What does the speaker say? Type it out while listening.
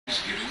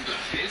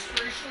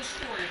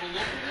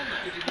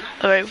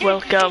Alright,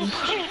 welcome.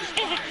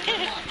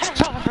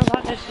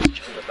 This is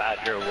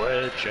JOETHEBADGER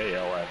with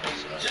JLM.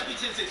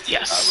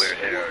 Yes. We're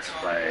here to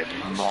play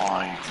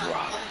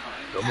Minecraft,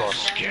 the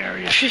most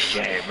scariest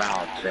game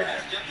out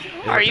there.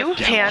 Are you a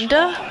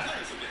panda?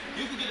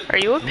 Are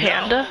you a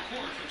panda?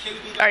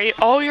 Are you?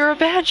 Oh, you're a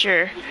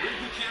badger.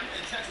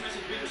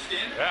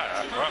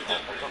 Yeah, that's right.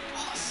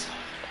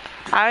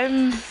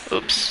 I'm.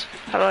 Oops.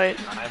 How do I?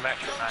 I'm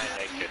actually kind of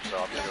naked, so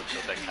I'm gonna go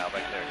take out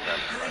back there and grab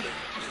the brother.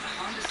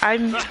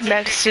 I'm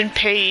Madison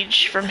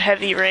Page from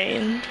Heavy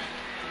Rain.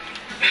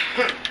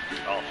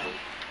 Also,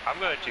 I'm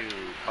going to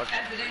punch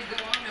him.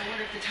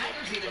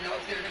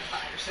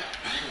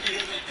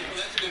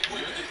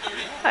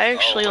 I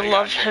actually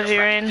love Heavy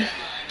Rain.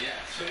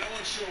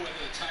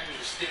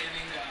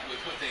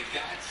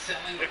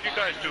 If you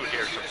guys do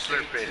hear some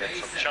slurping and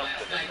some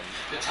chunking in them.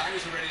 The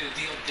Tigers are ready to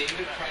deal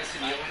David Price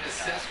and Yoenis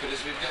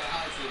Cespedes. We've got a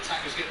highlight for the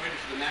Tigers getting ready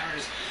for the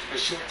Mariners a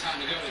short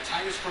time ago. The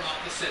Tigers front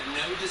office said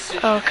no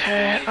decision.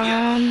 Okay,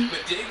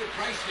 But David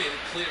Price made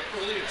it clear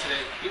earlier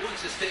today he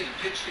wants to stay and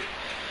pitch here.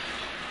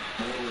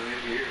 We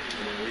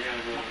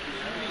have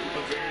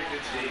a very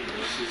good team.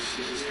 This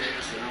is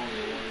hands down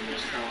one of the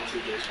most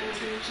talented baseball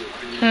teams that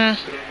I don't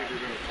think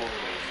we're going to fall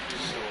off.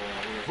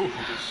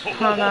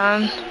 Hold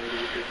on.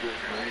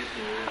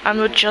 I'm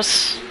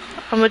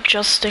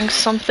adjusting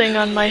something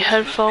on my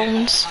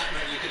headphones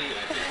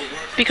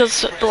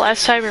because the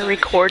last time I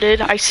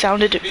recorded, I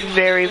sounded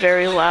very,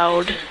 very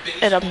loud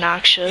and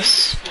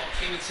obnoxious.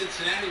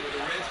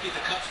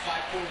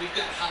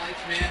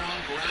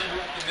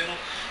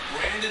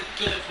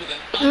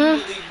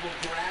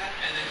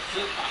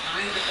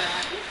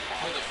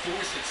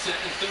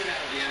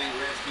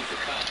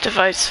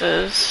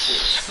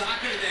 Devices,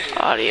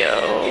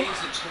 audio.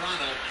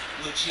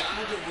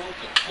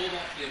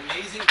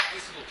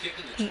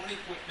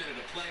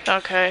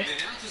 Okay.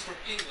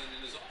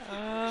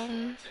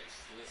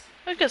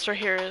 I guess right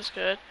here is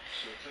good.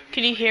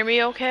 Can you hear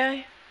me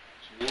okay?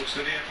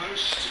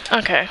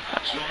 Okay.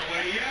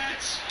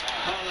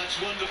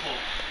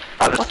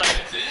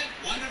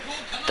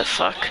 What the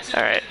fuck?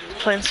 Alright,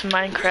 playing some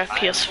Minecraft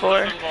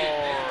PS4.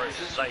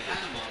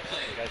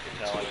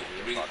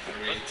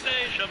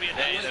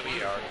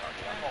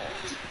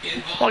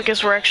 Well, I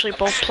guess we're actually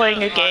both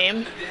playing a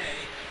game.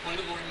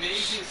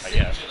 I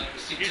guess.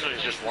 Usually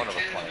it's just one of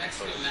us playing,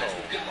 so it's so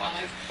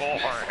fucking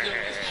boring.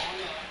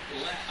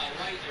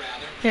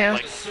 Yeah.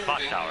 Like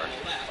Clock Tower.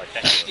 Like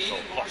that was so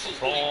fucking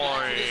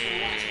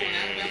boring.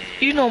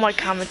 You know my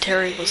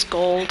commentary was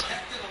gold.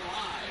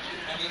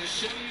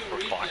 For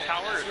Clock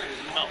Tower?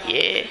 No.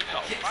 Yeah.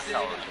 No, Clock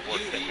Tower is the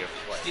worst thing you ever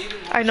played.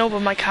 I know,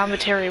 but my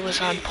commentary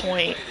was on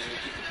point.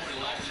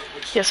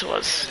 Yes, it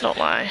was. Don't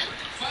lie.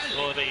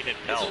 Well, they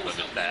didn't know, but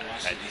it's that.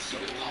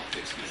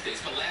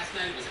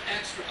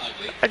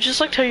 I just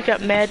liked how you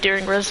got mad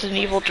during Resident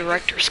Evil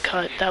Director's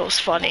Cut. That was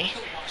funny.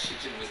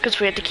 Because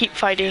we had to keep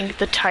fighting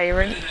the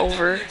tyrant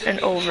over and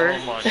over. Oh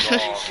my god. I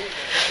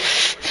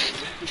was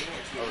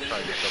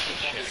trying to do something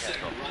shit. I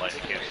got no light. I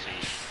can't see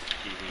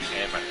TV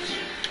and my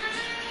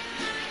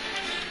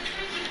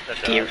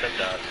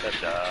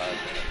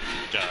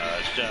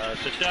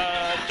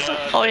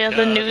Oh yeah,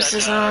 the news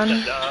is on.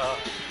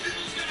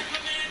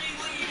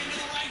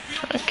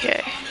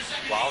 Okay.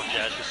 Wow,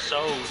 Jess is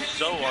so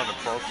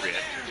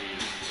inappropriate.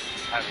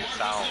 Having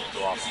sound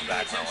go off in the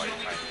background while you're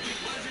trying to do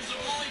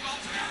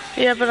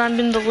it. Yeah, but I'm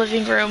in the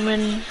living room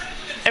and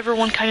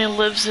everyone kind of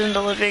lives in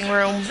the living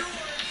room.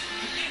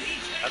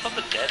 I thought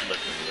the dead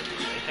lived in the living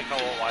room. You think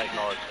why I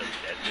call it the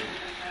dead room?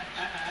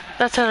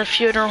 That's at a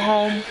funeral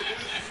home.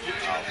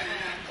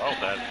 Oh,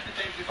 then.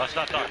 Let's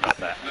not talk about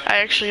that. I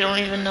actually don't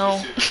even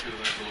know.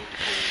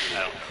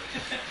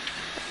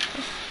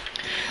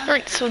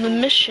 Alright, so the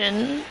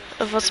mission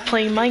of us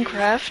playing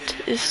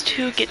Minecraft is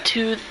to get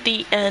to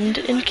the end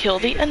and kill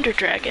the Ender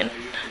Dragon.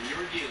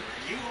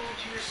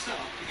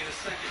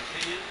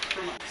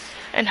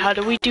 And how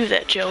do we do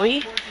that,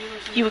 Joey?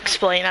 You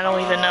explain, I don't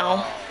even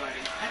know.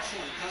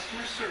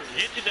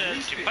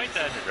 To fight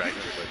the Ender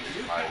Dragon,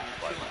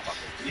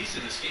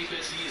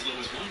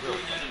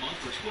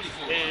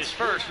 is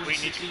first we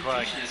need to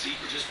collect,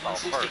 well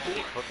first we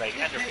need to make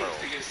ender pearls,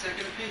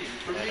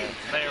 and then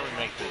from there we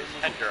make this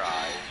ender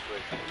eyes,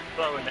 which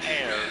throw in the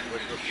air,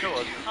 which will show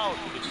us how to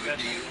do that.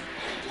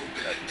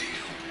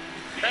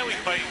 Then we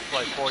fight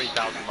like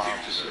 40,000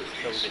 monsters,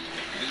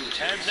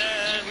 and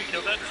then we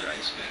kill the ender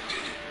dragon.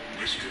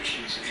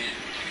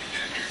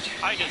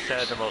 I just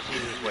said the most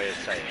easiest way of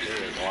saying it.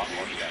 There is a lot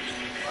more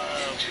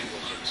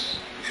steps.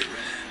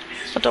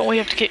 But don't we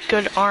have to get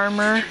good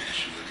armor?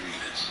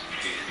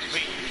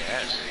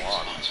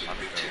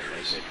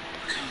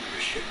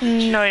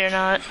 No, you're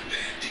not.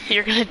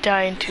 You're gonna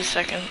die in 2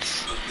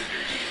 seconds.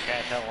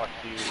 Can't tell what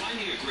to do.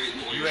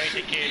 You ain't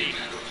the kitty.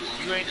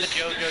 You ain't the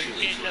JoJo. You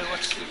can't tell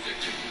what to do.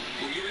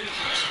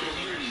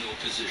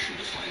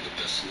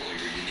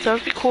 That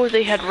would be cool if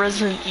they had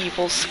Resident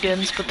Evil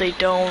skins, but they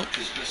don't.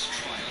 They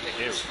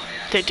do.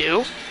 They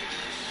do?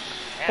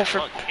 Yeah, Well, for...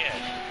 look, yeah.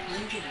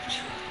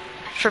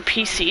 For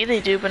PC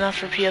they do, but not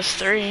for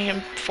PS3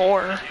 and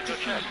 4. Go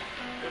check.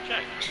 Go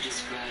check.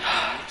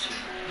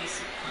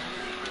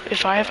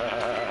 If I have...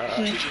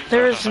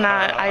 There is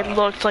not. I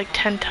looked like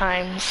 10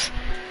 times.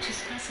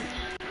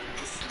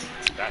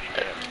 That's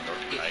it.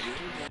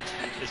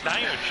 It's not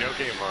even a joke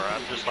anymore.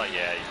 I'm just like,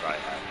 yeah, you probably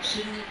have.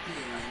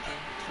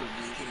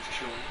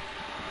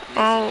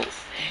 Oh,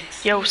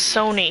 yo,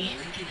 Sony,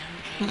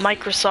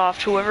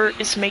 Microsoft, whoever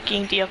is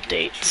making the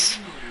updates,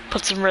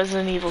 put some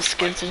Resident Evil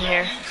skins in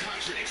here.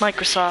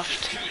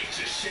 Microsoft,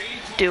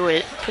 do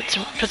it.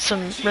 Put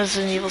some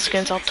Resident Evil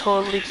skins. I'll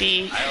totally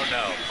be I don't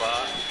know,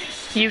 but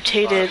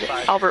mutated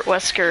Albert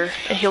Wesker,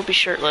 and he'll be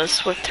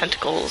shirtless with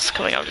tentacles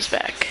coming out of his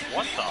back.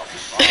 what the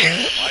fuck?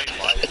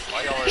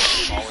 Why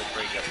always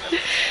bring up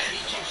that?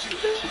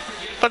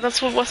 But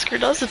that's what Wesker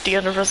does at the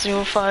end of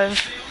Resident Evil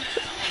 5.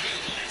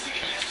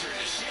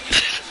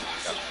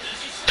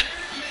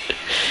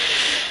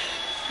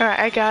 Alright,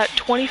 I got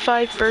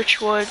 25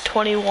 birchwood,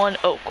 21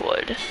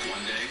 oakwood.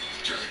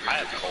 I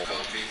have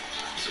cobalt.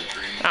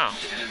 Oh,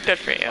 good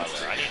for you.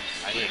 I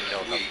need to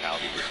kill some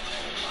cows.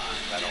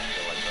 I don't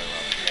feel like going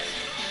around the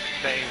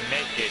They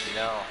make it, you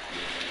know.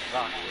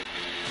 Not good.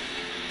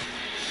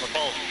 My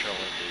balls are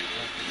chilling, dude.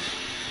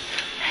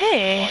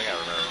 Hey. Oh, I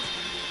gotta remember.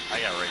 I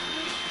gotta rate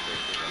this.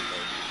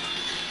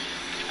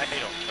 I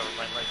don't cover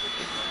my leg with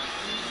this one.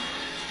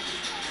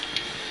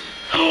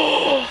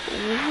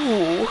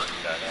 Ooh.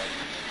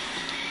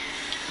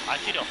 I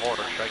see the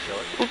hoarder, should I kill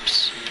it?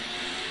 Oops.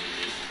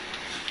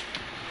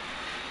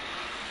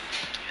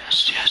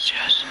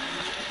 Yes.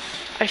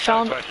 I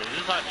found... Is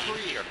this on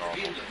easy or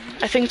normal?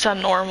 I think it's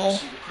on normal.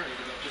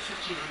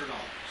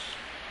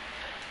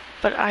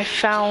 But I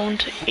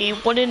found a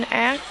wooden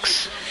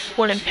axe,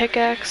 wooden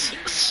pickaxe,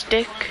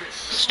 stick,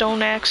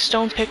 stone axe,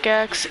 stone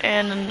pickaxe,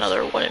 and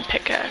another wooden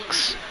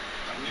pickaxe.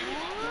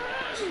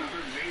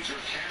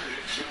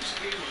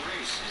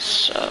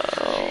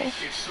 So...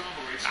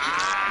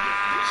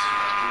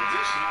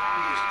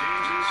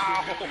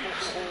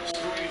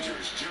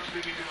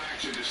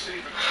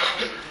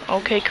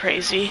 Okay,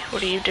 crazy.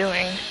 What are you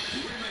doing?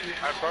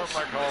 I broke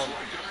my comb.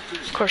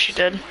 Of course you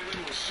did.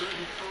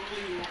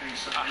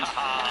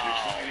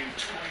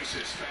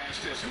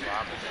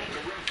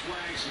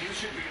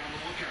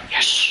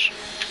 Yes.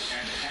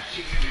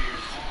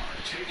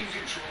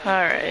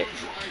 Alright.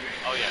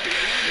 Oh yeah.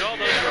 You all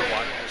those who are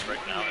watching this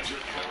right now, this will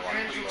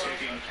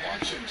be released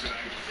after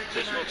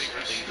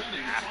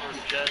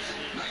Jesse's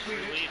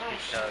release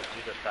because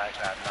due to the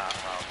fact that I'm not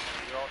around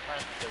you all the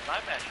time because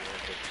I'm actually in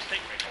a different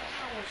state right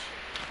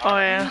now. Oh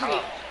yeah. So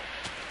I'm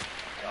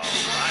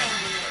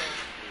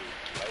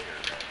later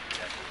than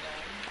Jesse.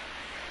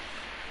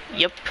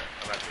 Yep.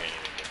 I'm not doing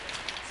anything different.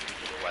 We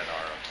do the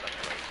webinar or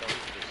something like so we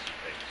can just see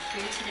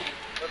things.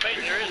 But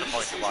basically, there is a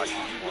point to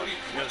watching more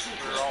because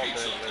we're all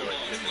doing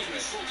really different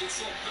things.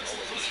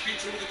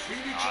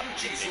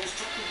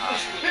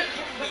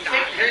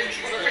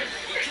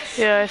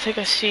 Yeah, I think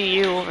I see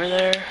you over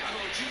there.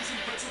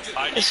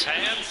 Is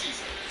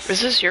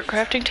this your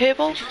crafting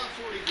table?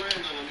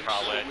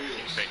 probably you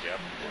can pick up.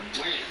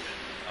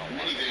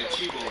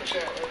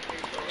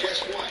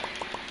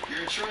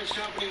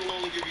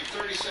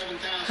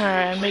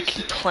 Alright, I'm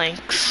making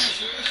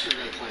planks.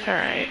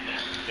 Alright.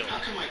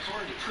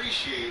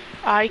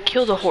 I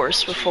killed a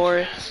horse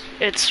before.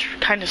 It's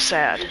kind of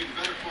sad.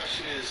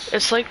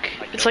 It's like,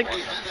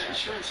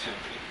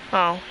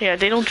 oh, yeah,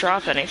 they don't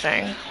drop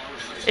anything.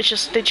 It's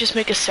just, they just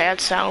make a sad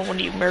sound when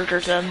you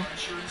murder them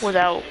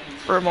without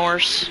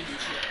remorse.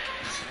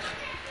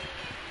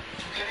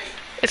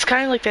 It's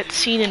kind of like that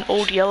scene in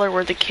Old Yeller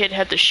where the kid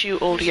had to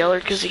shoot Old Yeller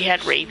because he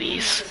had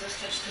rabies.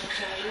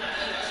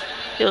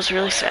 It was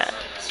really sad.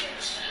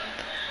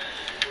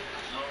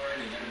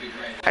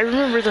 I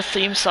remember the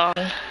theme song.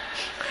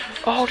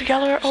 Old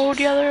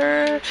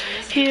Yeller,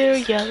 here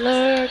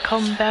Yeller,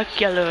 come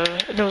back Yeller.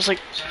 And it was like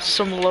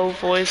some low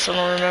voice, I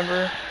don't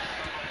remember.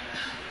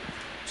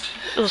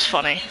 It was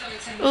funny.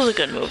 It was a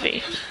good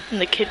movie.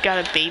 And the kid got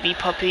a baby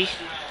puppy.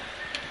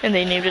 And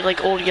they named it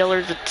like Old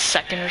Yeller the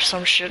Second or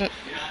some shit.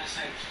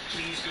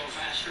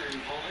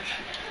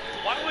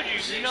 Why would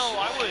you know,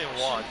 I wouldn't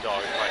want a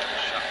dog if I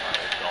could shot my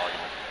dog in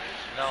the face.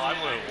 No, I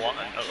wouldn't want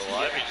another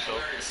one. I'd be so,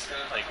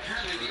 like,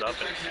 screwed up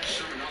in the head.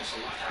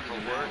 For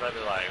words, I'd be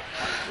like,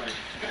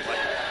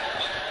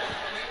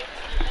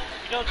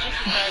 you know, just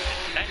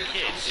imagine that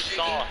kid just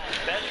saw his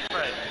best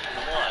friend's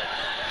blood,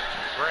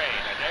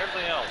 brain, and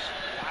everything else.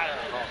 I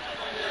don't know.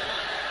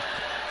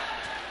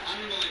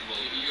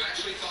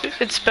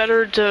 It's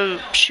better to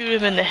shoot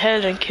him in the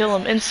head and kill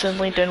him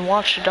instantly than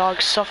watch a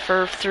dog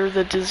suffer through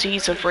the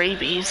disease of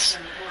rabies.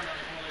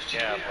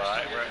 Yeah,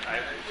 but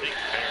I think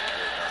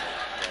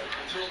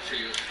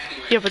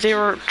Yeah, but they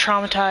were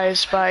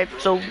traumatized by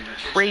the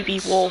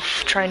rabies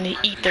wolf trying to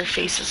eat their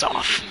faces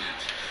off.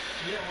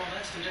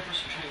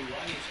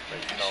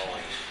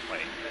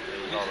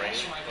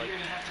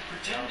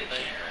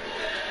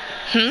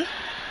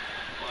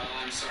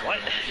 What?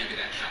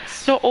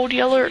 No, Old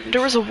Yeller,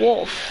 there was a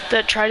wolf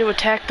that tried to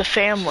attack the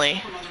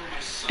family,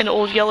 and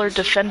Old Yeller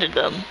defended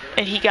them,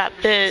 and he got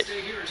bit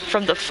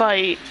from the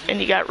fight, and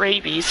he got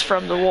rabies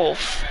from the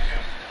wolf.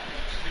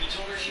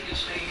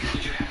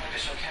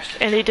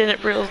 And they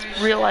didn't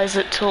realize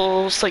it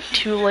till it was like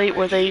too late,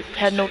 where they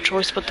had no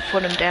choice but to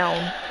put him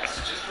down.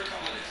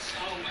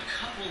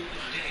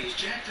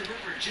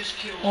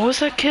 What was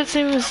that kid's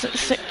name?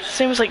 His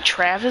name was like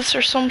Travis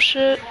or some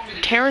shit?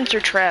 Terrence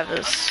or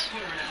Travis?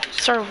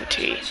 Started with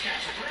T.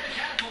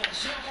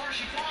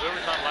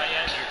 Whoever's on my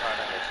end, you're trying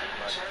to miss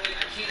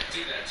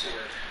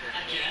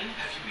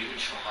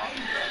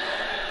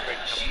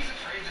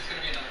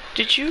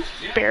Did you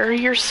bury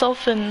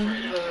yourself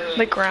in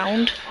the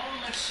ground?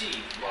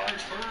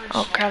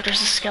 Oh crap,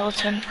 there's a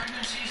skeleton.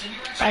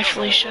 Bye,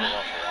 Felicia.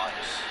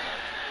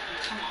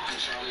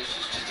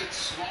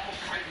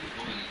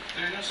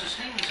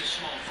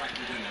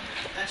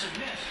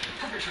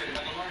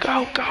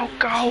 Go, go,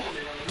 go.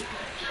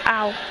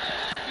 Ow.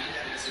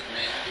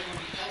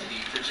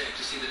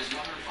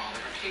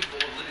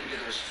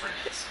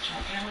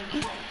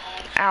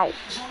 Ow.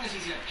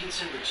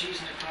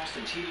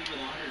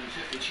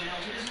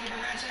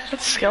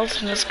 That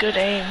skeleton has good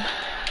aim.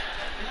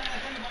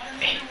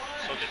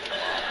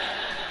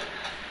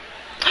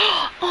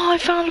 Oh, I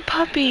found a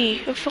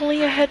puppy. If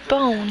only I had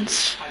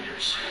bones.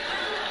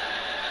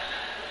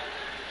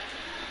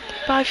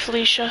 Bye,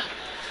 Felicia.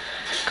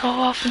 Go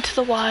off into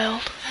the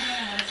wild.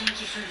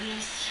 Thank you for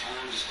this.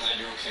 I'm just glad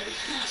you're okay.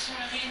 No,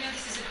 Charlie, I know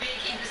this is a big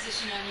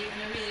imposition on you,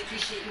 and I really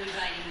appreciate you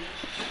inviting me.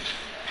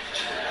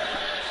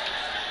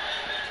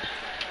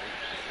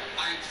 I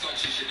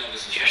thought you should know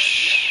this is Yes.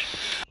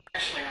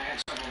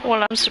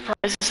 What I'm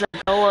surprised is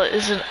that Bella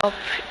isn't up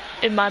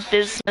in my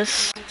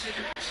business.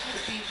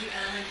 Thank you,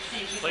 Alan.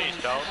 Thank you. Please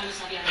don't.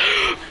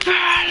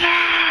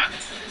 Bella!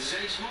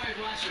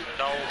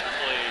 Don't,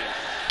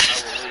 please. I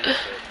will leave it.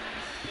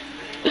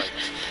 Like,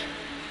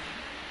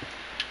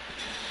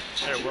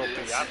 there will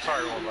be, I'm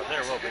sorry, but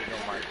there will be no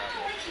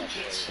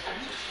Minecraft.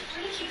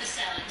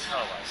 Oh my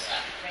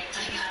god.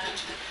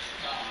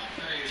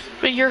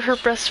 But you're her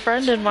best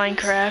friend in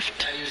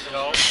Minecraft.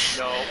 No,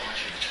 no.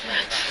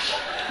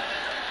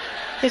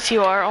 Yes,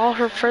 you are. All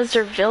her friends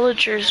are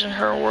villagers in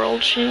her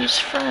world. She needs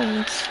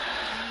friends.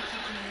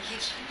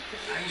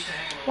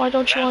 Why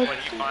don't you That's want... when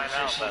you find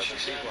out that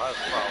people have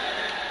problems.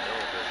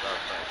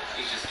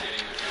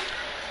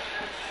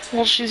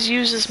 Well, she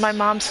uses my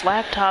mom's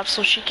laptop,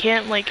 so she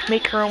can't, like,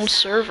 make her own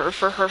server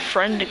for her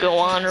friend to go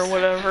on or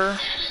whatever.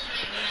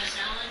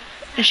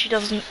 And she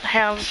doesn't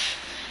have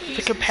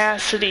the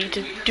capacity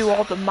to do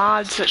all the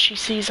mods that she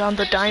sees on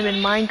the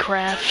Diamond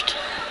Minecraft.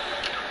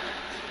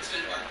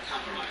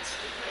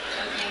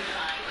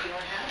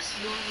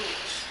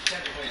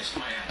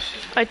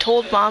 I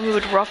told Mom it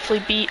would roughly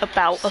be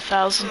about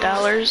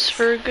 $1,000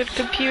 for a good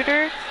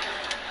computer.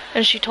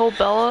 And she told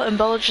Bella, and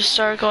Bella just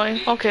started going,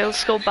 okay,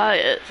 let's go buy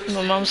it. And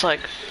my mom's like,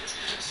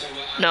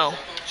 no.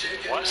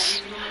 What?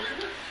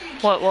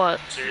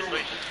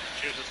 Seriously?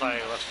 She was just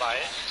like, let's buy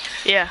it?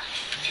 Yeah.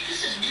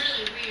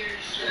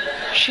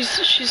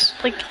 She's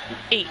like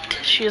 8.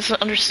 She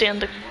doesn't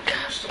understand the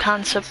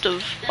concept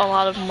of a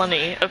lot of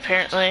money,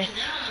 apparently.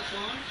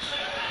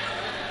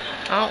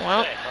 Oh,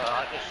 well. Hey,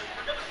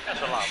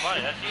 that's a lot of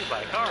money. That's you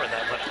buy a car with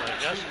that much money,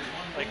 just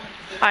like...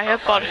 I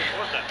have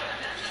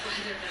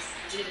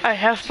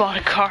bought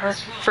a car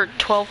for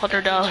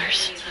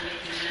 $1,200.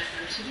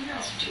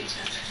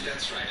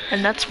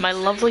 And that's my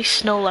lovely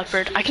snow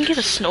leopard. I can get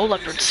a snow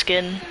leopard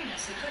skin.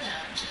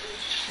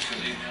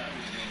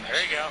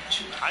 There you go.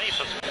 I need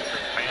some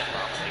pants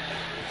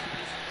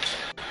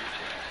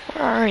on.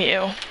 Where are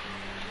you?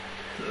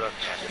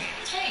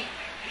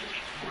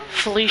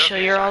 Felicia,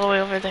 you're all the way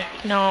over there.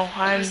 No,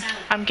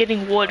 I'm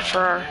getting wood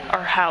for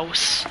our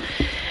house.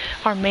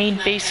 Our main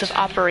base of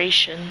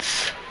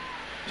operations.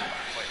 Wait,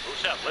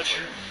 who's that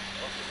living?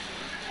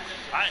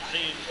 I didn't see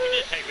you. You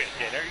didn't take me to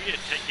dinner. You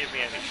didn't give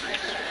me any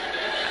treats.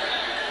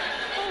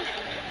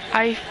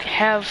 I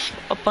have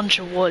a bunch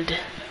of wood. Well,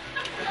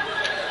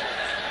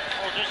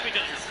 just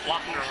because you're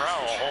flopping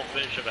around a whole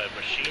bunch of that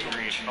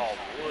machinery called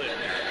wood,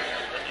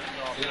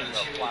 doesn't mean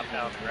they'll flop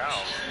down the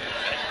ground.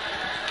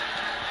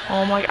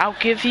 Oh my, I'll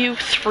give you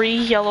 3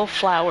 yellow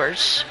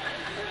flowers.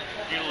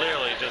 You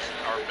literally just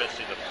are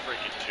missing the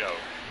freaking joke.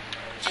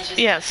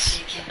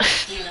 Yes.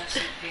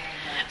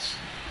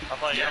 I'm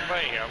right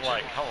here. I'm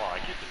like, come on,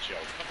 get the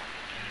joke. Come on.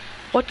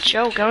 What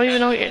joke? I don't even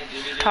know what you're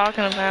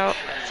talking about.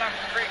 It's a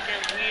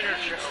freaking wiener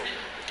joke.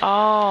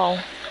 Oh.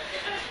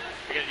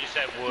 Because you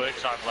said wood,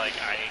 so I'm like,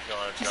 I ain't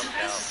gonna jump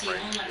down. See you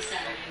home on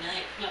Saturday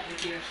night, what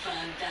with your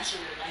fun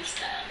bachelor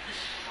lifestyle.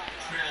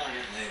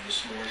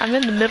 I'm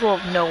in the middle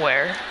of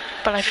nowhere,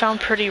 but I found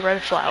pretty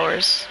red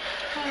flowers.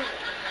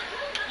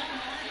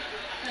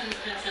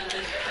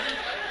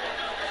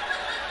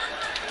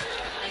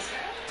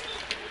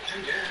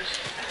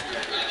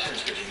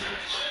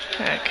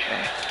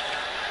 Okay.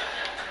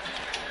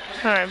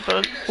 Alright,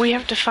 but we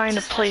have to find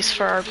a place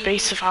for our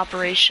base of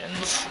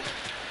operations.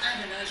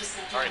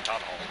 Alright,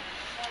 not home.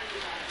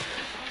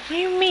 What do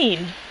you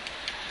mean?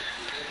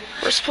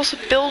 We're supposed to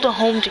build a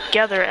home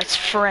together as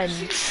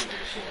friends.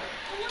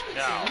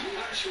 No.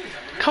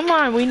 Come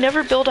on, we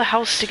never build a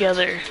house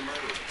together.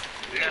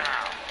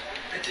 Yeah.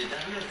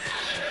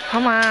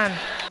 Come on.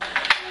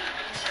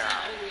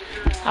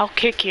 I'll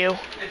kick you. Fine.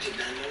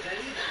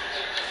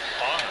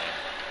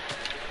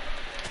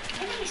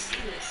 Why did I see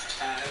this?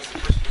 That was the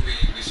first movie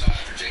we saw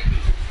after Jake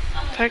moved.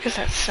 What the heck is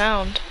that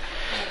sound?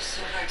 It was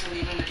so hard to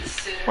leave him with the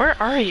suit. Where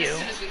are As you?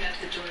 soon as we got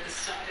to the door, the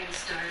sobbing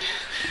started.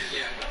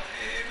 Yeah, well,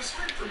 it was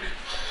hard for me.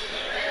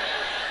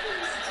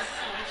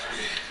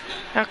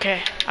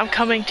 Okay, I'm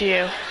coming to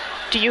you.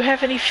 Do you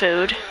have any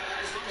food?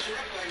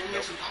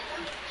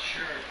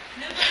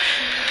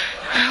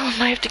 Well, I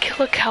might have to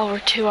kill a cow or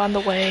two on the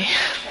way.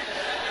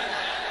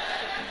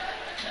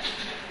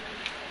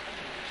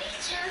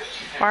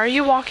 Why are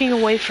you walking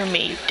away from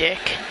me, you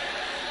dick?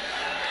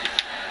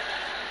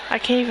 I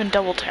can't even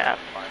double tap.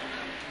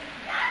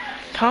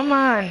 Come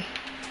on. You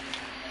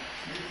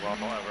will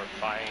never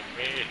find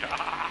me.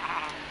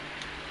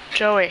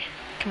 Joey,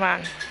 come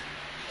on.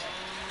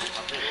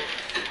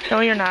 No,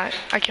 you're not.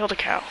 I killed a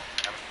cow.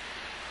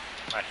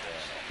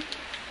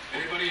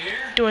 Anybody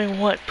here? Doing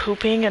what?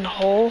 Pooping in a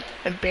hole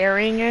and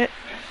burying it?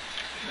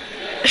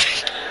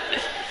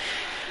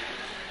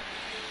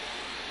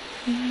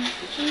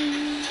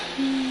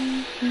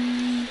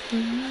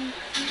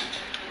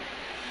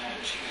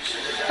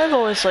 I've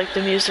always liked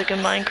the music in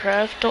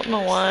Minecraft. Don't know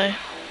why.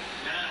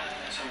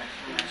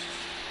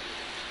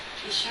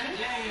 You sure?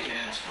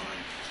 Yeah, it's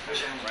fine.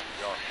 Wreck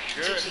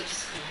your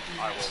shit.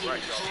 I will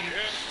wreck your shit.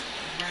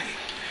 Right.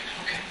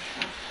 Okay.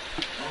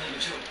 I'll leave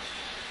it to it.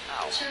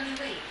 Ow. Charlie,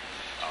 wait.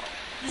 Oh.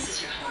 This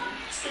is your home.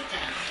 Sit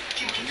down.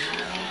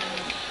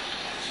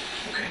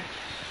 Okay.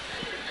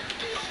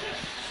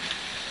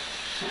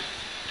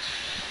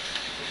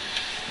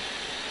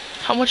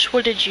 How much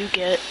wood did you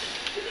get?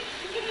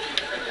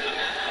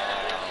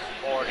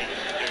 42.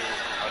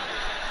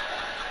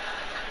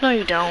 No,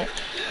 you don't.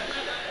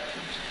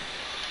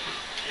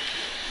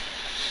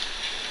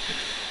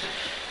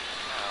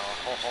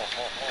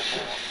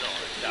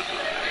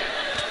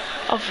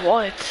 Of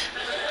what?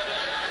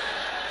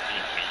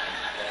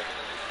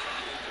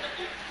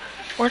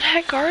 Where the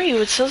heck are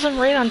you? It says I'm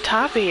right on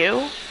top of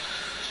you.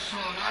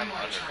 I'm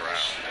underground.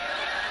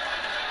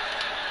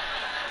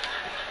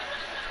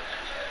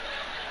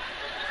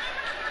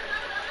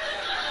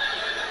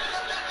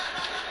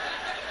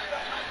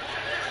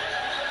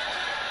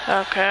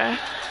 Okay.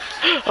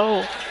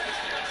 Oh.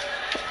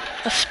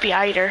 A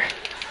spider.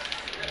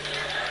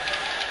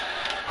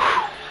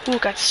 Ooh,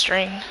 got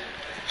string.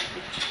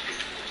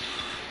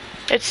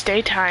 It's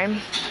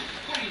daytime.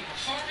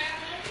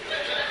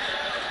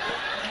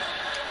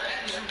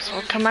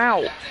 So come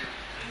out.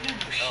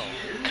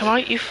 Come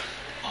out, you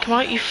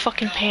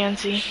fucking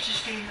pansy.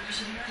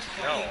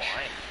 No, I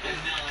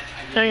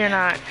No, you're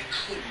not. am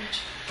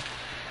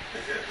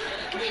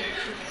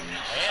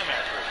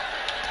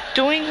actually.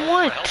 Doing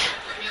what?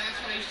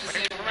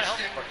 Waiting for my help.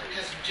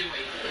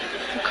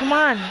 Oh, come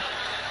on.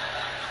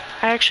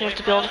 I actually have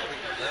to build. Then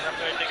I'm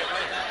gonna take a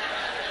break.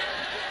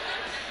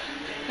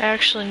 I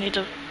actually need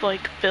to,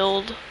 like,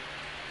 build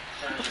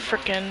a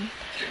frickin'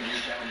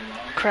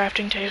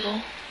 crafting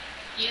table.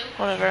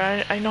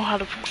 Whatever, I know how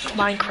to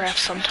Minecraft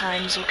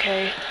sometimes,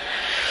 okay?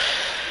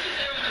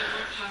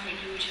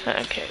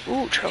 Okay,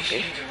 ooh,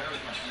 trophy.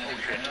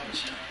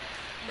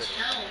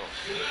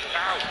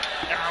 Ow,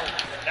 ow,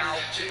 ow, ow,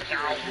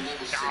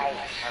 ow.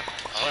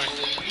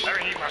 Let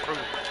me eat my food.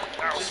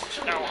 Ow, ow, I'm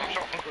so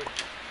hungry.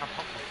 I'm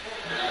hungry.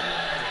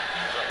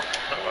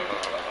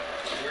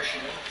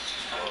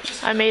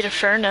 I made a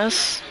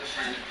furnace.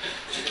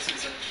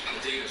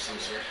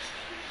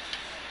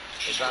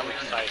 Because I'm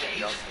excited, don't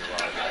you?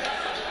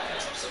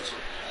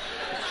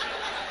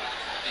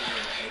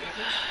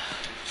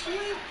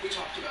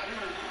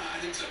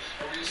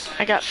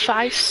 I got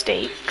 5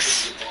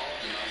 steaks,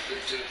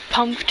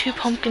 2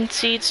 pumpkin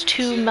seeds,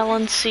 2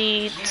 melon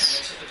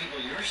seeds,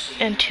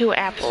 and 2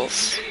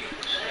 apples.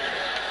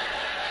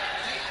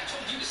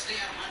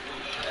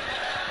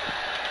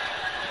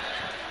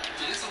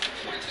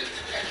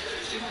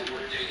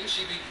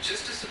 She'd be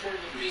just as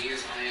supportive of me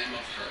as I am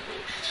of her.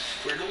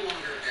 We're no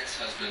longer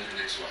ex-husband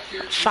and ex-wife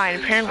here. Fine,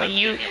 apparently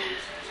you...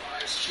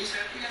 She's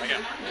happy. I got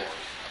 4. I'm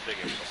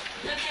digging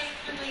for it. Okay,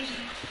 I'm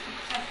leaving.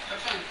 Have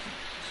fun.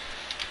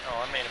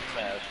 Oh, I made a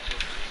mess.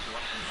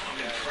 I'm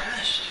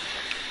impressed.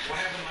 What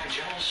happened to my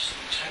jealous,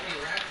 tightly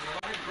wrapped,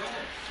 robotic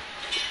brother?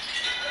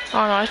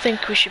 Oh no, I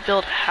think we should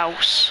build a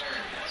house.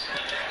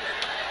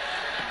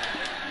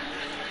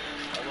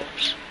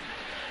 Oops.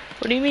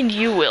 What do you mean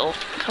you will?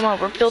 Come on,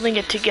 we're building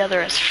it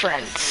together as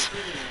friends.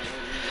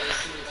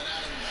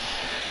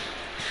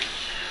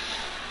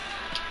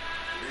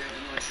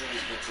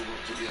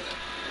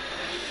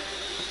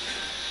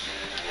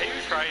 Have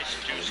you tried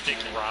stew-stick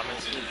ramen?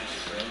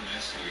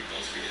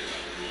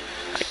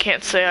 I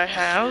can't say I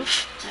have.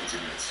 It's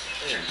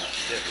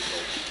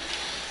difficult.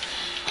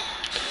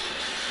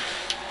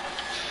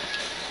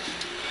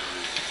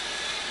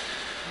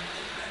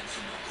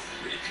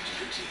 Rated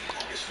PG-13,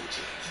 August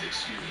 14th.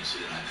 Experience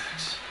it in IMAX.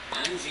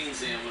 I'm Gene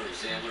Zandler of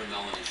Zandler,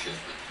 Mellon &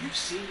 Schiffman. You've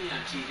seen me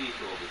on TV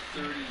for over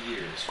 30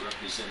 years,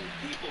 representing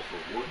people for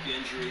work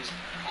injuries,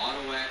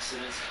 auto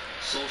accidents,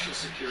 Social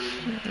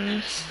Security,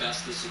 and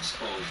asbestos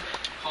exposure.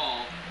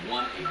 Call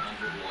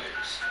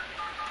 1-800-LAWYERS.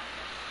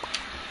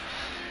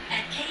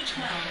 At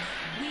K-12,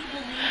 we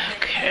believe that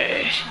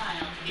Okay. every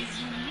child is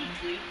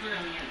uniquely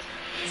brilliant.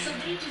 So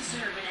they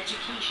deserve an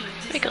education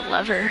Make a designed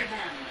lever. for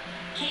them.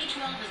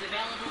 K-12 is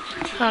available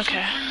through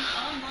tuition-free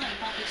online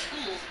public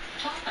schools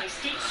taught by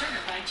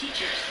state-certified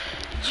teachers.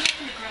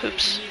 Join the growing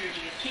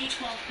community of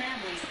K-12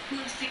 families who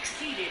have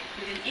succeeded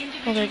with an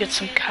individual. I'm gonna get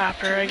some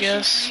copper, I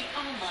guess.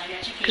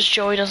 Because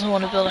Joey doesn't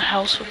want to build a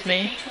house with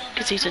me.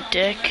 Because he's a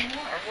dick.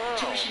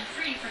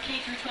 Tuition-free for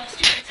K-12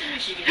 students in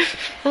Michigan.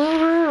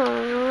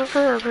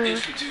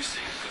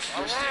 Introducing the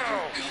first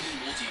ever gummy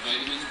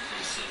multivitamin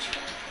from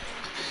Central.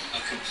 A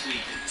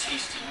complete and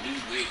tasty new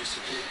way to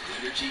support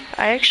energy.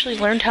 I actually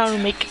learned how to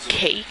make a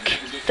cake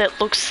that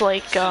looks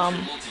like the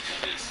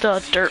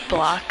dirt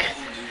block.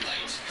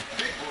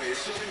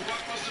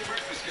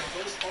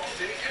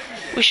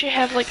 We should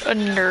have like a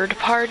nerd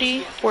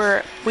party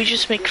where we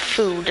just make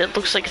food that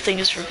looks like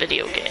things from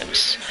video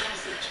games.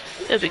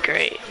 It'd be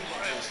great.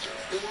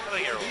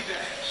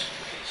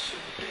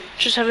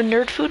 Just have a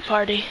nerd food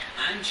party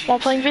while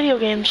playing video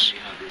games.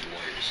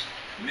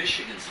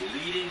 Michigan's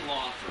leading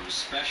law firm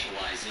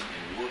specializing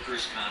in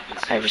workers'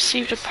 compensation. I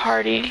received a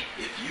party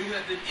If you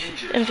have been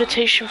injured,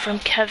 invitation from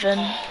Kevin.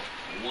 call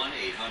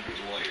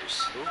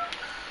 1-800-LAWYERS.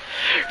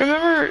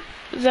 Remember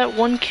that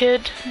one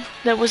kid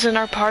that was in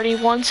our party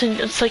once, and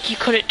it's like you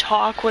couldn't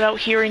talk without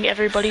hearing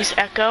everybody's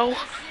echo?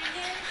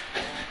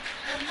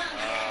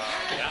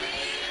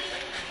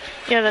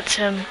 Yeah, that's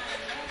him.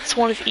 It's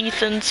one of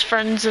Ethan's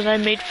friends that I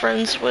made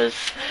friends with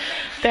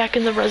back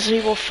in the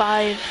Resident Evil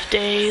 5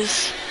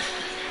 days.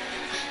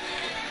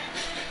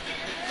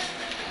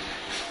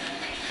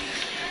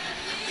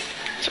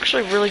 It's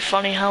actually really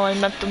funny how I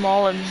met them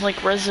all in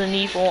like Resident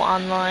Evil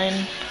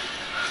Online.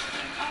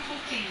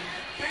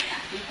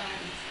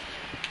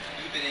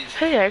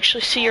 Hey, I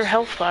actually see your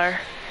health bar.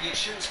 The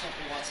insurance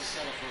company wants to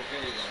sell it for a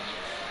very low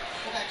number.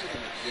 Go back to them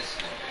with this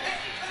number.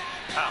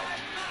 How?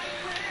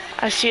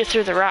 I see it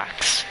through the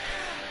rocks.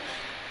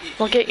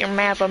 Look at your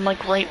map, I'm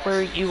like right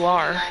where you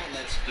are.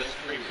 That's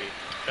creepy.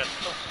 That's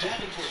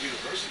Davenport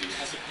University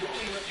has a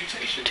growing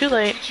reputation Too for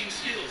late. teaching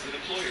skills that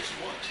employers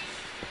want.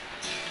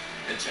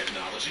 And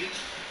technology,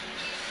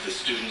 the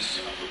students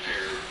are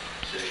prepared.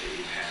 They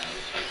have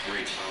a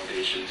great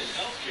foundation in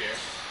healthcare.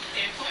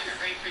 The employment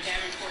rate for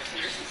Davenport's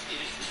nursing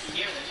students is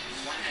nearly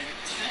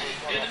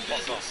 100%. And in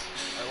business.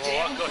 I will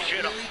walk go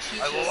shoot him.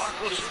 I will walk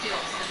go shoot him.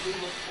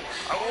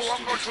 I will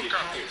walk go shoot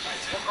him.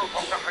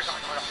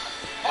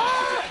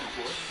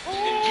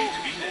 And you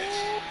could be next.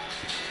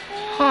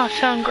 Huh, I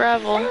found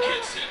gravel.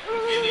 Get set.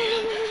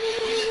 Indiana.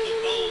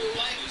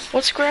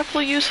 What's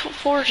gravel useful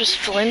for? Just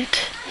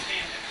flint?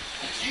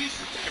 You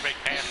can make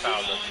pants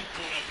out of it.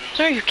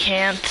 No, you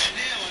can't.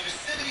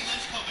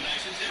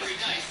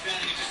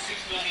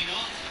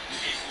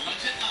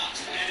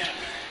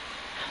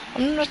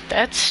 I'm not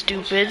that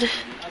stupid.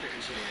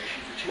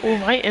 Oh,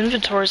 my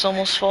inventory's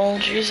almost full.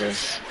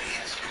 Jesus.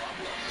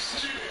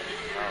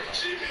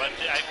 But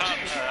I found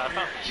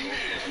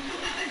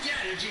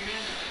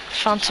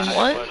Found some I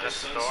what? was at the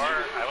store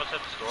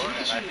and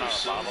I found a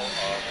bottle of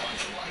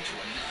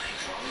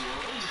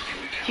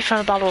You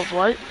found a bottle of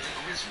what?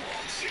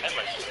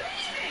 headlights.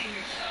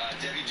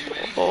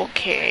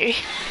 Okay. Do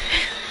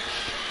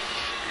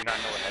you not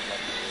know what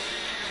headlights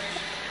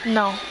is?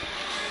 No.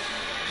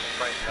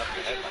 Brighten up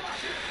your headlights.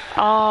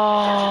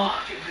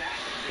 Oh.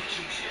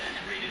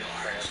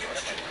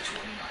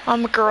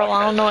 I'm a girl,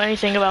 I don't know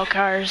anything about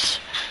cars.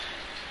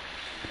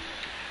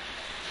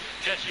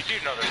 Yes, you do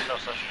know there's no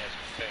such thing as a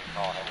thing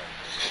called headlights.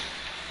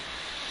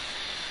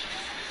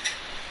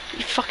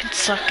 You fucking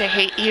suck, I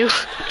hate you.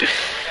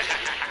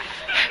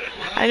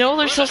 I know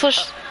there's no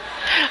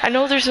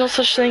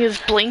such thing as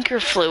blinker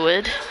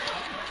fluid.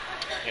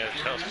 Yeah,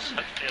 there's no such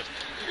thing as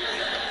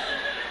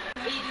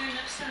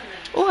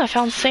Oh, I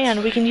found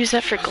sand. We can use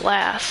that for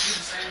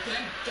glass.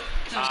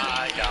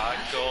 I got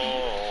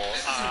gold.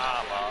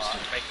 I'ma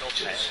make no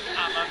pants.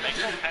 I'ma make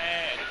no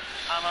pants.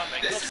 I'ma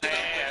make no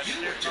pants.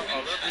 There's no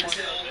other point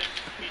of it.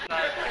 He's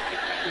not like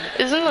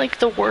it. Isn't like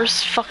the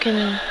worst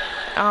fucking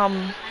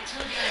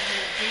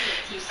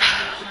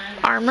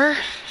armor?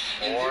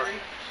 Or,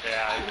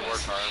 yeah, it's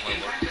worth armor.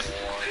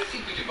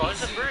 Well,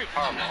 it's a very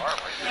powerful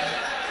armor. What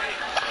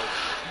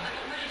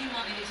did you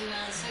want me to do,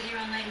 Alice? Sit here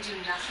all night and do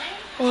nothing?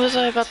 What was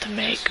I about to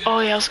make? Oh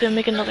yeah, I was gonna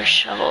make another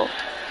shovel.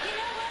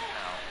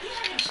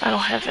 I don't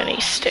have any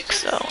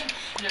sticks though. But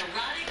you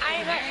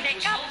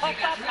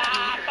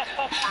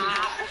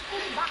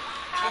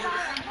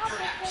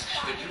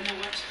know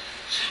what?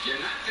 You're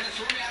not going to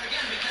throw me out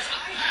again because I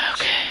have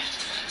Okay.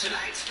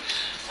 tonight.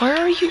 Where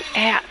are you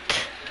at?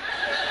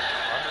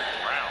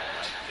 Underground,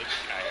 I think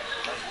I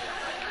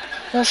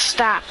Well,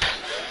 stop. so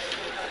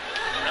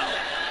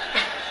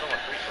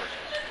much resources.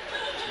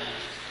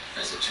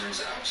 As it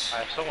turns out, I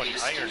have so much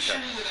iron dust.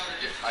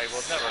 I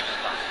will never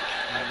stop.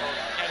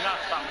 Cannot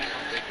stop me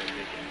from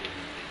digging.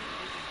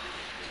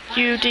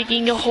 You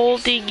digging a hole,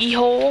 diggy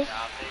hole? Diggy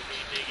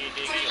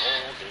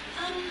hole,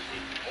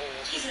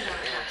 He's at our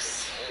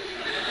house.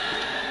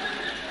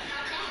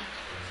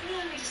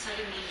 Yeah, we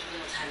decided we needed a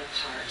little time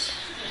apart.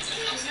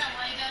 Isn't that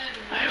why you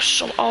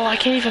got it? Oh, I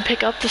can't even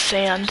pick up the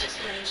sand. Just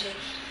arranging.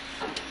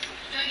 Do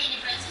I get any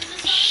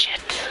princesses?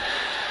 Shit.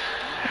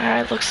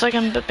 Alright, looks like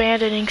I'm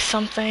abandoning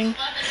something.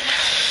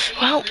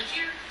 Well,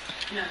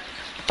 No.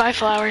 bye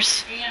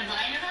flowers. Are you gonna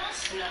buy your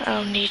house? No. I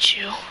don't need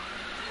you. Wanna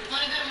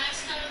go to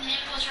Mexico with me and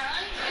Uncle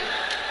Charlie?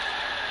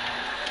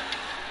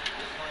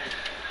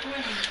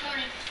 Morning.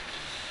 Morning.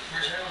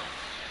 Where's Ella?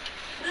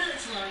 Well,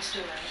 it's a long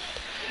story.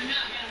 You're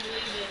not gonna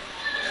believe it.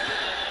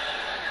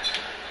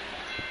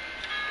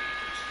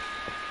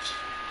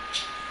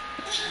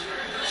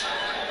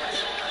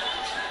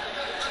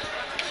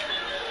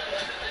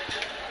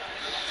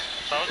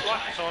 So I was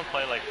watching someone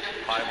play like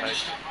Five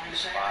Nights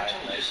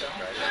at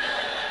Freddy's.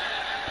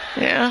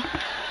 Yeah.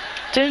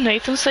 Didn't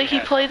Nathan say he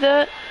played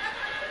that?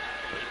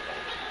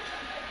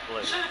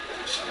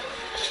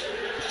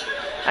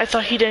 I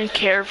thought he didn't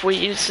care if we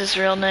used his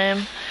real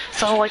name.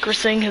 Sounded like we're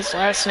saying his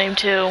last name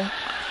too.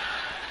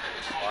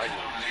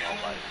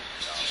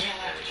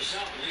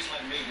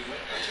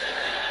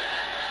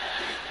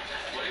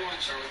 What do you want,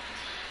 Charlie?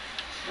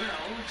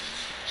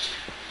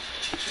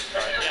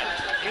 Yeah,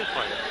 he was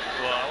playing it.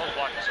 Well, I was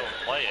watching someone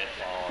play it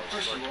while I was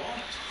First of working. all,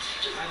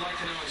 I'd like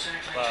to know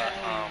exactly But,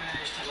 how you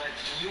managed to let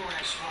your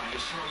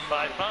ex-wife throw you But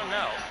I out of found the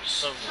out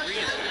house. the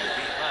reason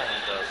behind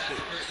the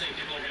suit. First thing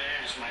people are gonna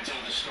ask when I tell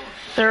the story.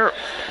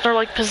 They're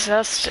like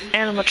possessed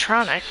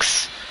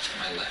animatronics.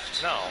 My left.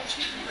 No,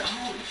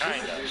 Oh,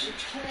 kind of. there's a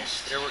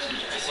twist. There was a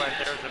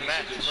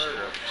mass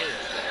murder of kids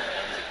there,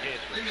 and the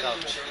kids were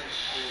shoved in.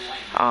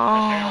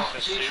 Oh. Apparently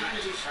the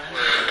suits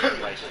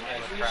were like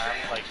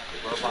animatronics, like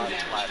robots,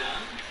 like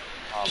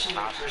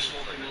costumes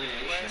for the kids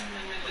to wear.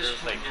 There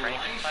was like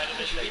crank inside of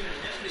it that you crank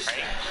and make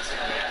room for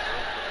the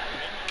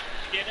women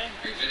to get in.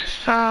 Are you finished?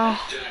 Oh.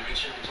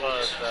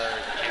 Was the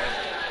kids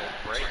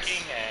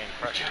breaking and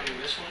crushing.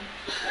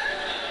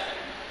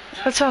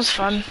 That sounds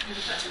fun.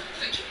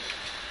 Thank you.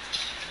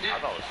 I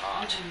thought it was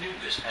hot. It's a new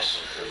business.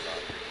 Also, it was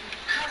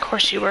hot. Of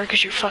course you were,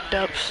 because you're fucked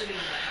up. Sitting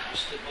in the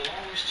house that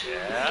belongs to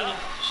Yeah.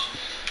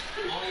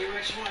 While your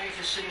ex-wife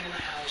is sitting in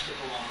the house that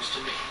belongs to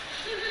me.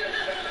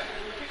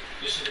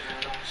 You see the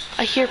paradox?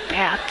 I hear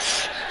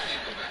bats.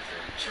 Can't go back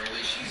there, Charlie.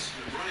 She's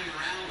running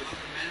around with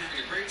other men having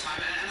a great time,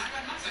 and I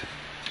got nothing.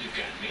 You've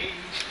got me.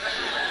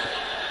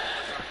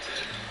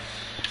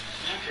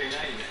 Okay,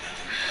 now you got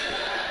nothing.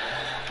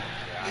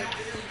 You know,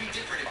 it would be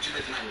different if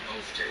Judith and I were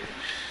both dating.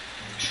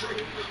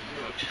 True.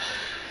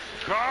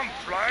 Come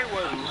fly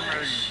with me.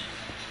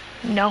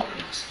 No.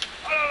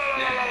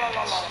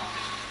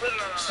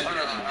 Sooner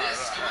than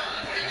this, come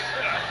on.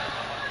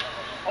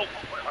 Oh,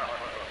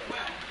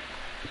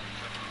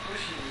 What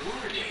if you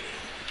were dating?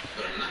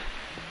 But I'm not.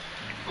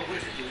 But what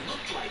if you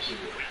looked like you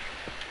were?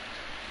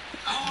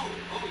 Oh,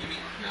 you mean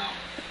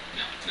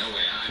no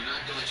way. I'm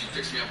not gonna let you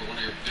fix me up with one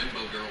of your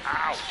bimbo girlfriends.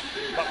 ow.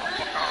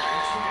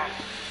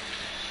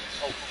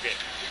 Oh, shit.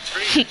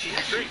 Retreat.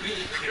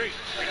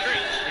 Like a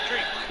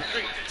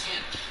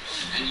 10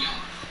 and young,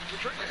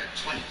 like a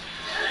 20.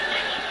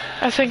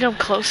 I think I'm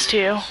close to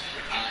you.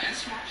 And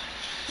smart.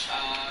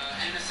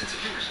 And a sense of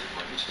humor is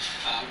important.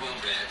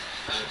 Well-read,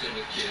 good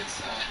with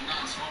kids,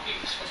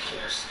 non-smoking, of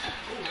course.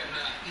 Oh,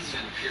 and easy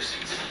on the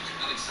piercings.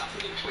 Nothing south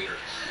of the equator.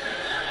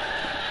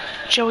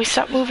 Joey,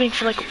 stop moving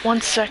for like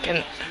 1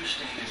 second.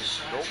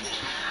 Nope.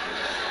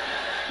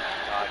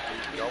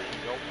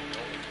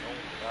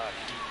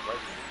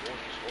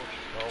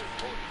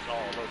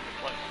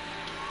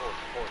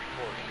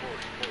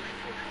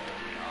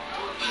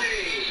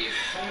 Hey,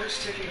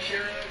 homework's taken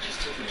care of.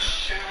 Just taking a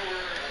shower.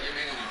 Your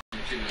man in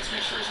a few minutes.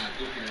 Make sure he's not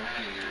goofing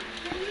around in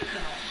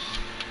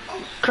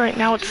there. Great,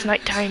 now it's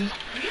nighttime.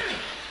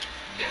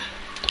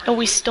 And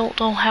we still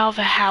don't have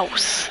a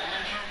house.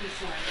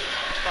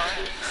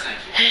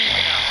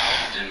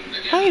 And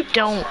again, No, you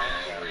don't. I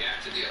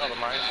overreacted the other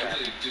day, but I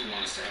really do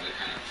want us to have the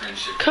kind of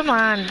friendship. Come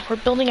on, we're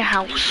building a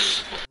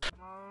house.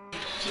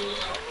 So,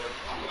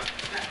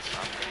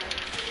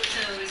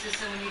 is this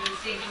someone you've been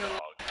seeing for a while?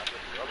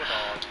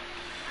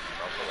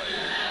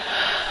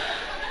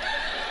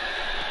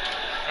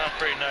 Sounds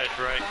pretty nice,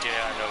 right?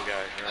 Yeah, I know,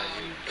 guys.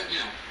 Right? But, you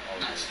know,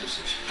 not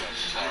exclusive.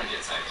 I don't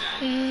get tied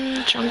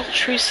down. Jungle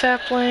tree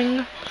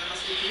sapling.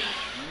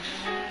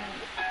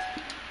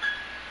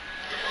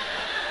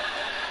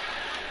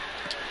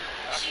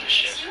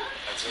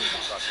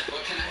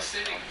 What can I say?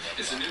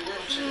 It's a new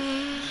world.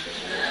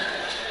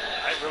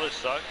 I really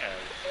suck at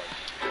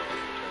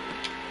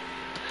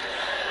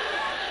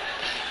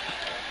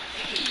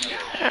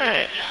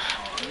Alright.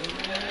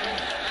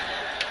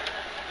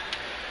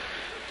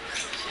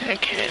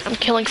 Okay, I'm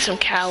killing some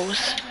cows. Did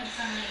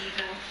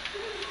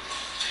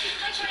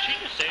she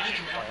just say she's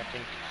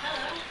planting?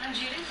 Hello, I'm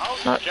Judith. Oh,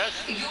 Not- Jess,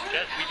 we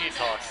did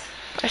talk.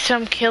 I said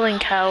I'm killing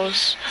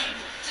cows.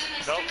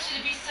 Didn't Nope. expect you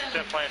to be so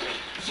Except planting.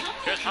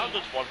 Just how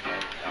does one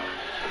plant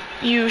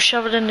out? You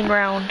shove it in the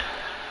ground.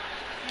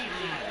 No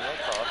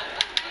thought.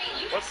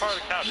 What part of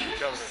the couch do you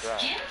shove in the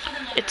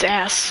ground? It's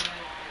ass.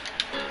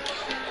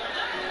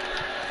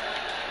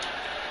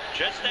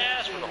 Just the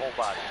ass or the whole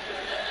body?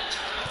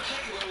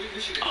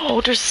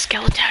 Oh, there's a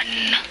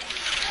skeleton.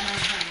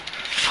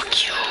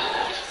 Fuck you.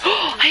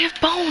 Oh, I have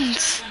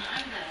bones.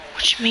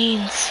 Which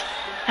means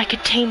I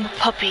could tame a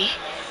puppy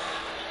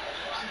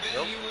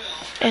Nope.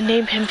 and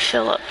name him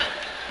Philip.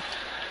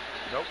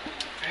 Nope.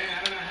 Hey,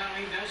 I don't know how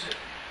he does it.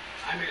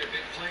 I made a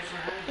big play for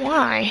her.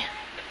 Why?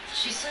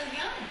 She's so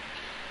young.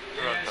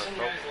 Yeah, some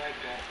guys like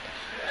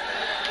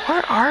that.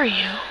 Where are you?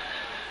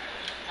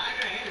 I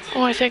gotta hand it to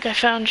Oh, I think I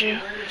found you. You're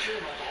very mature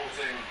about the whole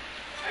thing.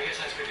 I guess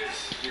that's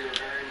because you're a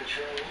very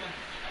mature woman.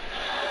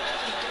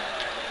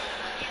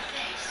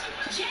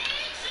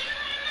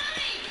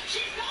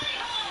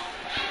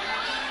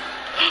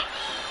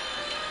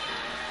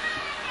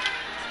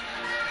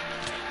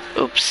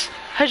 Oops.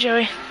 Hi,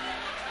 Joey.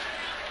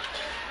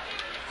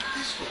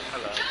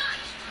 Hello.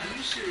 A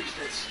new series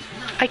that's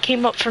not I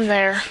came up from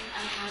there. I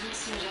haven't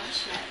seen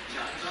Josh yet.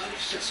 not about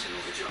obsessing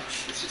over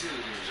Josh. It's a deal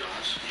with you and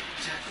Josh.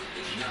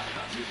 Definitely not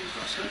about moving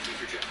cross country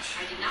for Josh.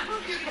 I did not go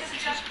here because of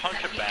Josh. Punch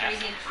because it he's back.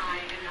 crazy and I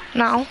am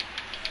not. No.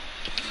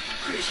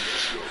 Crazy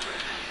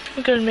ex-girlfriend.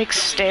 We're gonna make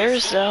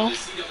stairs, though.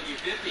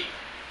 CW50.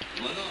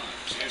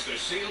 Lenar's has the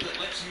sale that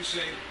lets you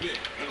save big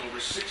on over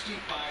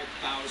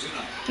 65,000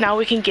 items. Now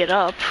we can get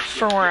up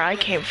from where I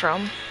came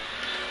from.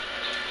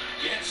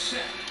 Get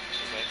set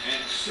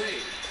and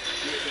save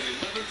with an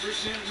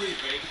 11%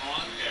 rebate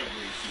on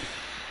everything.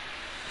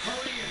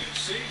 Hurry and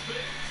save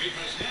big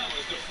because now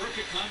is the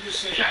perfect time to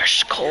save.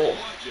 There's coal.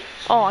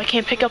 Oh, I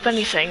can't pick up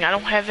anything. I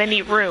don't have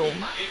any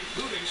room.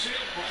 Including sale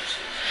prices.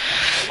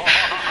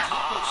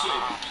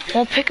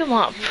 Won't pick them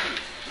up.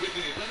 With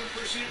an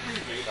 11%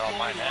 rebate They're all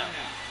mine now.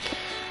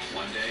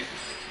 One day,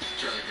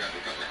 Charlie grabbed a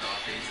cup of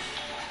coffee,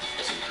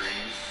 some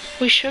cream,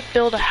 We should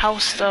build a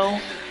house, though. and a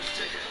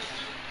ticket.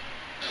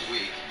 A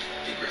week,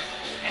 he grabbed the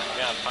whole And I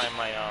gotta find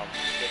my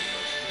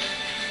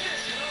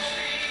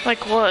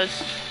Like what?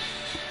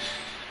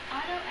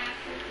 Auto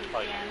access is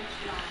Like-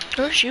 damaged line.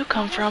 Where'd you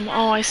come from?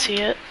 Oh, I see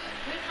it.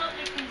 We help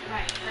victims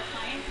right for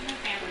clients and their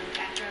families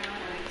after an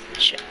auto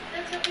accident. Shit.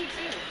 That's what we do.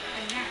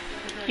 And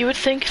that's the You would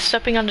think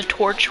stepping on the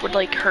torch would,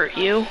 like, hurt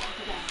you. and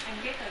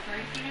get the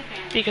first in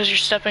advance. Because you're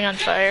stepping on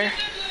fire.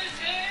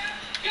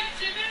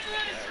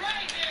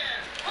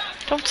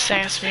 Don't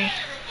sass me.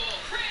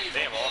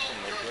 damn awesome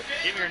liquid.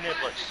 Give me your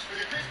niblets.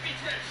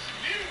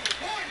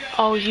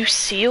 Oh, you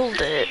sealed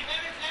it.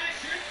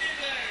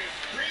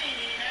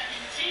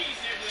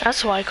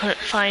 That's why I couldn't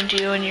find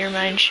you in your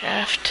mine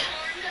shaft.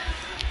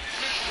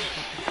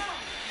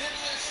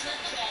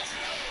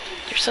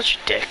 You're such a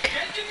dick.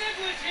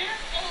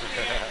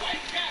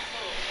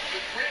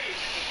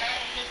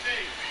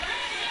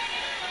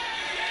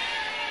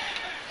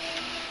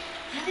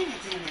 Having a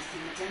dentist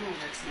in the Dental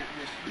Works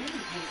network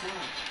really pays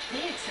off.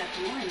 They accept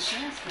more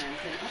insurance plans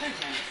than other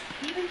dentists,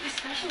 even for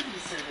specialty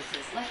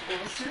services like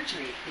oral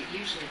surgery that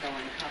usually go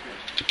uncovered.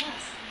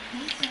 Plus,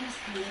 these dentists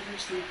can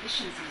leverage the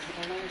efficiencies of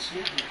a large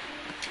network.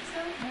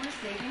 So more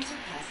savings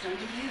are passed on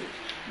to you.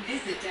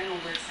 Visit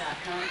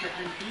dentalworks.com for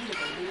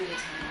unbeatable limited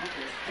time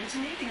offers and to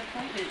make an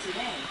appointment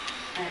today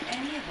at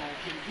any of our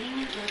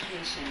convenient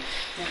locations.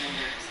 Dental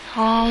Works.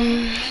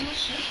 Dental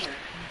should work.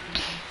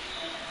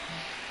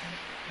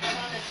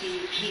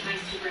 Keep my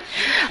secret.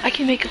 I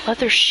can make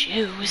leather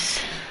shoes.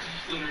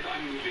 Leonard,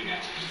 I'm moving out.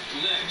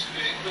 Next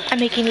big bet. I'm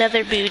making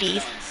leather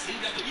booties.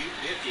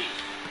 CW50.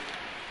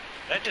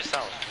 That just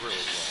sounds really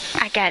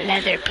good. I got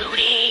leather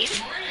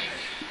booties.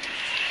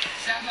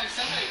 Sounds like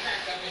somebody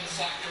cracked up in the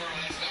sock drawer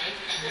last night.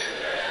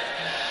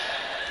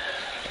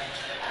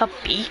 A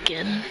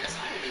beacon. I am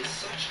in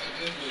such a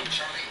good mood,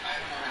 Charlie. I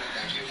don't know how to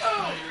thank you.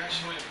 Oh, you're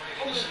actually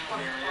breaking the sound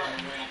barrier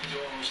and right out the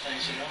door most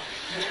things, you know.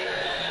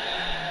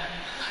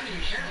 I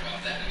didn't care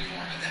about that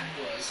anymore. That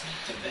was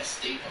the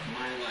best date of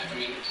my life. I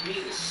mean, to me,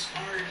 the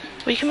smart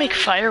and We can make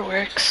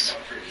fireworks,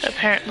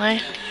 apparently. I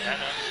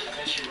know.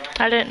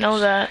 I didn't know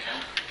that.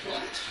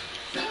 what?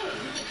 No,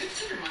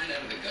 get your mind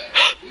out of the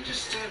gut. We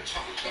just talked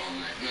all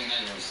night. No,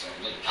 that was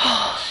a little.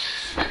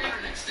 Maybe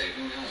our next date,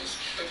 who knows?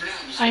 But for now,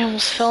 I'm just I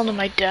almost fell to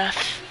my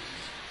death.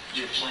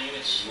 You're playing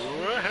it slow.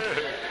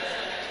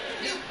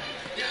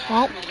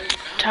 Well,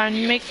 time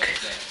to make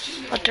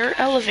a dirt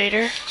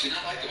elevator. She's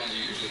not like the ones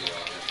you usually go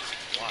out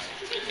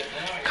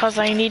with. Because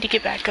I need to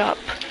get back up.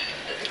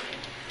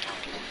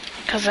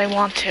 Because I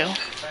want to. $1,000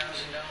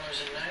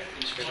 a night.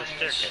 He's There's a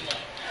playing it staircase. slow.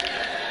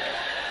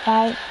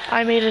 Well,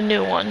 I made a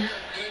new one. Good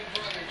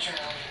brother,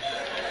 Charlie.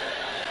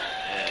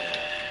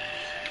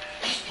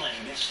 He's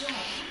playing it slow.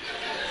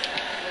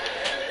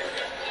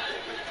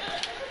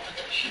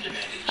 She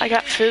demanded. I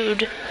got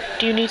food.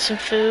 Do you need some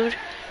food?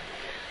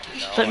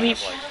 Let me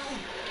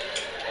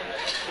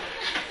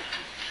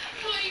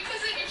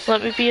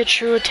let me be a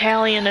true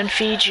Italian and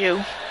feed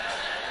you.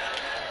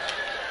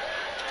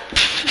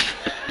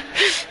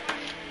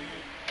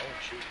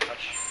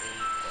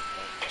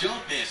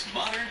 Don't miss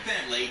Modern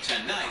Family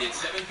tonight at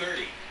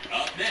 7:30.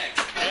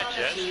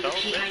 Jets, don't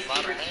miss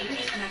modern names.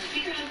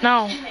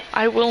 No,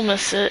 I will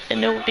miss it,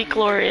 and it will be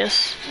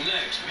glorious.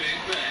 Next Big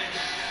Bang.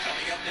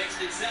 Coming up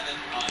next at 7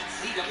 on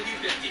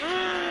CW50.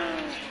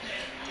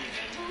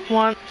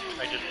 One.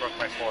 I just broke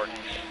my fork.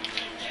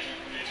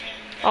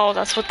 Oh,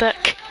 that's what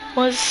that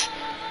was.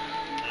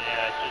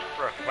 Yeah, I just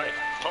broke my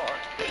fork.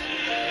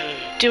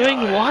 Doing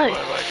God, what? am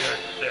I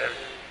doing there?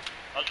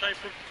 I'll try to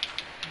put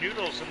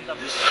noodles in the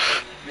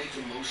Make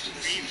the most of the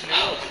beef season.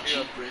 noodles in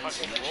Jeep a brings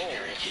fucking roll.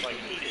 legendary Like,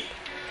 eat capability. it.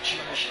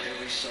 Cherish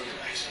every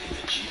sunrise in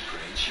the Jeep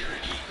Grand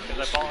Cherokee.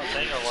 Because I bought a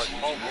thing of like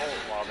 12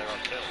 rolls while they were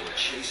on sale. Or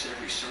chase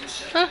every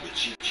sunset Huh. with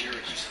Jeep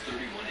Cherokee's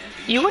 31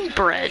 MPG. You and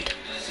bread.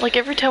 Like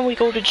every time we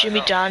go to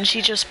Jimmy John's,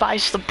 he just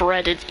buys the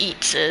bread and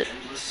eats it.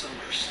 Endless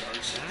summer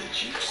starts at the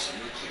Jeep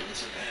Summer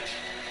Clearance Event.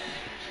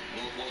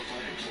 Well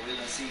qualified employee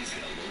lessees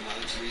get a low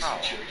mileage lease on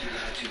Cherokee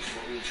Latitude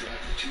 4-wheel drive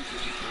for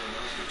 $254 a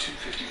month for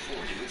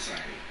 $254 due at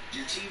signing.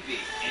 Your TV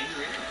and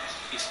your internet.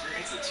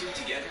 Experience the two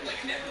together like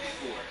never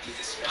before. With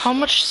a special How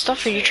much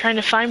stuff are you trying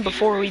to find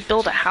before we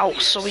build a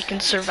house so we can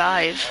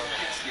survive? I'm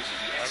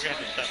gonna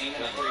have to set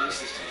operating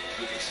system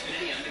with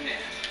Xfinity On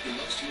Demand. The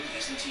most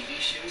movies and TV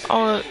shows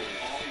Oh, available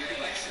on all your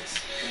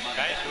devices.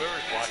 guys,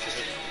 whoever's watching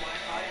this,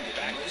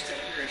 Most of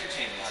your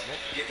entertainment.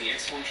 Get the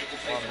X1 triple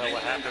play want to know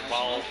what happened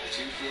while for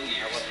 2 full years.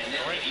 I wasn't And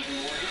then enjoying it. even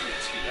more internet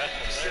speed. That's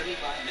from there.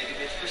 75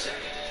 megabits per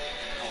second.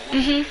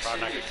 Mhm.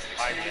 Probably not gonna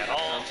find me at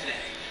all.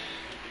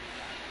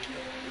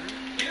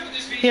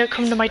 Yeah,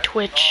 come to my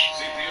Twitch.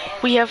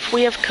 We have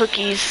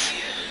cookies.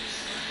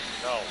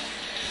 No. Don't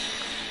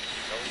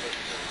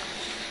listen.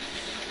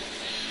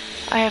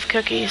 I have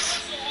cookies.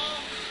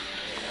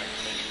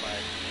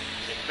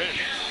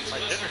 Finish my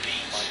dinner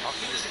by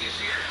talking to you.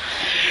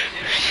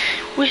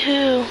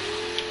 Woohoo!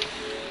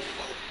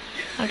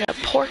 I got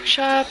pork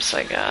chops.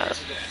 I got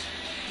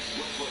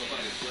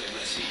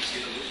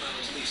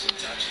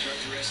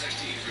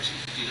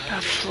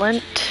a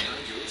Flint.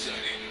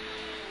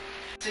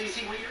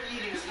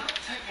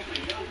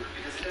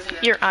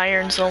 Your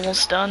iron's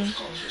almost done.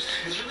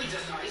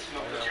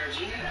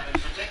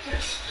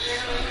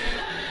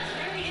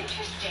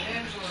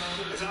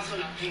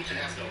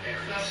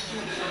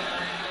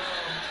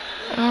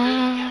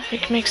 We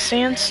can make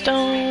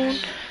sandstone.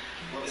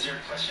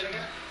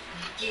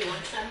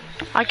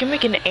 I can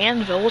make an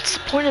anvil. What's the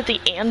point of the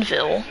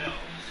anvil?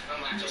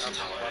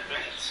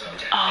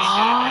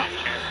 Ah.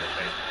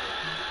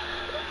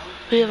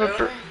 We have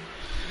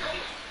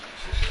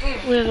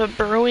a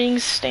brewing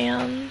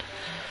stand.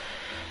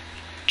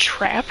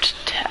 Trapped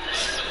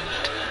test.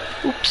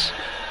 Oops.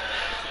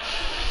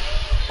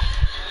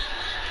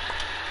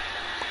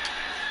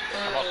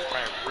 I'm also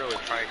really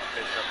trying to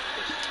finish up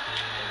this in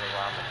the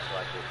ramen so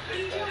I can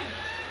get that.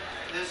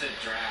 There's a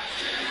draft.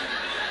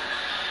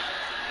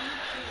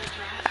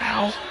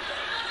 Ow.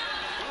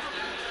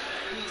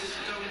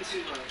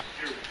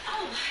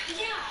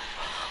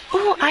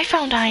 Ooh, I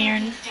found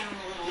iron.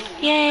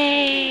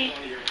 Yay!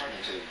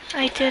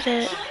 I did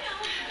it.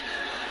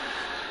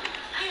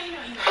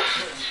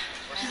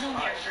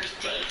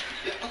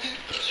 Okay,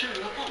 sure,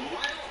 no problem.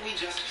 Why don't we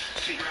just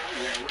figure out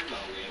where we're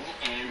going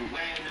and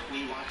when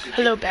we want to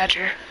Hello,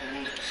 Badger.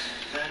 and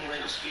then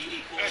rate of speed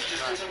equals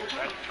distance over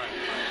time.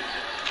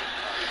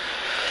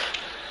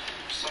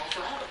 Solve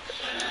for all.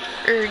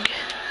 Erg.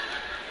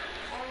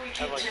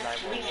 I have like 9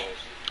 more rolls.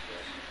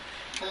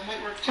 That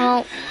might work too.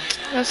 Well,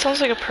 that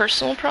sounds like a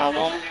personal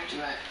problem.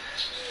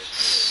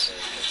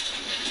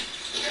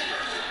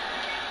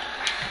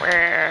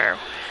 Where?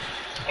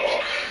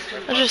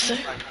 I'll just say.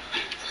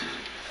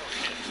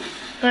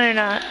 No, you're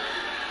not.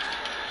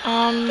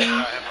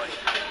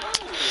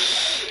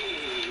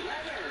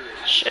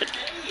 Shit.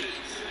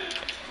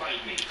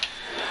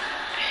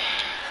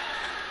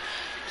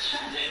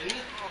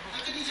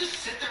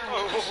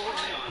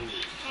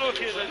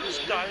 Look at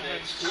this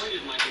diamonds.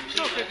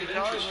 Look at the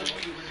diamonds.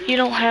 You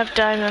don't have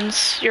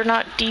diamonds. You're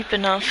not deep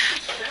enough.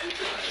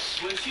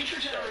 When future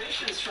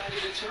generations try to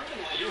determine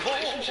why your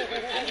relationship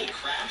with Penny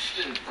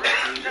crashed and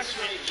broke, this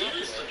right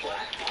here is the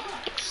black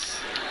box.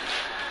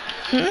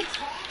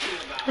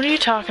 What are you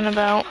talking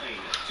about?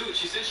 Dude,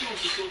 she said she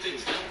wants to slow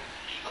things down.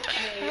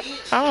 Okay.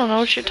 I don't know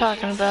what you're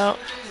talking about.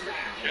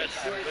 Yes,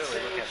 I'm really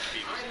looking at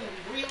speed.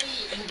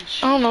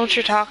 I don't know what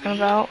you're talking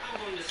about. I'm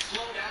going to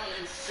slow down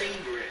and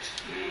savor it.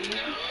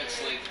 No,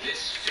 it's like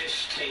this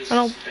fish tastes I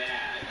don't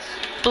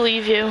bad.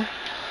 believe you. I'm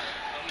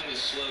going to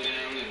slow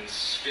down and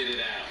spit it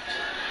out.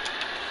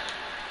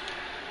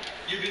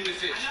 You mean the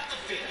fish? Not the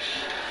fish.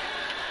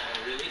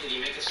 Oh, really? Did you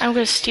make a I'm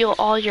gonna steal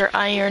all your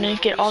iron and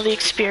get all the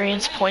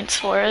experience points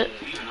for it.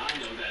 Even I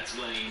know that's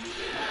lame.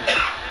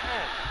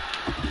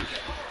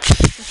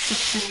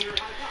 Your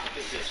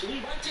hypothesis. We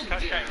went to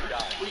dinner.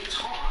 We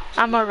talked.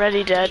 I'm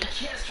already dead.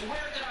 Yes, where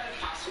could I have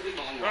possibly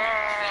gone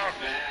wrong?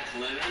 Step back,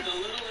 Leonard. The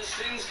littlest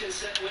things can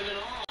set women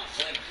off.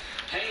 Like,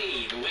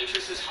 hey, the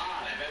waitress is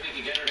hot. I bet we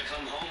could get her to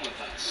come home with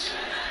us.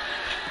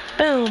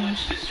 Boom.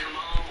 Does your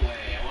mom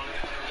weigh? I want to.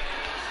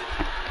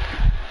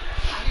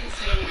 I didn't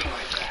say anything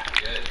like that.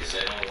 Good, because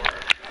they don't work.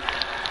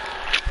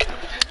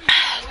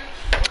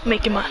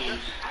 Making my.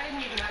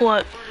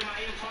 What?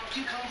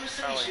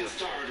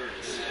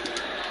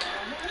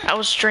 I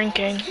was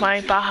drinking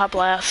my Baja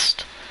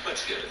Blast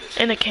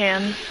in a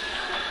can.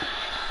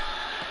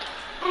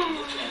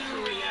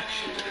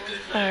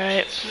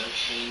 Alright.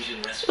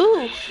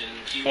 Ooh,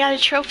 I got a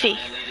trophy.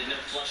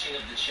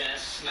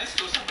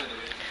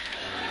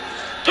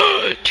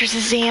 There's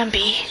a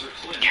zombie.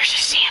 There's a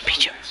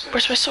zombie.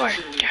 Where's my sword?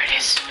 There it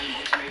is.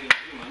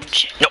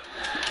 Shit. No.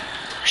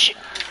 Shit.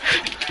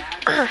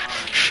 I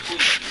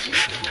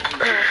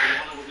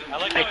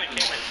like how it came and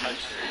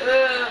touched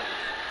it.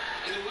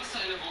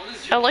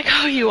 I like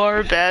how you are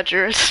a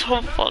badger. It's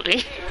so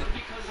funny.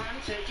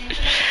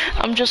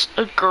 I'm just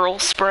a girl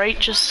sprite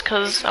just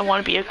because I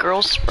want to be a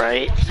girl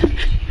sprite.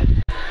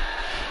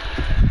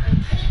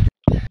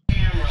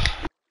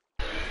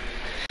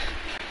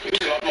 It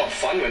was a lot more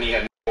fun when he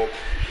had no hope.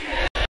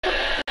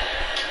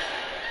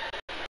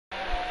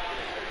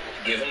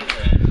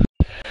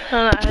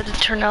 And I had to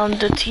turn on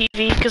the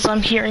TV because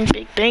I'm hearing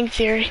Big Bang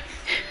Theory.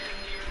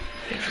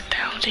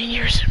 1,000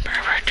 years in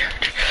pervert.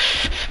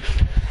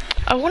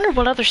 I wonder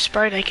what other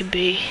sprite I could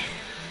be.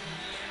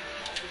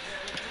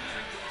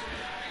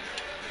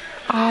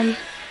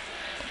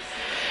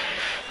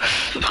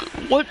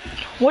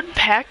 What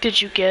pack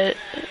did you get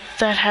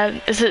that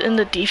had, is it in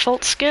the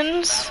default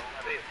skins?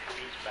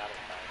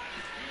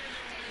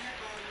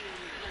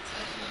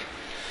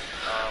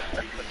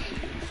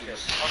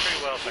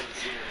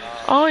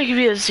 Oh, you could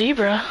be a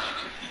zebra.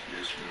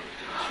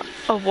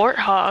 A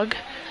warthog.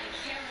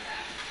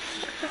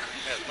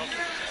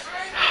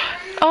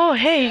 Oh,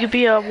 hey, you could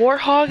be a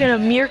warthog and a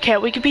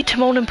meerkat. We could be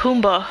Timon and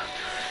Pumbaa.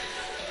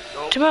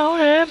 Timon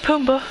and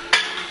Pumbaa.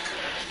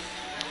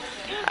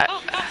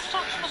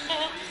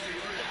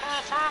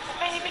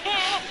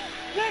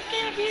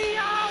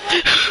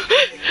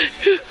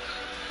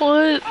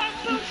 What?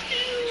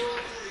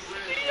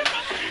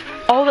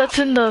 Oh, that's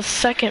in the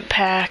second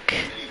pack.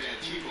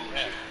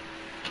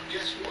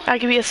 I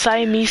could be a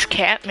Siamese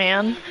cat,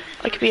 man.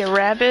 I could be a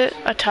rabbit,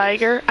 a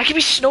tiger. I could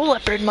be snow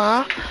leopard,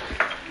 ma.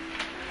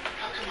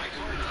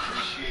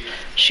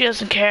 She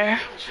doesn't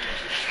care.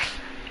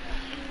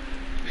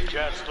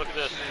 Jess, look at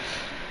this.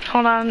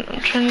 Hold on, I'm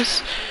trying to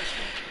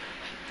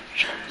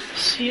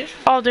see it.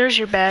 Oh, there's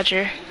your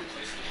badger.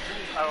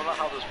 I don't know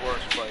how this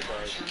works, but it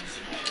does.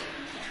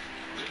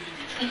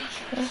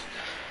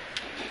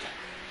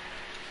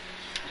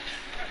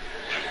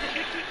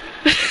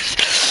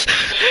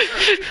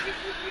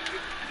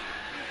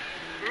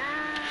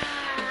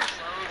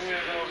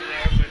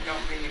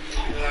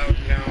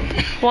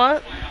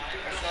 What?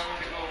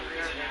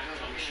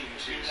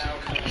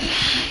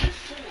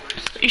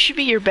 You should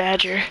be your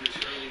badger.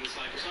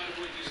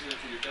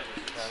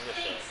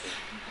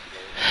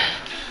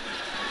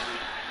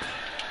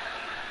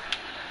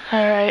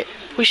 Alright,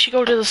 we should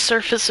go to the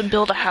surface and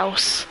build a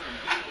house.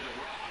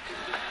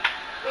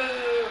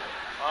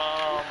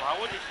 how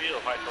would you feel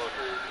if I told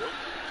you? Nope.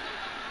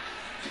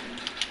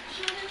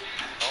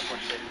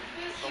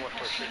 So much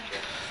for shit,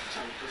 Jeff.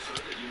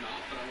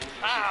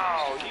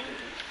 Ow, you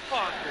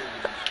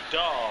fucking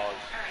dog.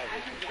 I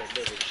wish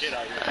you could shit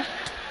out of you.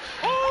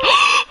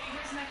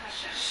 Here's my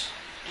question.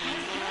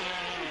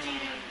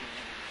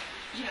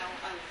 You know,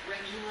 a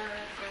regular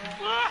girl.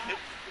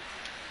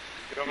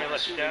 You want me to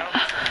let you down?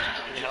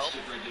 Can you help?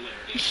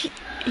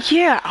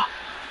 Yeah.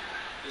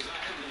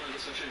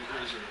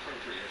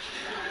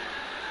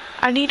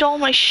 I need all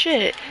my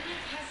shit.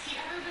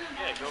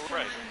 Yeah, go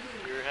right.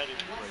 You're headed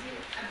right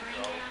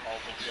there. All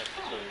things you have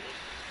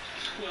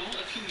to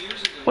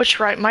say. Which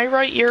right? My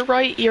right, your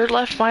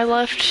left, my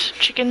left,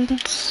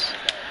 chickens.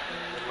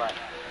 Left.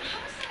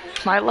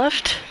 My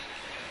left?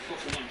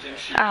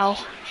 Ow.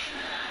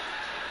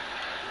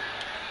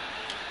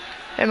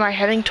 Am I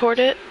heading toward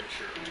it?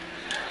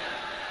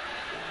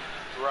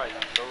 Right,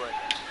 go right.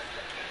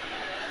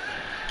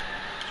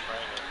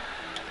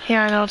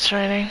 Yeah, I know it's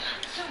raining.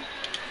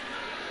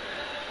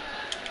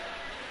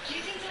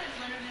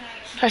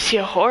 I see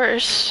a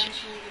horse.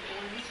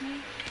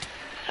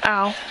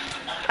 Ow.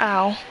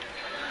 Ow.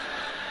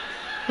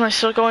 Am I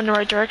still going the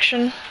right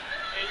direction?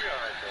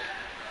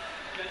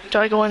 Do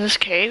I go in this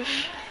cave?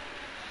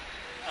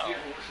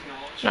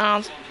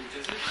 No.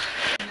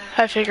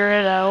 I figure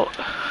it out.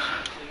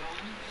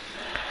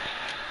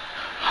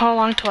 How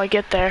long till I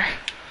get there?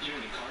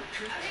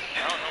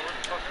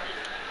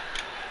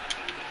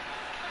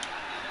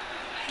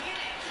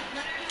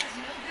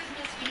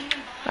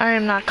 I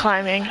am not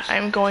climbing. I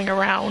am going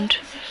around.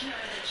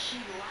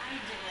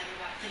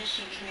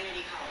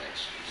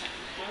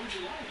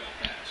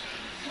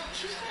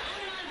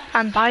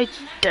 I'm by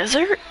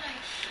desert?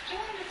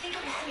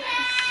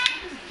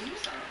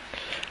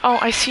 Oh,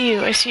 I see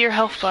you. I see your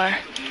health bar.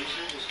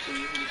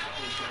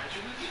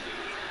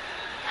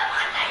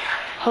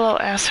 Hello,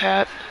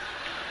 asshat.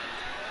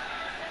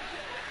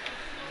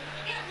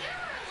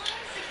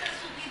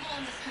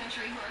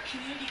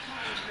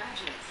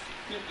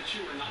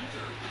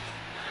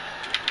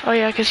 Oh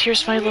yeah, 'cause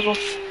here's my little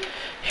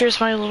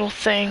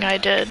thing I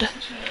did.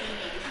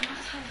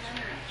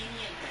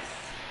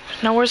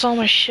 Now where's all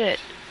my shit?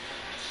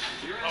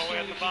 Oh, way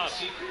at the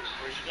bottom.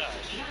 Where'd you die?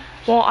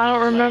 Well, I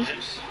don't remember.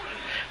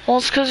 Well,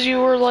 it's because you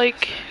were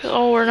like,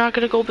 oh, we're not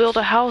gonna go build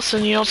a house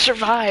and you don't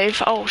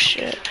survive. Oh,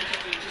 shit.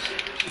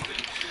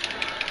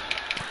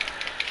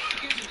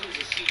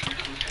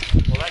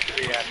 Well, that could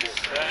be accurate.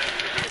 That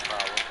could be a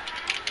problem.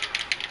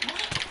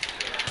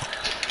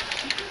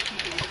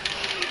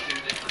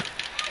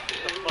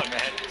 What the fuck? I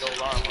had to go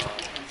armor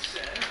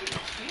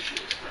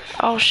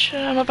on. Oh, shit,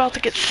 I'm about to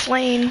get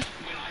slain.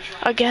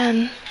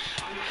 Again.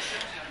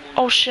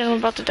 Oh, shit, I'm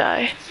about to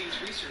die.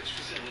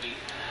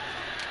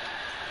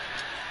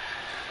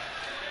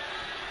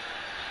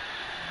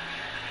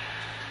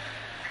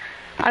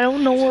 I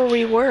don't know where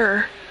we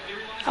were.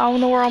 I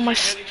don't know where all my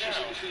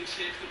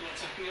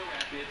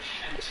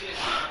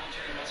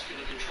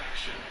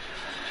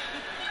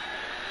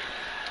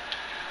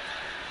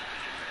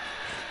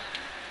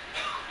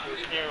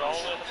You're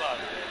all the way at the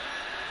bottom.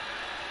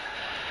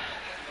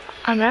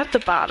 I'm at the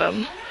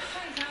bottom.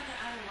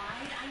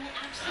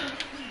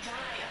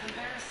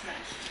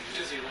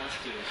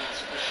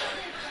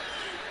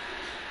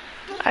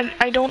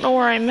 I don't know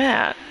where I'm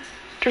at.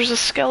 There's a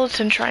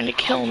skeleton trying to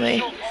kill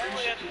me.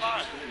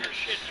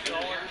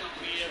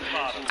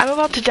 I'm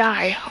about to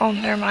die. Oh,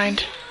 never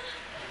mind.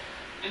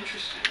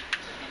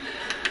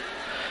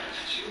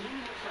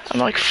 I'm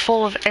like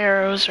full of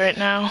arrows right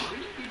now.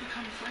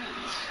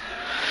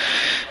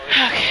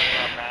 Okay.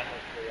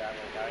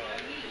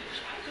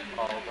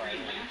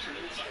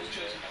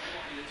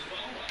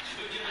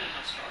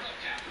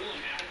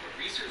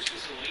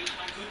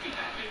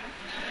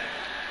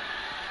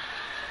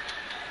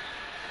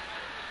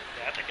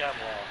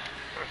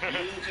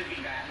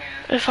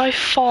 If I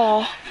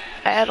fall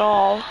at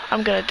all,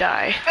 I'm gonna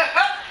die.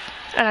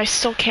 And I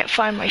still can't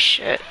find my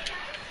shit.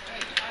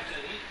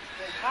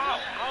 How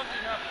did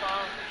you not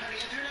find?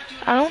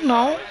 I don't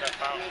know. I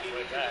found it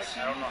way back.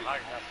 I don't know how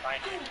you're not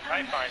finding it.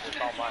 I find it's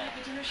all mine.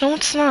 No,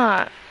 it's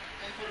not.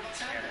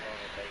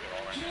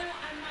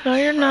 No,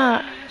 you're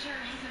not.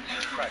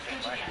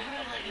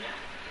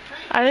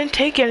 I didn't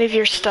take any of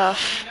your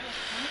stuff.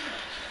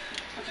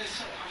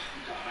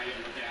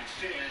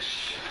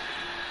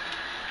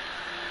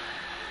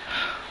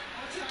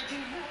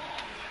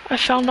 I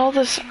found all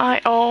this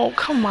oh,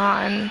 come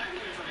on.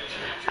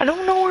 I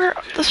don't know where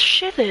the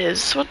shit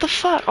is. What the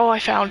fuck? Oh, I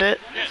found it.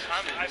 Yes,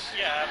 I'm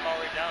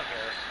already down here.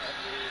 I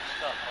have your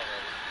stuff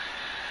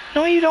already.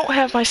 No, you don't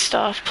have my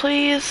stuff,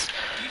 please.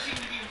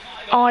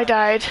 Oh, I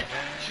died.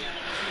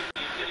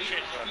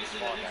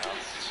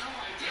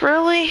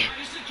 Really? Yeah,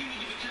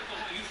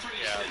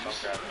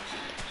 don't grab it.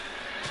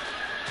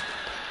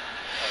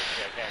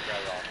 Okay, I can't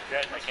grab it all.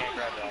 Yes, I can't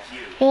grab it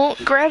all. Well,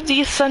 grab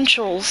the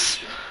essentials.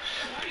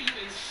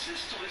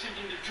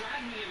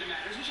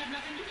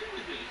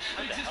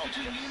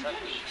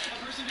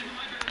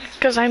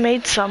 Because I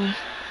made some.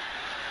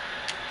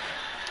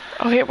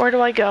 Okay, where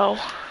do I go?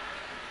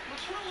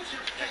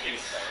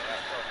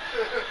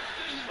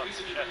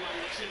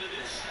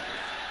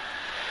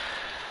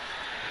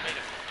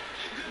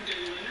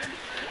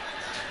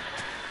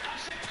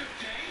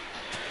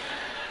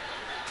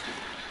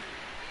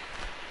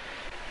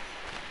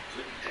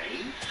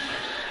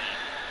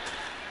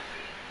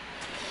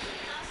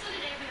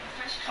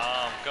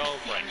 Go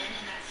right.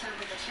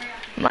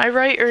 Am I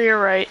right or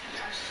you're right?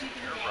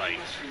 You're right.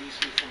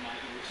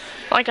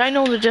 Like, I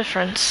know the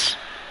difference.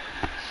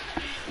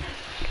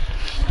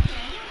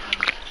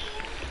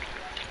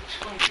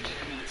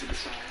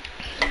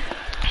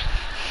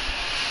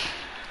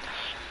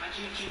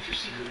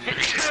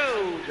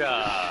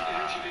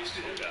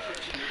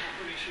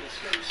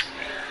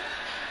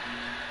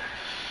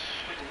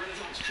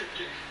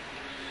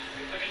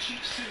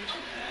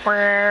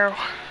 Where?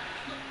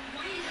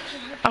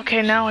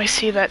 Okay, now I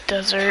see that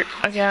desert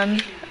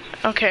again.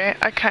 Okay,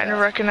 I kind of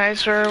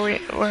recognize where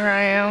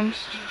I am.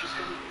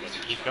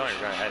 Keep going,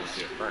 you're gonna have to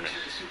do a furnace.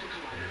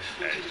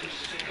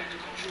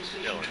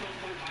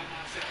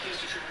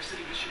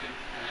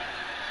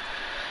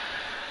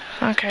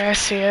 Okay, I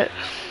see it.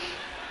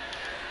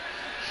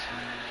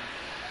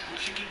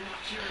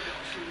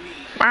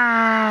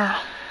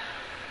 Ah.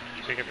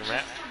 You pick up your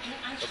map?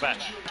 Go back.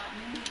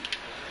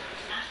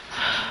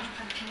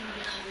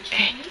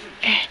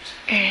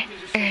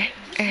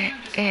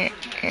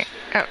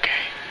 Okay.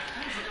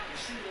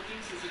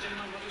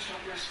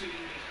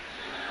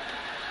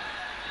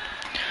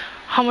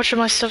 How much of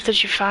my stuff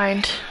did you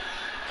find?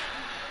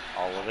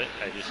 All of it.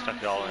 I just stuck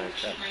it all in a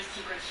chest.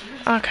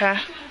 Okay.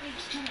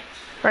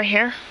 Right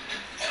here?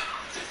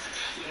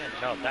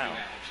 Yeah, no, down.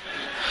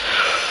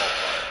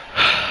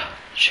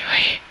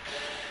 Joey.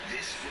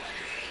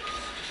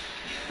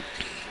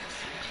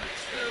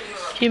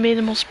 You made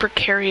the most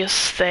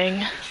precarious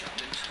thing.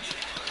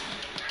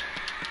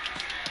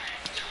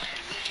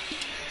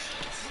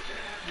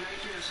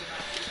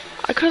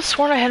 I could have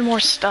sworn I had more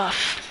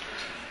stuff.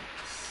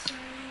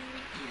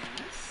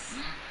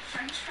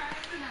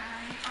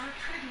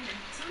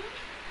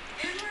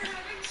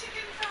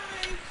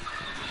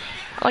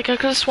 Like, I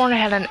could have sworn I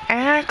had an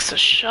axe, a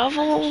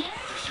shovel.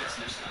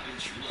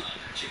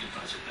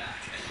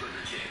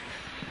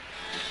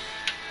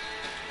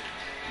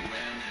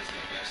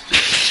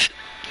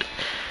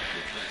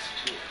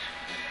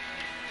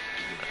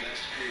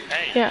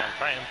 Hey, Yeah. I'm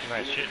trying to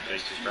my shit, so you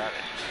just grab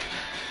it.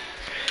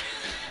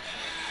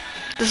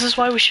 This is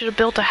why we should have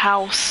built a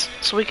house,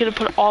 so we could have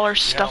put all our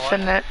stuff what?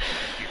 in it.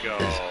 You go.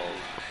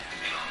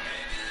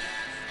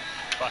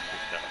 Fuck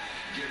yourself.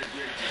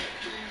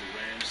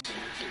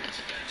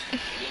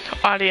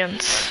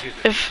 Audience,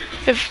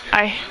 if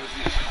I...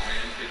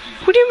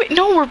 What do you mean?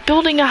 No, we're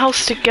building a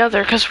house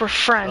together because we're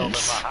Building my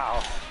friends.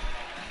 house.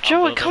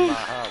 Joey, Building come... my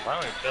house. Why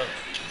don't we build it?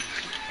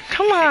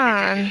 Come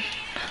on.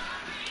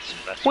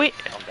 That's We, it.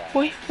 Calm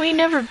down. we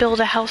never build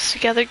a house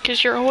together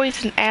because you're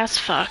always an ass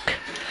fuck.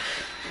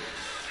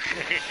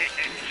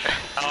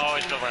 Oh,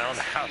 it's around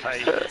the house.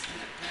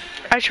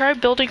 I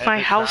tried building my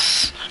Every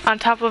house on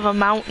top of a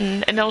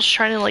mountain, and I was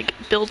trying to like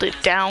build it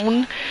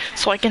down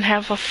so I can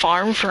have a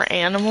farm for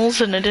animals,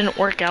 and it didn't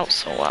work out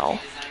so well.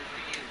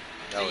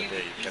 No, it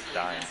did. You kept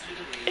dying.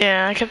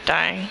 Yeah, I kept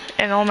dying,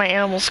 and all my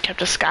animals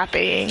kept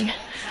escaping.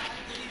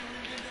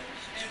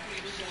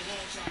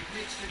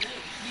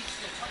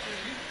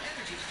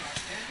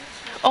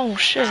 Oh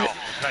shit. Ow.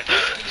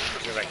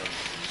 Nice. You're like, you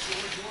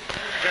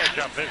better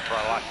jump in before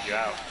I lock you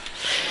out.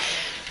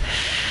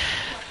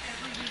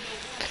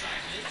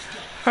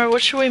 Alright,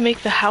 what should we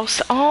make the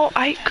house? Oh,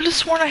 I could have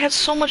sworn I had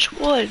so much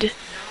wood.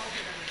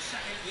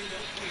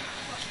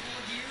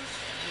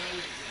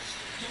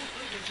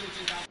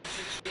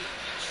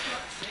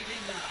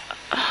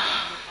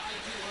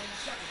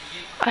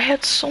 I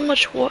had so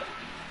much wood.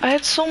 I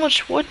had so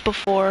much wood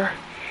before,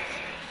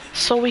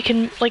 so we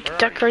can like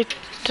decorate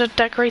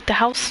the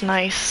house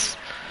nice.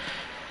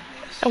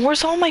 And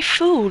where's all my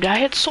food? I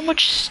had so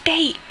much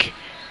steak.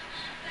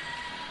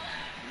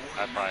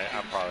 I'm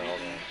probably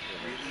holding it.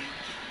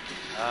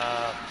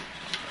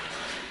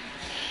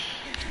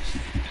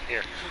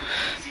 Here.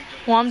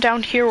 Well, I'm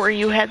down here where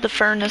you had the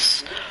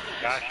furnace.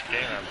 Gosh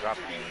damn, I'm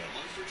dropping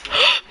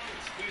it.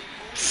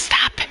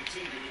 Stop it.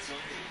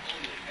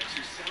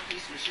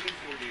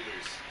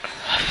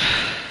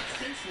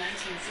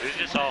 Did it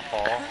just all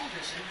fall?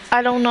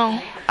 I don't know.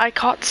 I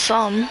caught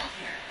some.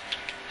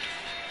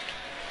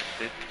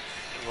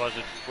 What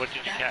did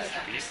you catch?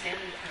 Beef?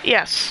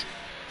 Yes.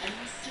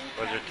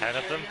 Was there 10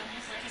 of them?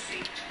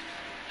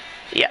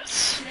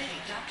 Yes.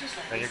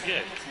 Then you're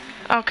good.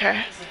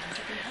 Okay.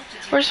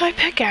 Where's my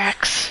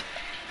pickaxe?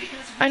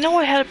 I know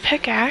I had a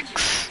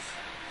pickaxe.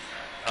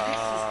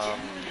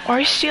 Why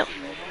are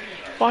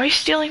you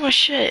stealing my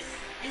shit?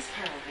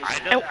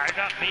 I'm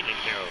not meaning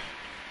to.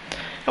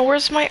 And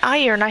where's my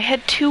iron? I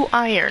had 2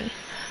 iron.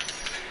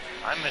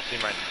 I'm missing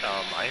my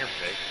iron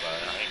pick,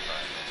 but I ain't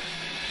fine.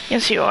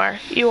 Yes, you are.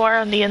 You are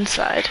on the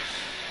inside.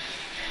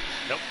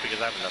 Nope,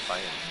 because I have enough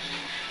iron.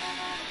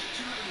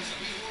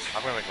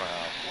 I'm gonna make my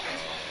house.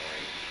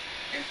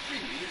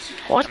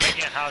 What? I'm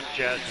making a house,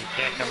 Jess. You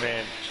can't come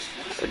in.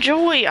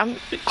 Joey,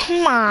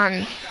 come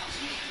on.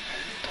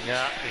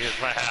 Yeah, here's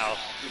my house.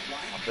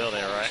 I'm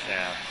building it right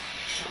now.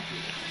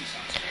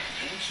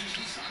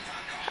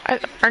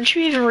 Aren't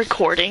you even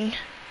recording?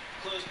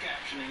 Closed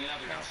captioning and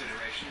other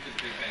consideration for the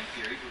Big Bang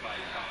Theory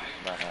provided by...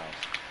 My house.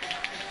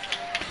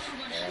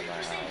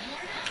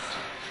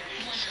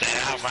 Stay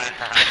out of my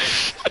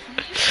house.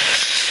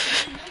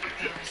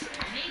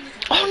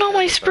 Oh no,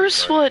 my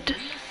spruce wood.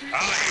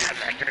 Oh,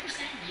 yeah,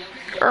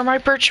 Or my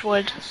birch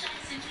wood.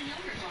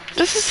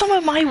 This is some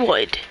of my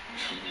wood.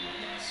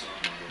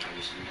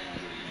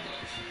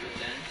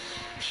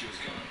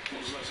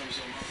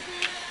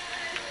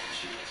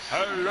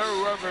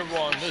 Hello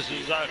everyone, this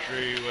is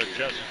actually with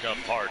Jessica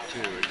part 2,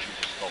 and she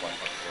just stole my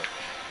foot.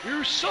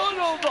 You son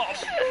of a...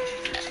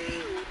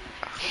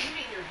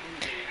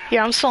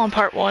 Yeah, I'm still on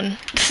part 1. I'm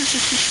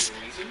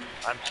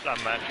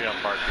actually on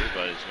part 2,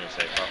 but it's gonna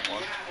say part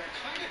 1. You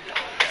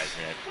guys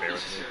need to bear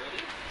with me.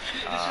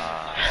 Well,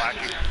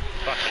 actually,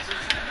 fuck it.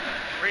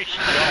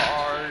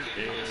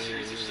 Restarting.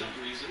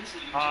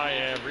 I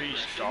am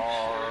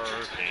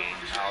restarting.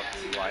 How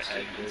do I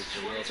end this a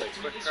little bit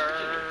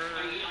quicker?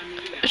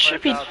 It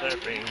should be. Without there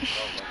being so much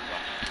fun?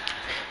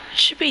 It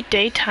should be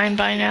daytime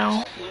by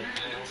now.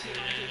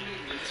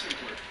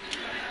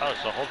 Oh,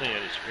 so holding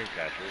it is screen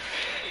catcher.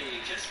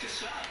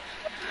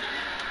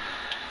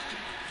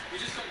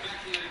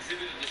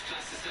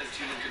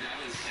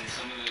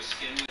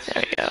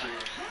 There we go.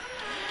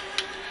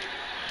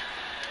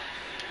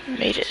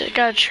 Made it. I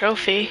got a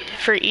trophy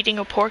for eating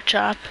a pork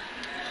chop.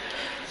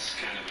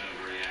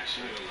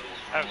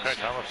 I have checked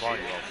how much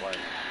longer you'll play.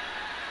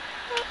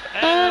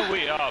 And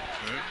we are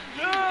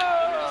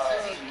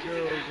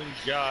girls and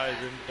guys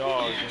and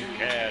dogs and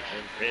cats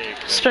and pigs.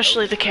 And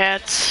Especially the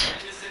cats.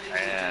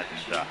 and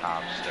the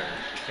hamsters.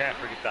 You can't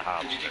forget the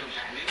hamsters.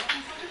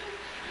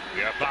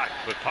 We are back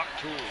with part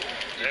 2.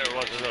 There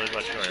wasn't really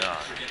much going on.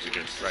 We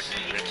just wrecked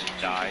some shit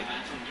and died.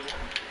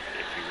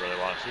 If you really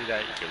want to see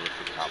that, you can look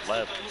at the top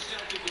left.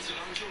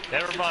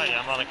 Never mind,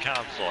 I'm on a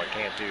console. I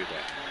can't do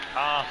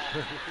that.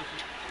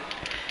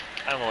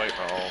 I'm away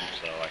from home,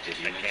 so I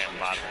can't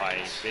modify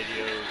any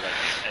videos. I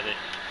can't edit.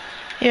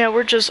 Yeah,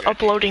 we're just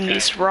uploading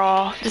these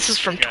raw. This is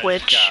from You guys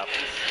Twitch. gotta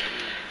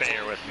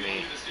bear with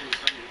me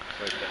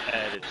with the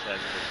edits and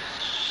the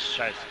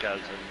Seskas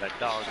and the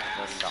dogs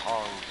and the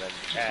hongs and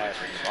the cats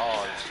and the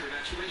hogs.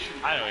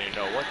 I don't even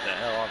know what the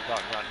hell I'm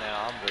talking about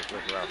now. I'm just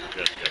looking around for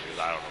Jessica because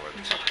I don't know where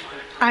the fuck she is.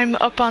 I'm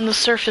up on the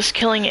surface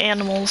killing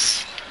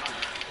animals.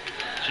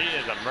 She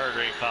is a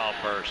murdering foul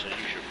person. You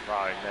should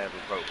probably never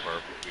vote for her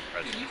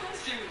to be president.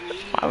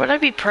 Why would I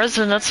be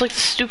president? That's like the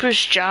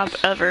stupidest job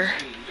ever.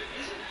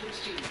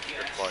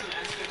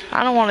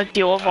 I don't want to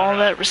deal with all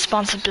that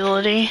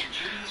responsibility.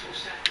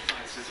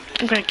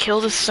 I'm gonna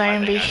kill this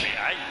zombie.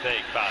 I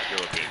think Badger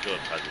would be a good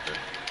president.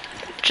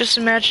 Just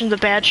imagine the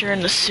badger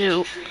in the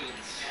suit.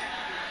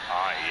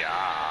 Ah, yeah.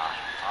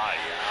 Ah,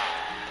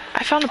 yeah.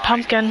 I found a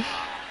pumpkin.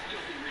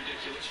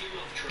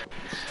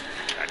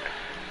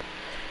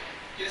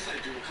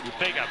 You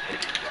think I'm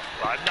hitting you?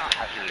 Well, I'm not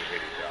actually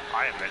hitting you.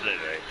 I am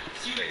literally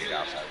hitting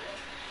outside.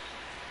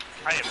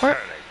 I am Where?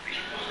 currently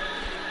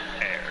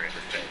beating air in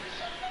the face.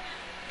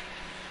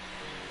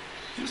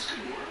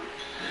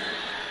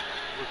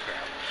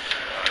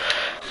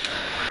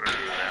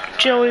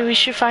 Joey, we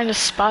should find a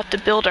spot to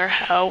build our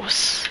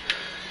house.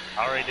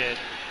 I already did.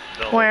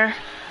 Build Where?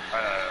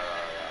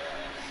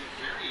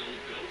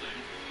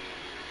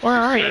 Where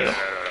are you?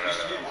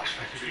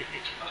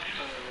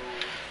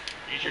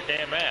 Use your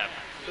damn app.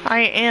 I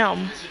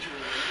am.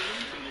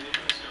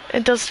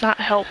 It does not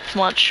help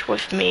much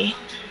with me.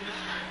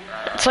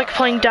 It's like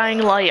playing Dying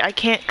Light. I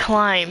can't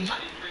climb.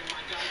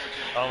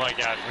 Oh my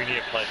god, we need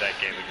to play that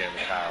game again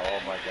with Kyle.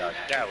 Oh my god,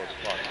 that was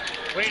fun.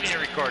 We need to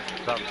record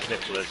some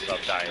snippets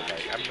of Dying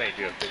Light. I may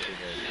do a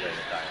 15-minute play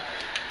of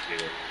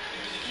Dying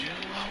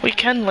Light. We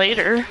can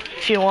later,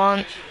 if you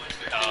want.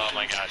 Oh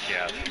my gosh,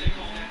 yeah.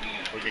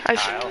 We'll get I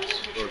Kyle,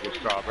 we'll get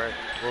Strawberry,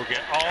 we'll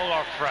get all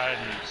our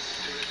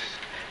friends.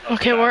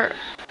 Okay, where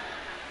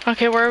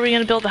are we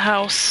gonna build the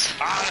house?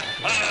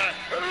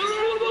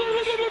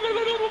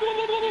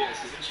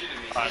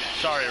 I'm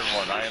sorry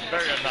everyone, I am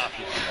very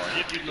obnoxious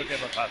anymore. If you look at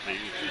my puppy,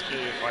 you see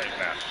a white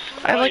man.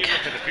 I like- If you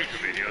look at the future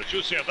videos,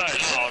 you'll see a very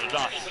loud,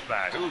 obnoxious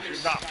man who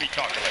should not be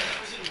talking like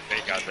this.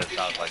 Because that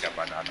sounds like a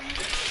banana.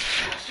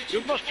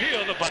 You must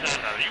peel the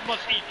banana, you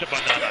must eat the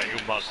banana, you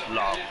must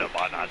love the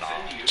banana.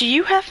 Do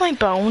you have my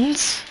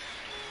bones?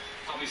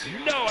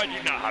 No, I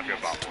do not have your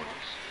bones.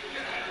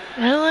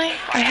 Really?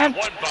 I had.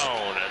 one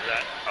bone, and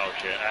that. Oh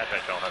shit, I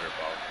don't have your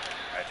bone.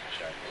 I have to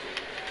check.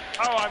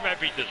 Oh, I'm gonna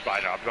beat the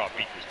spider. I'm gonna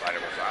beat the spider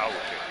with my own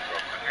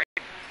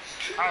shit.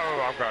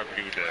 Oh, I'm gonna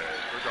do this.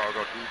 We're gonna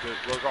go do this.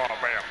 We're gonna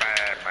be a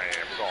bad man.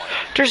 We're going.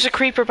 There's a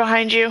creeper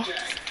behind you.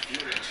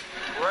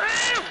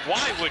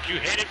 Why would you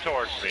hit it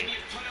towards me?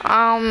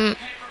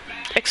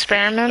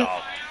 Experiment.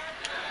 Oh.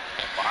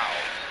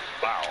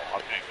 Wow.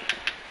 Okay.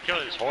 Kill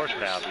this horse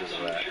now because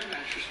of that.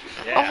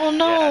 Yeah, Oh,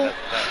 no. Yeah,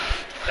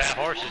 that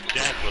horse's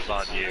death was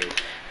on you.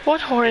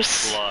 What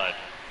horse? Blood.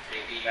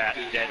 That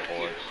dead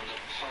horse.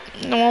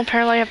 Well,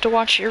 apparently I have to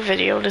watch your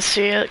video to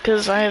see it,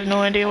 because I have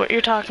no idea what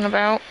you're talking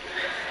about.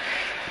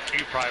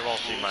 You probably won't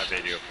see my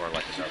video for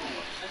like another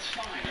month.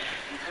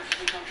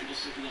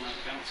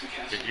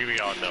 Because you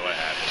all know what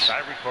happens. I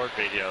record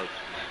videos,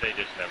 they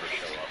just never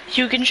show up.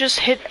 You can just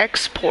hit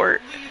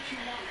export,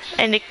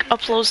 and it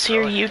uploads to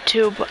your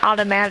YouTube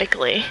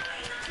automatically.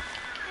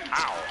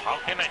 Ow, how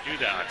can I do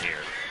that on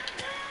here?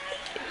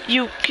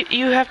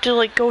 You have to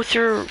like go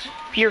through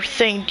your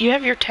thing. Do you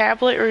have your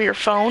tablet or your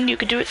phone? You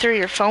could do it through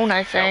your phone,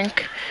 I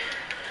think.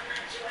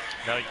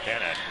 No, you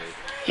can't actually.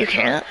 You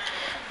can't?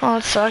 Oh,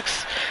 it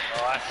sucks.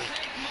 Oh,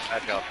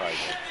 actually, I'll try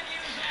it.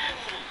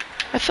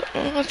 I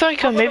thought you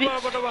could.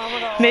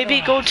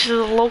 Maybe go to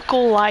the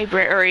local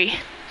library.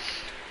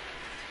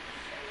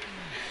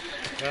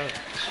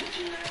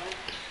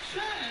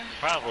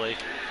 Probably.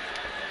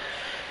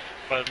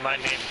 But my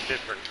name's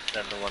different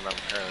than the one I'm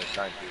currently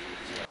trying to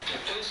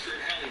use.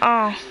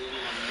 Oh.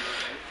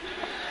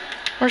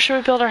 Where should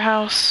we build our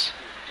house?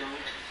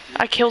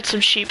 I killed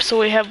some sheep, so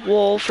we have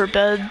wool for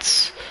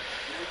beds.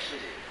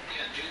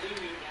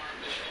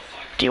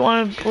 Do you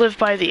want to live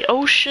by the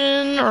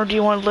ocean, or do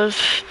you want to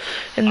live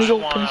in the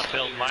open? I want to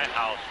build my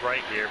house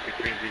right here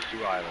between these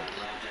two islands.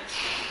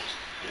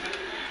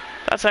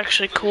 That's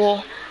actually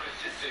cool.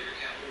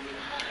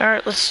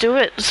 Alright, let's do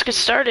it. Let's get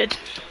started.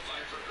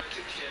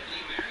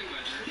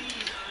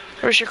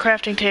 Where's your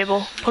crafting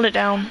table? Put it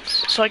down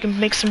so I can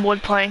make some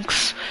wood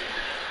planks.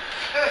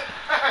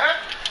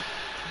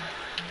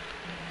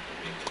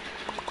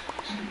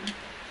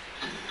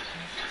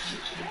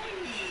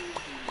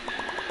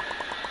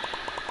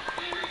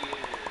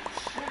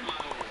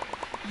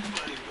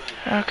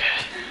 Okay.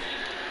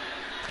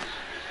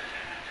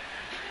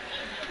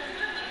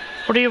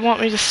 What do you want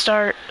me to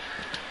start?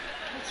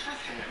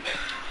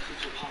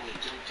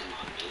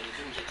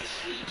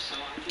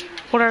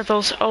 What are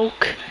those,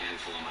 oak?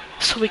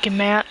 So we can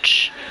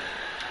match.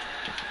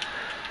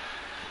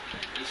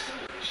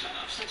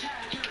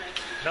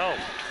 No,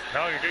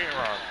 you're doing it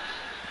wrong.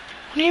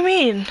 What do you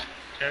mean?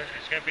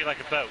 It's gonna be like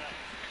a boat.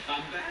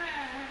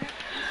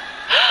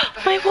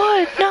 My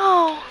wood,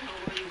 no!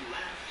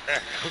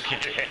 Okay.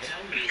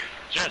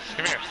 Just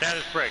come here, stand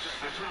this brick.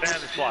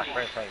 Stand this block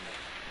right in front of me.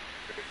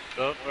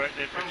 Oh, right,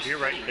 you're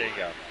right, there you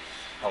go.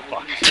 Oh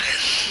fuck.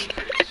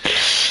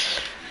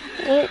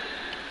 Well,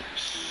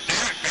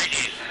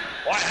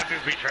 Why have you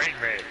betrayed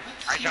me?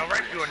 I shall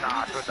rape you in the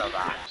heart with a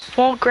bat.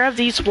 well, grab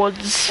these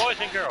woods. Boys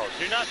and girls,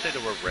 do not say the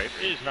word rape.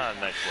 It is not a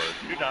nice word.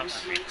 Do not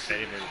repeat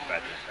any of the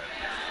badger said.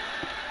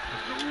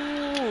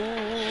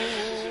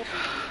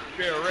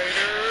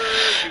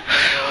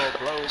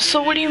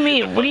 So what do you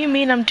mean? What do you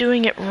mean I'm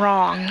doing it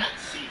wrong?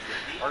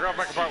 We're going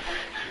back a boat.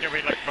 It's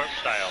gonna be like boat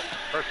style.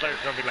 First player's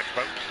gonna be like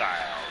boat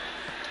style.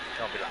 It's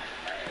gonna be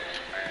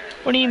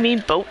like. What do you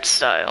mean boat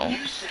style?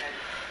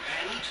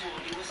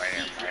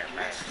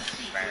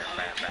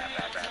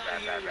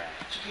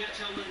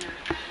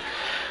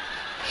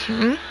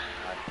 Hmm?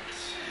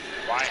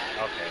 Why?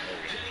 Okay,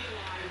 maybe.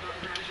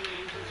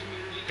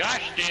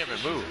 Gosh damn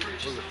it, move.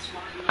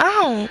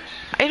 Ow!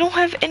 I don't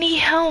have any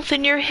health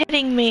and you're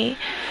hitting me.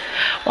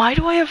 Why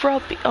do I have raw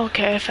be-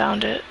 Okay, I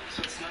found it.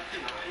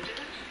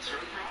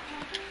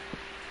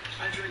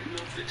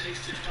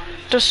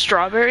 Does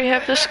Strawberry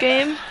have this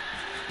game?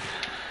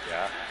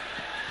 Yeah.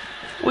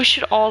 We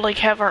should all like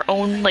have our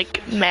own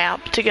like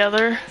map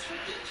together.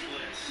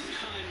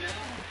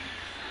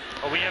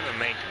 Oh, we have a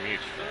main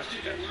community map.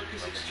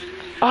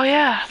 Oh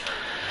yeah.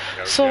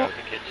 So- the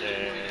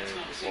kitchen,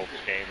 Wolf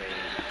Gaming,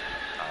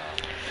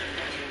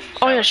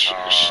 Oh yeah.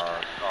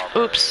 Avatar,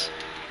 Oops.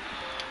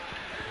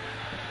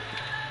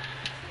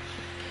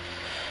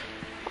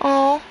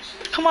 Oh,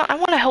 come on! I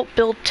want to help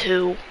build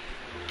too.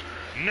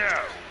 No!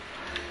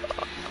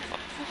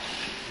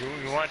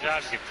 You want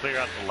jobs to clear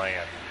out the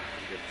land.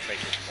 You can make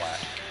it flat.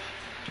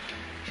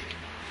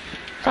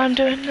 I'm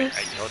doing this.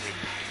 I told you.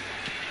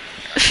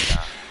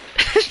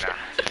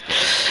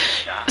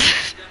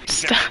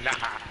 Stop.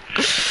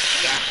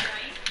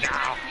 No.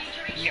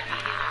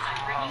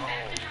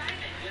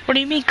 What do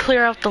you mean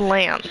clear out the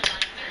land?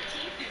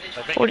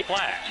 Make What it do-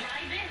 flat.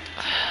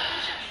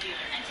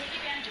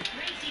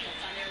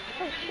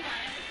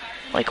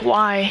 Like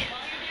why?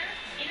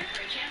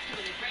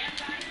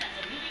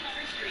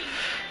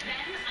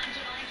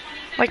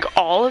 Like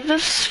all of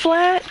this is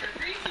flat?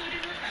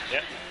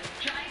 Yep.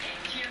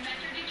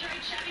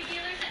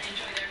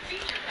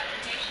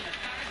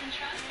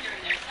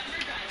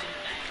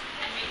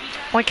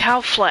 Like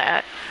how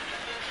flat?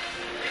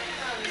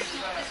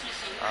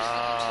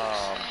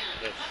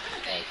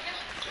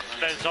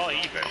 It's all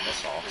even,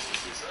 that's all.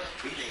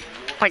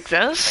 Like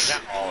this?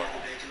 Like, not all of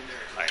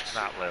it. Like,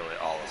 not literally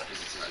all of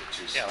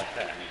it. Yeah, like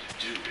that.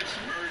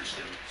 Merge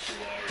them to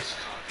Laura's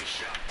coffee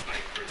shop.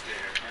 Bike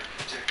repair,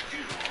 architect,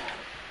 funeral home.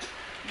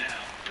 Now,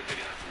 they're big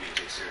enough for me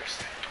to take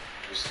seriously.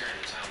 We're scaring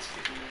the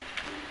townspeople.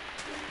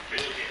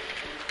 Video game.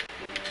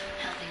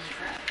 Helping you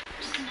grow.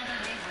 Just another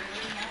way we're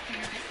looking out for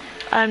your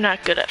business. I'm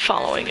not good at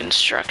following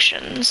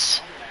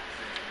instructions.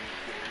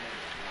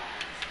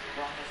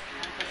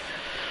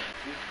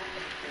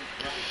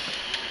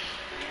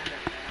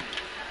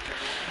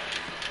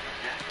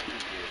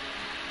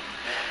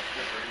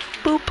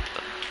 Boop,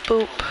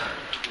 boop,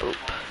 boop.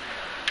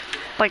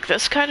 Like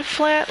this kind of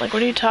flat? Like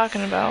what are you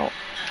talking about?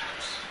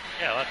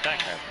 Yeah, let that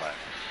kind of flat.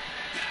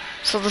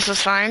 So this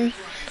is fine?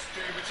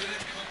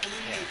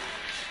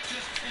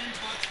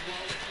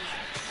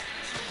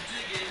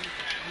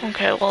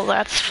 Okay, well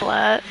that's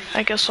flat.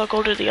 I guess I'll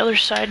go to the other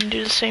side and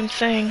do the same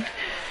thing.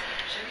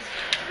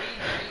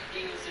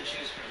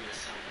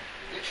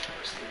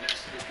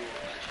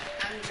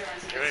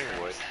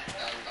 Getting wood.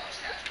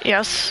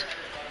 Yes,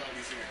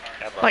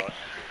 How about like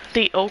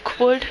the oak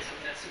wood.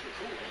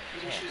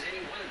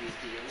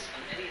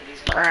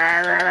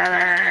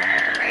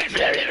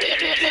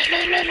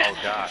 Oh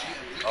gosh.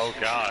 Oh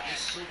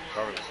gosh.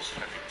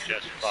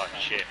 Just fuck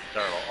shit.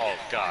 Turtle. Oh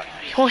god.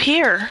 Well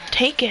here,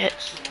 take it.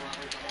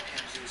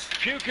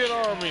 Puke it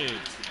on me.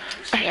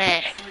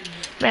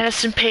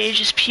 Madison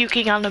Page is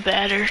puking on the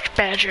badger.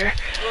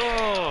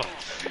 Oh.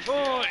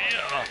 Oh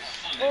yeah.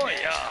 Oh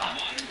yeah.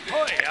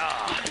 Oh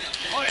yeah.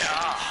 Oh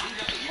yeah.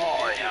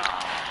 Oh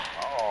yeah.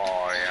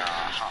 Oh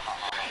yeah.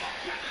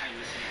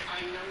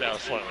 That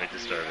was slightly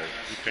disturbing.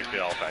 You picked it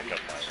all back up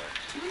by the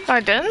way. I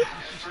did?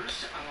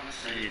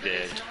 You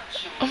did.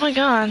 Oh my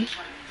god.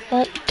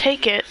 Well,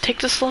 take it. Take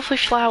this lovely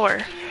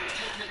flower.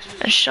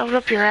 And shove it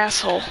up your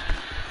asshole.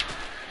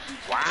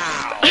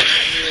 Wow.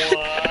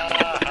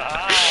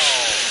 Wow.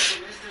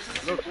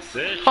 Look at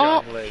this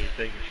young lady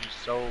thinking she's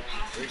so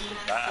freaking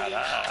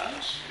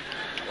badass.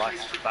 Like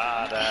a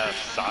badass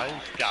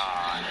science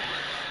guy.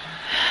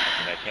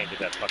 And I can't get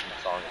that fucking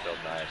song Bill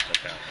Nye.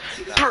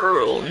 Okay.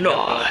 Pearl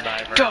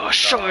Nye, the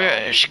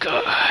science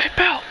guy.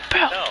 Bow,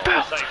 bow, No, bow.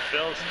 it's like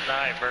Bill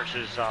Nye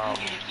versus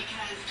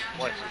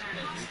what's his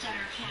name?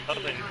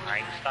 Something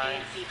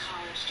Einstein.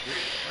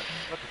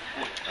 What the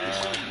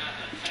fuck?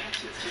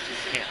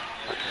 Can't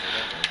fucking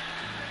remember.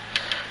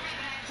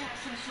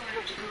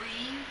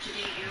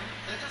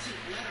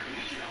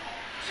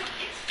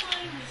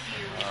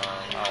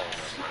 I'll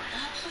remember.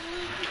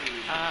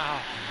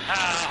 Ow,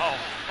 ow,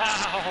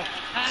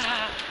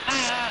 ow,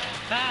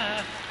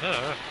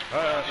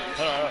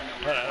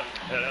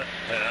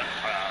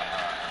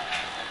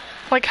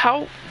 Like,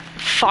 how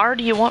far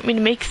do you want me to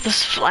make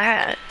this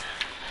flat?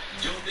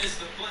 Don't miss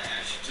the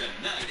flash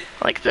tonight.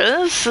 Like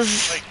this?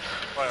 Is Like,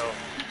 Well,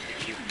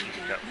 you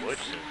can cut wood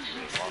since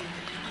you really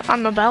want.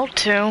 I'm about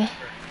to. Yeah,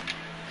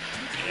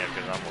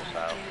 because I'm almost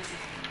out.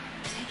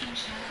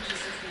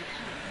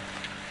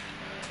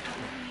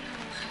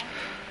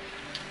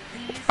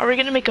 Are we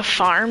gonna make a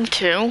farm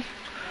too?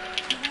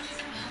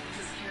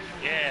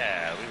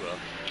 Yeah, we will.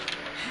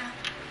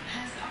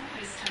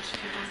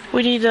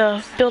 We need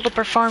to build up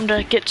our farm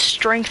to get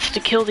strength to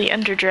kill the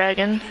Ender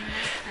Dragon.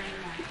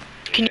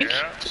 Can you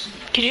Yeah.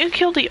 can you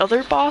kill the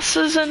other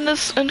bosses in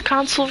this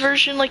console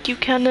version like you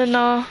can in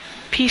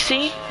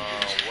PC?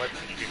 What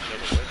you can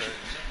kill the wither?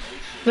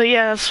 But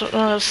yeah, that's what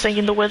I was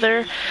thinking. The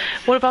Wither.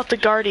 What about the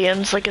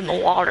Guardians, like in the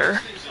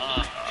water?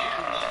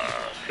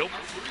 Nope.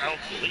 I don't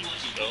believe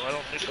so. I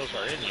don't think those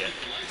are in yet.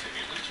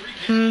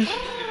 Hmm.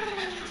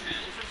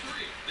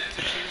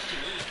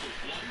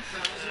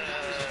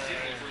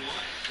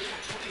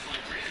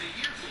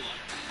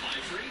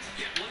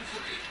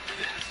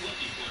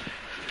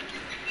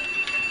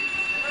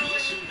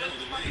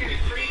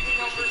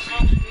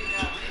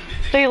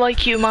 They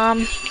like you,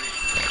 Mom.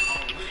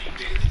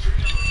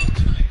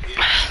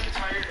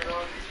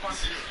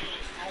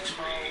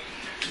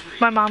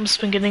 My mom's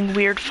been getting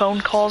weird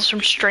phone calls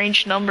from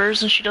strange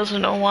numbers and she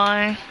doesn't know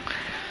why.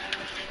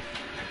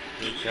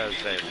 Because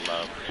they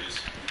love me.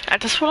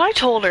 That's what I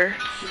told her.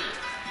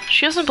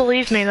 She doesn't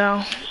believe me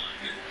though.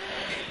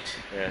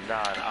 Yeah,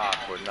 not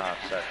awkward, not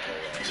sexual.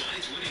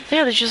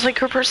 Yeah, that's just like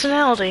her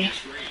personality.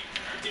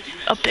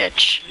 A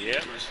bitch.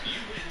 Yep.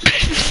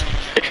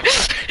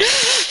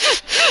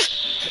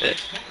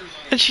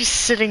 And she's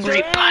sitting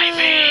right by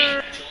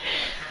me.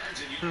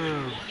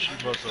 She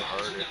must have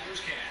heard it.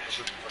 This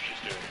is what she's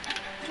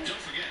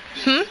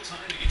Hmm? doing.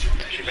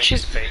 She making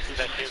She's- faces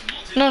at you.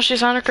 No,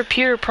 she's on her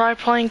computer probably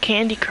playing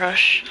Candy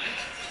Crush.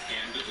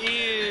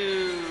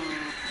 Ew.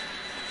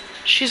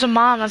 She's a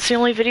mom, that's the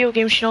only video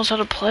game she knows how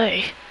to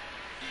play.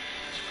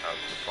 That's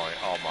the point.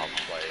 All moms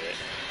play it.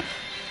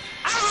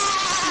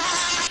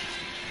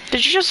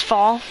 Did you just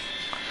fall?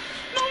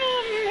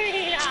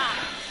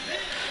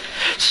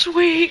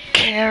 Sweet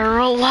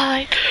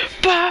Caroline,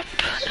 bop.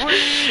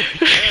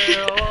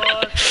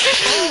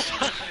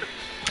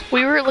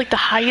 We were at like the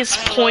highest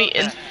point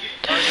in.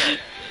 Okay.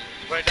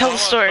 Wait, Tell no, the I wanna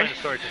story. explain the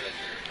story to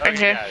you.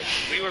 Okay. Guys,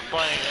 we were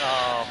playing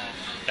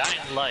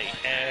Dying Light,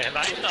 and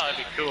I thought it'd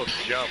be cool to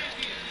jump.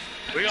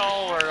 We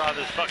all were on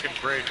this fucking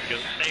bridge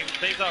because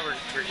they thought we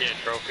were getting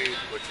trophies,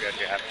 which we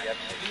actually haven't yet.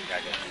 So I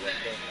guess we went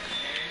there.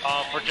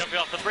 For jumping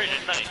off the bridge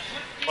at night.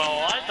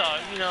 Well, I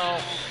thought, you know,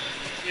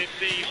 it'd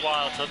be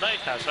wild till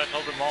nighttime, so I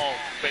told them all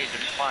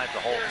basically climb the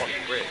whole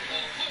fucking bridge.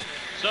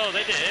 So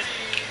they did,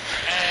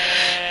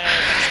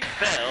 and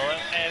fell.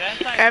 And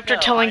as I After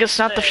fell, telling I us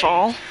not to say-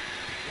 fall.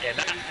 Yeah,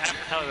 not after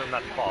telling them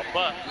not to fall,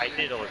 but I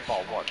did only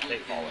fall once. They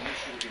fall.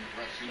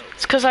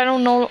 It's because I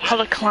don't know how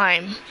to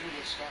climb.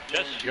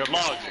 Just your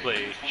logs,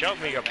 please. Show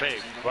me your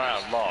big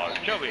brown log.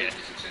 Show me it.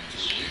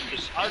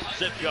 Just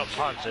unzip your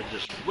pants and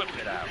just whip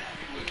it out.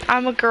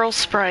 I'm a girl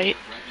sprite.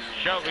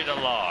 Show me the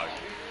log.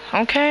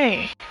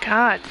 Okay.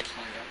 God.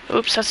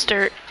 Oops, that's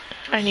dirt.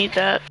 I need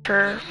that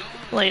for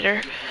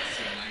later.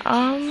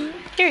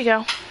 Here you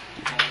go.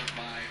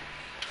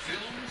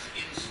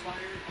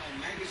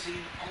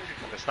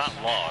 It's not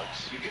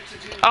logs.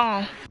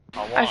 Oh.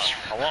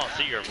 I want to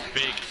see your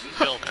big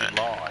filthy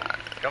log.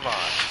 Come on.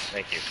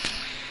 Thank you.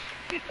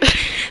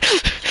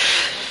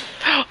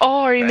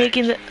 Oh, are you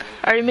making it?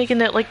 Are you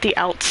making it like the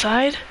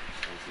outside?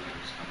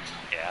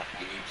 Yeah.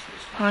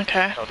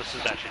 Okay. Oh, this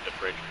is actually the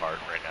bridge part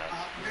right now.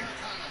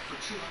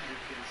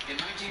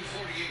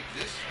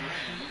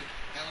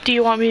 Do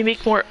you want me to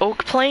make more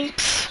oak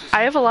planks?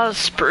 I have a lot of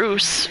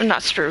spruce.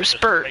 Not spruce,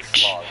 Just make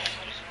birch. logs.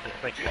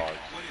 Just make logs.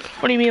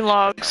 What do you mean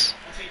logs?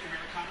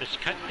 Just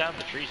cut down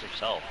the trees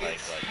themselves. Like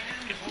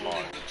get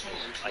logs.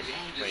 Like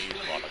they use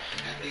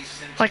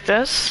logs. Like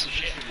this?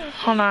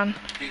 Hold on.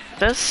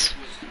 This?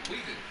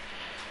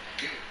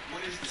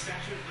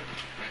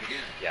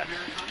 Yeah.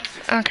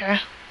 Okay.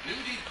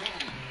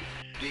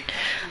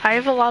 I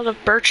have a lot of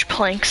birch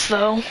planks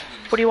though.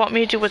 What do you want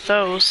me to do with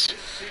those?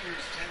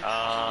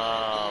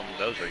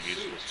 Those are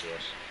useless to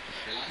us.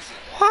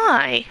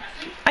 Why?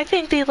 I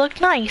think they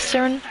look nice.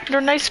 They're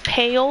nice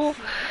pale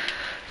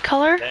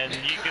color. Then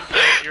you can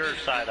put your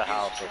side of the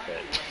house with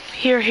it.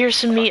 Here's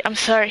some meat. I'm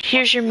sorry.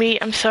 Here's your meat.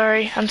 I'm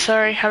sorry.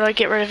 How do I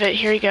get rid of it?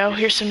 Here you go.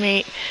 Here's some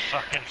meat.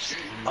 Fucking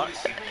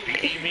slut,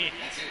 beat me.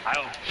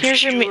 I'll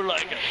Here's your beat you meat.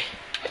 like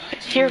a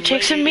Here,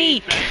 take some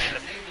meat.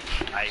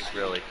 I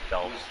really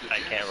don't. I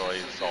can't really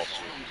insult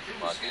you too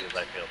much because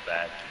I feel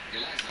bad.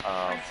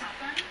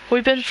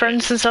 We've been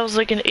friends since I was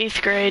like in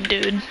 8th grade,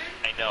 dude.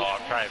 I know.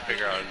 I'm trying to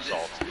figure out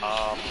insults.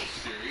 I'm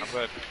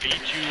gonna beat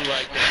you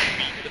like I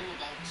beat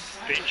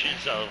the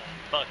bitches of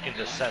fucking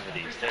the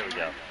 70s. There we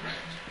go.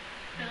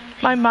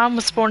 My mom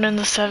was born in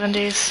the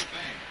 70s.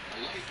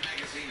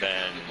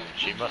 Then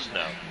she must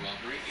know.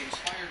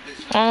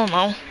 I don't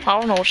know. I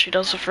don't know what she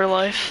does with her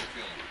life.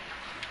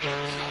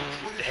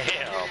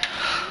 Damn.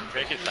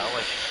 Make it sound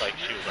like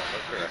she was a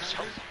hooker or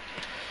something.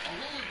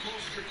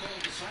 monster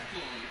called the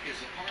Cyclone is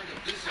a part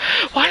of this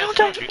Why don't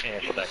I? You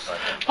answer that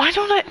question. Why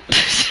don't I?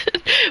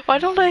 Why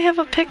don't I have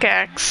a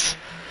pickaxe?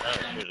 Oh,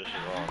 shit, this is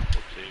wrong.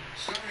 Oopsie.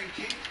 starring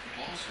Kate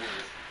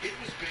Bosworth. It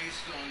was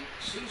based on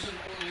Susan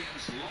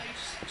Orlean's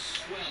Life's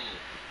Swell,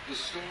 the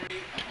story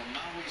of a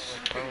Maui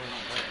surfing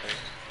contest.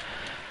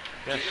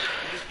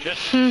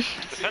 Yes.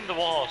 Defend the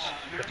walls.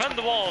 Defend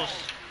the walls.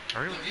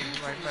 My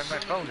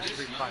phone is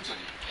being fine.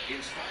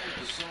 Inspired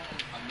the song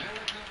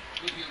America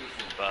the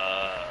Beautiful.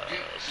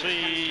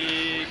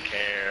 Sweet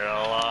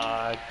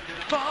Caroline.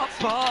 Pop,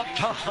 pop,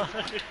 pop.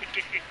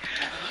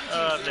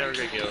 I'm never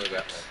gonna get over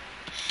that one.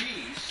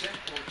 She set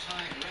or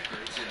tied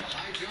records in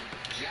high jump,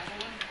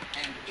 javelin,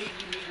 and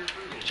 80-meter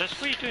hurdles. Just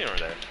what are you doing over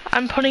there?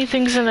 I'm putting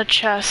things in a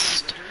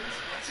chest.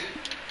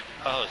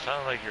 Oh, it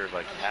sounded like you're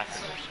like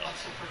tapping or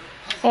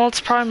something. Well, it's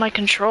probably my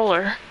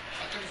controller. A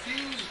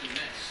confused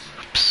mess.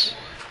 Oops.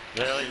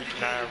 Really?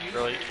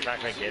 You're not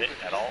gonna get it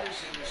at all?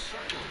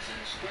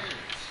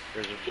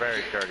 There's a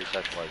very dirty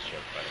centralized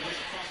joke, by the way.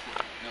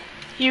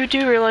 You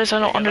do realize I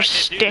don't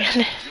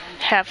understand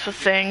half the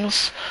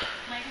things.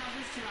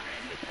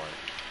 Good point.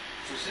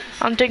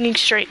 I'm digging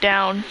straight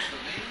down.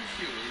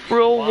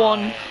 Rule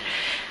 1.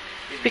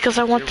 Because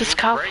I want this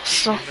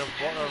cobblestone.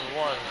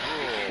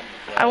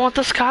 I want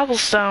this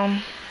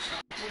cobblestone.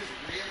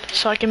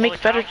 So I can make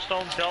better.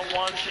 Cobblestone don't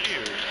want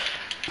you.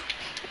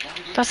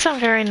 That's not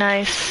very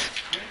nice.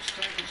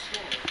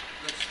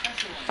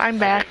 I'm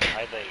back.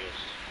 I think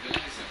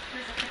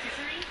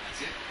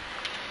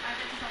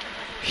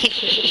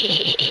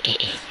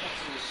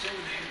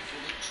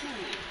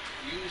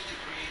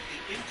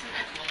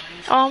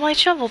Oh, my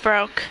shovel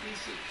broke.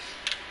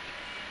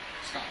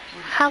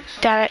 How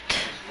dare it?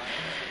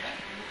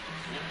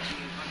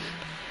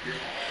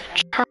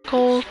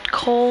 Charcoal,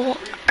 coal.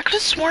 I could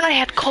have sworn I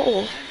had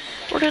coal.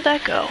 Where did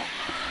that go?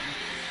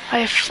 I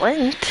have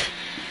flint.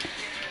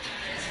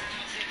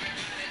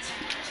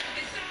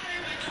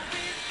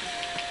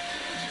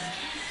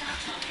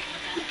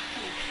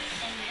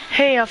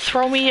 Hey,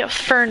 throw me a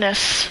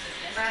furnace.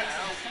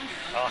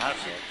 I'll have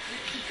to.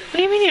 What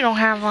do you mean you don't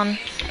have one?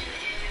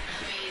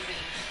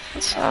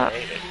 What's up?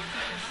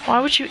 Why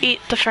would you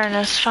eat the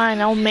furnace? Fine,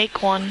 I'll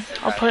make one.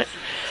 I'll put it.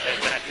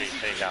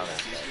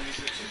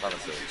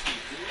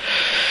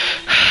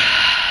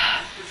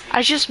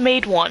 I just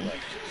made one.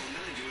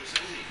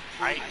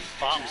 I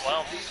thought,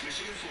 well,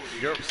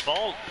 your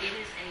fault. It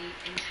is an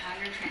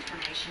entire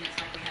transformation. It's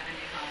like we have a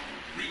new home.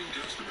 Real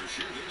customers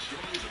share their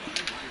stories about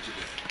Empire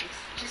today. It's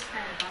just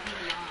that above and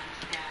beyond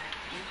that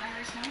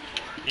Empire is known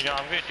for. You know,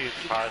 I'm gonna do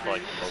probably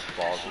like the most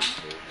ballsy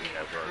move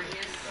ever.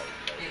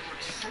 They work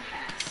so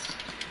fast.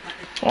 But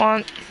the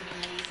One. is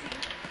amazing.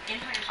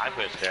 Empire's I'm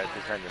gonna stare at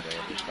this end of the day.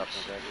 There's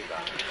nothing gonna do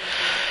about it.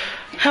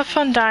 Have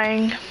fun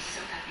dying.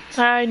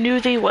 I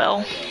knew they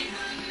will.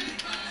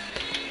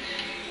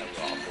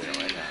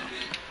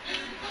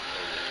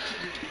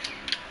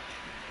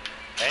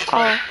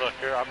 Hey, look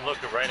here, I'm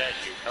looking right at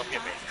you. Come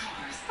get me.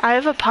 I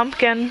have a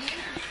pumpkin.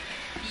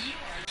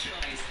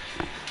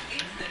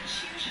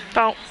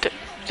 Oh, did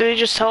they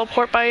just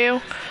teleport by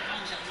you?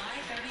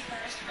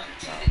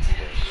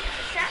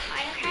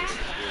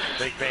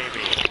 Big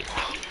baby.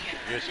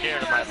 You're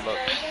scared of my look.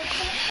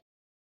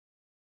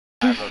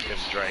 I look and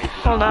drain.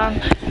 Hold on.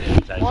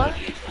 What?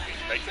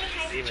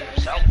 Even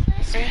himself.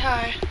 Say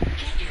hi.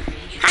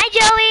 Hi,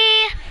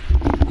 Joey!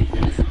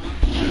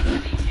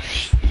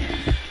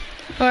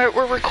 Alright,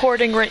 we're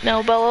recording right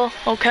now, Bella,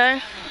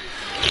 okay?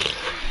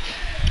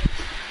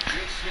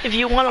 If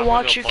you want to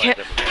watch, you can.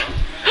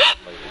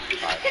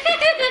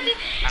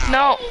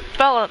 No,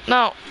 Bella,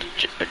 no.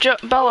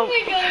 Bella. Oh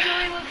my god,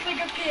 Joey looks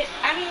like a pit.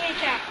 I mean a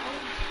cow.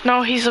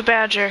 No, he's a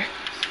badger.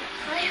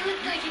 I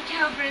looked like a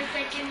cow for a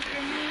second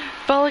for me.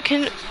 Bella,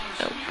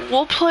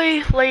 we'll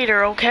play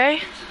later,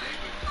 okay?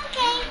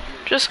 Okay.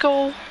 Just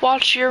go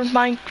watch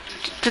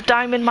the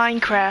Diamond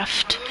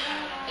Minecraft.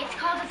 It's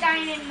called the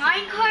Diamond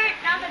Minecart,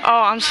 not the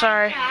Oh, I'm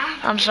sorry.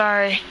 Minecraft. I'm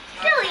sorry.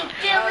 Silly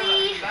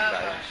Billy.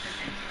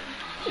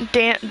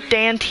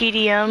 Dan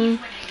TDM.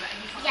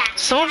 Yeah.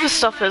 Some of his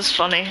stuff is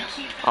funny,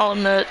 I'll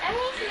admit.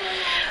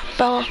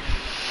 Bella,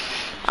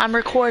 I'm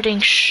recording.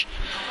 Shh.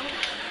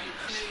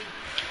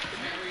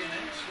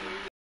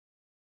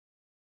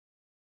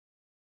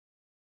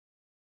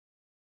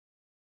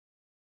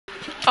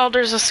 Oh,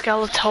 there's a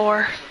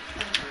Skeletor.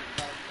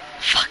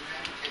 Fuck.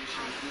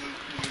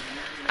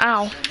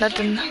 Ow, that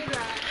didn't.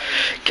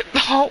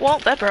 Oh, well,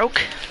 that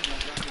broke.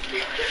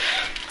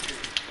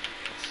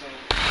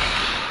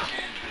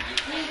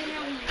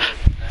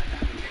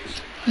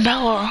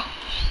 Bella,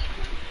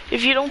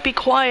 if you don't be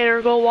quiet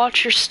or go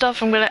watch your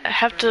stuff, I'm gonna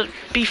have to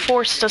be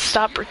forced to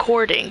stop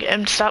recording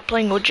and stop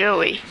playing with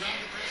Joey.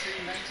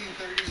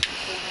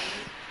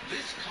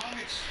 This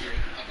comic strip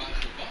about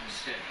the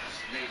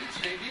Bumsteads made its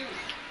debut.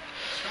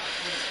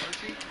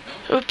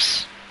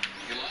 Oops.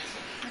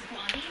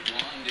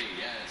 Blondie,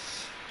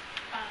 yes.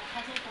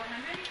 Puzzle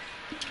 400?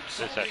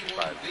 This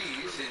exercise.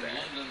 These in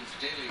London's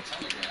Daily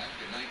Telegraph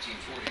in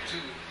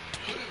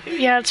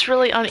 1942. Yeah, it's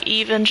really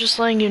uneven, just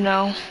letting you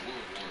know.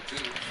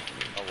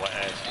 Oh, what?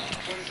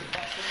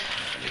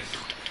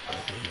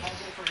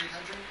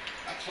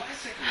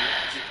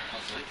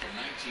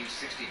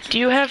 Do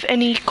you have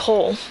any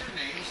coal? No,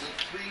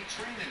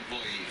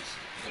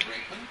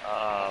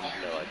 I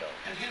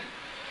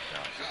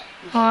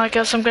don't. Well, I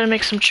guess I'm gonna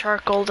make some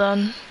charcoal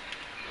then.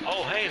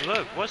 Oh, hey,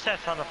 look, what's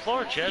that on the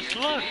floor, Jess?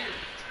 Look!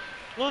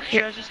 Look,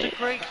 Here. Jess, it's the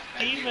great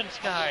demon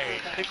sky.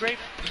 The great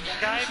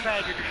sky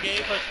badger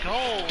gave us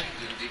coal.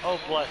 Oh,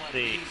 bless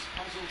thee.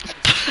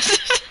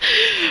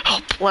 Oh,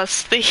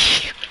 bless thee.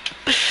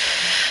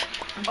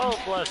 Oh,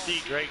 bless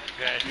thee, great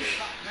badger.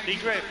 The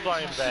great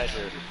flying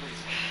badger.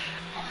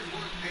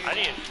 I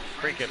need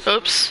freaking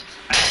Oops.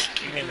 axe.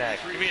 Give me an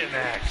axe. Give me an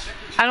axe.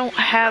 I don't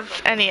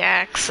have any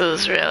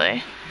axes,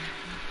 really.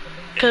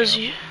 Cause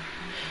you...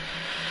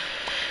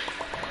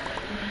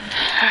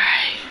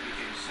 Alright.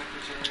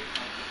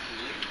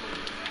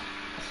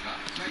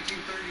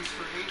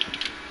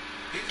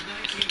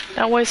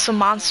 That way some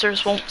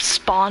monsters won't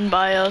spawn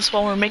by us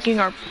while we're making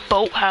our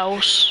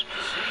boathouse.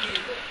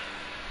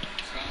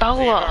 Leave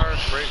Bella. our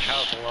bridge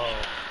house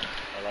alone.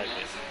 I like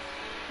it.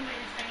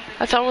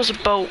 I thought it was a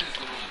boat.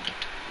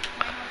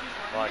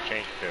 Well, I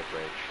changed it to a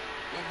bridge.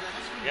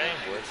 Yeah,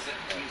 you would.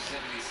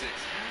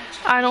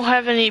 I don't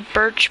have any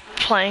birch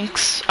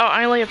planks. Oh,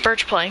 I only have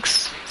birch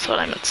planks. That's what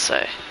I meant to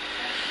say.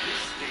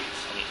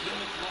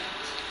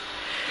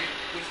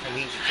 I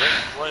mean, the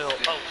great royal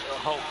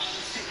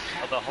hosts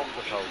of the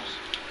hopeless hosts.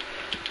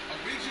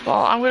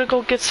 Well, I'm gonna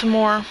go get some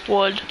more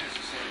wood.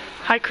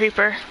 Hi,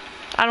 creeper.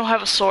 I don't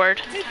have a sword.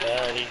 Hey,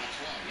 buddy.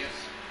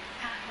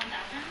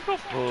 Go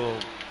boom.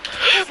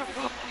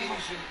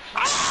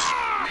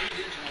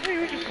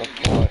 Good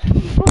boy.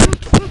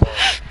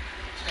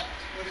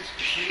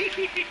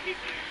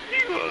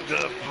 You a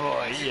good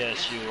boy.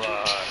 Yes, you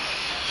are.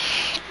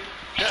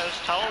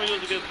 Just tell me he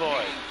was a good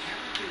boy.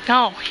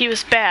 No, he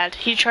was bad.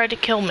 He tried to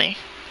kill me.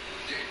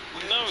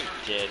 No,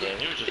 he didn't.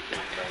 He was just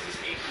being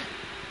friendly.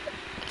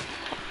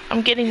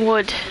 I'm getting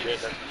wood.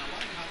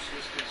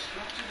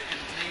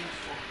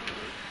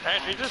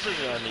 Actually, this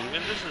isn't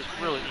uneven. This is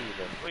really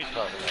even. What are you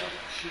talking about?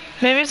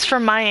 Maybe it's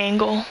from my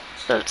angle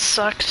that it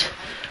sucked.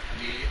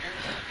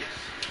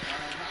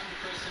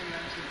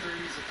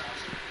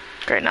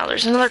 Great, now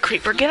there's another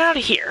creeper. Get out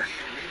of here.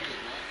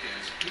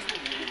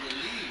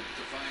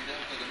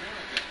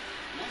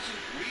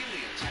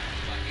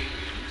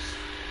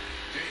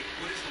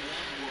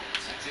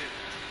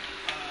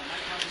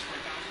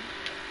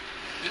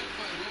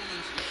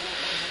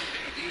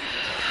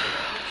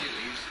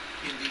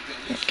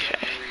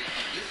 Okay.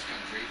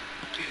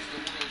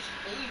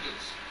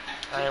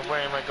 I am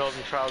wearing my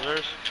golden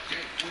trousers.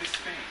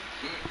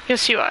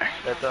 Yes, you are.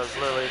 That does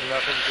literally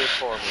nothing good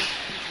for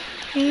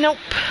me. Nope.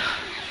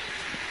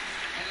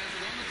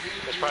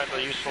 That's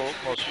probably the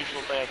most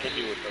useful thing I can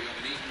do with them.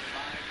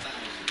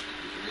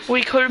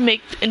 We could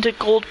make into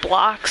gold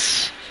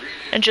blocks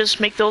and just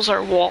make those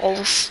our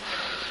walls.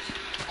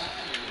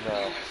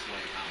 No.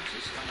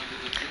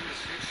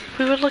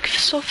 We would look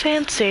so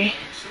fancy.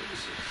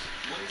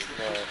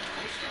 No.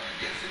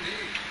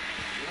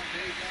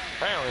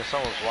 Apparently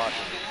someone's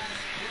watching me.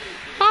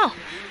 Oh,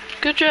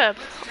 good job.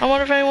 I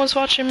wonder if anyone's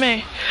watching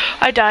me.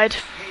 I died.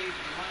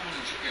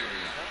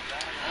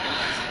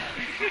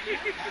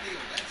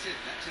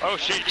 Oh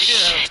shit, you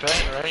didn't have a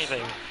bed or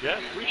anything. Yeah,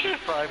 we should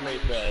have probably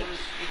made beds.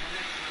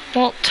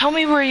 Well, tell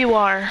me where you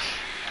are.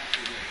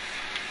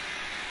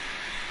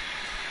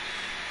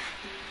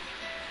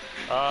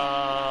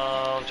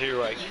 To your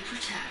right.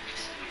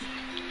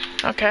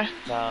 Okay.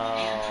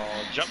 Now,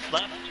 jump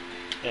left,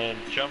 and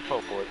jump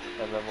forward,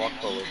 and then walk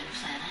forward.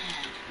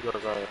 You're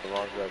going in the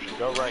wrong direction.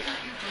 Go right.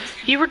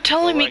 You were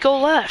telling me right. go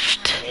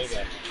left. Way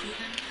back.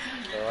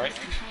 Alright.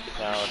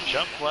 Now,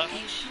 jump left.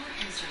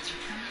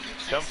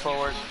 Jump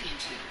forward.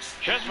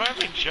 Just when I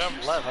mean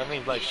jump left, I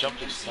mean like jump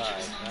to the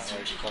side, not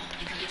like jump.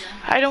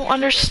 I don't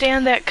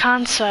understand that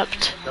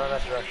concept. Go in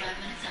that direction.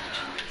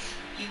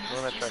 Go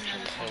in that direction.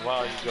 And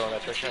while you go in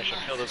that direction, I should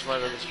kill this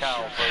murder this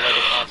cow for a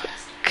later concept.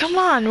 Come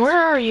on, where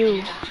are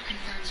you?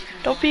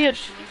 Don't be a...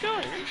 You're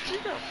going to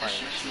find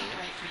it.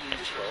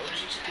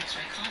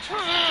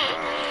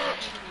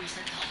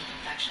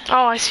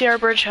 Oh, I see our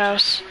bridge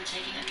house.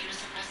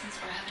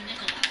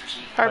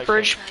 Our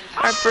bridge...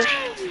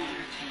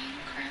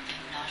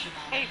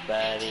 Hey,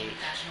 buddy.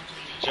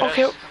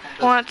 Okay,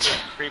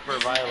 what? Creeper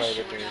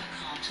violated me.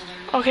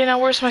 Okay, now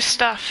where's my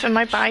stuff? Am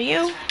I by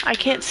you? I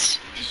can't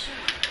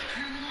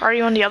Are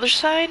you on the other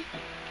side?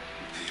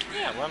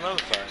 Yeah, I'm on the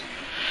other side.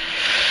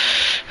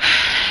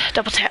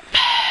 Double tap.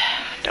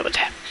 Double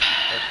tap.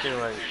 I'm stealing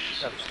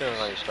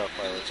all your stuff,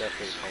 by the way.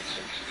 Definitely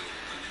pumpkins.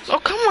 Oh,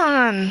 come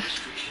on.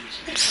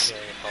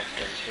 Stealing your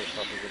pumpkins. There's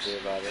nothing to do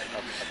about it.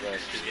 I'm gonna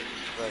take it.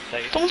 I'm gonna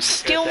take it. Don't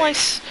steal my...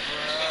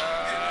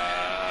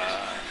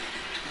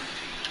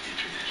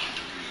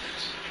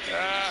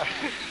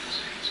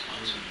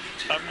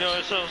 I'm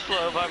going so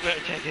slow, but I'm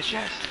gonna take a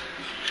chest.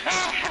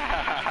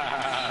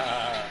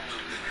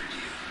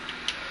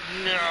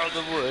 Now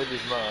the wood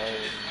is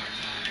mine.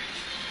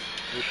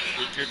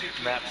 Your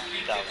map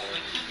down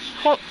there.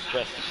 Hold.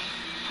 Chest.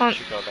 Hold.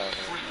 Should go down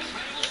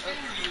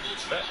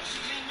there.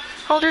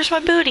 Oh, there's my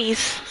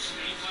booties.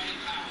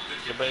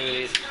 Your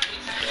booties.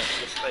 Yes,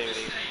 your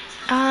booties.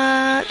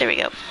 There we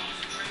go.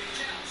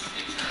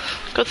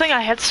 Good thing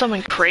I had some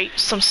in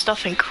crates, some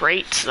stuff in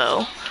crates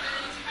though.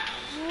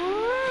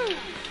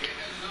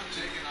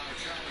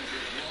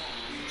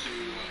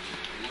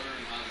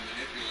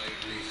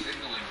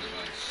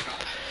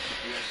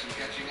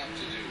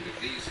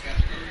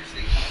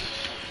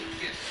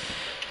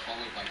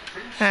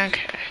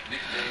 Okay.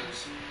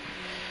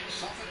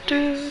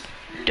 Do.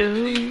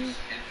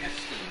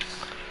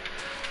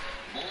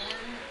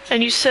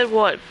 And you said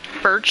what?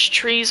 Birch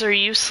trees are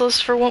useless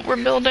for what we're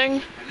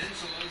building?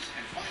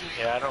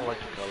 Yeah, I don't like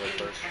the color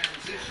birch.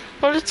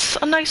 But it's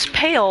a nice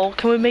pail.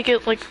 Can we make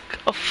it like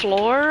a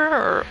floor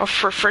or a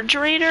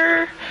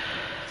refrigerator?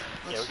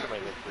 Yeah, we can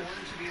make it birch.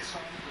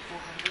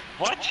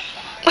 What?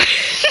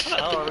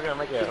 Oh, we're gonna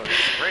make a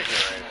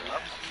refrigerator.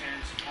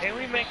 Can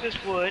we make this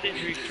wood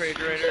into a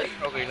refrigerator?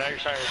 Okay, now you're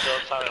starting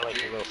to sound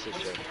like a little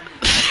sister.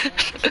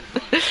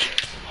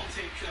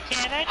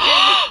 Can I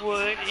turn this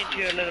wood into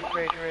a little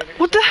refrigerator?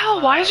 What the hell?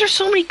 Why is there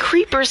so many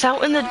creepers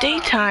out in the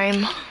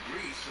daytime? I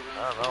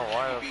don't know,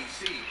 why the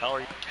hell are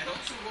you...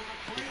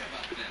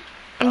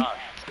 I'm- Gosh,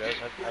 guys,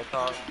 I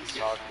thought we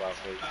talked about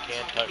this. You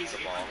can't touch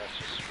the ball.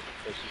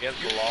 It's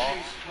against the law,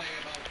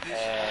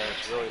 and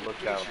it's really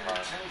looked down upon.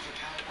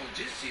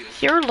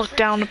 You're looked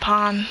down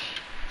upon.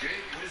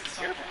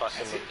 You're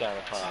fucking looked down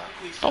upon.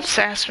 Don't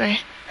sass me.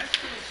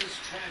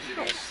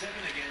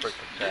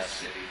 Freaking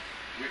sass.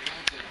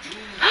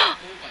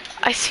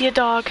 I see a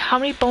dog. How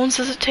many bones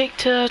does it take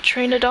to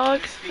train a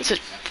dog? Is it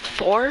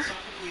 4?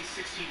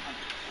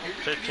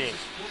 15.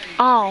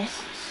 Oh.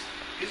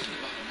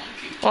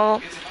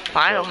 Well,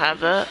 I don't have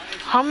that.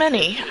 How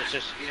many? It's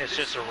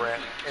just a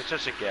rant. It's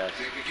just a guess.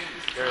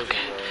 There isn't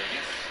really.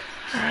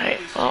 Alright,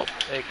 well.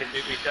 It can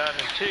be done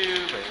in 2,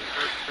 maybe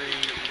 3.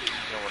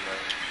 No one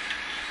knows.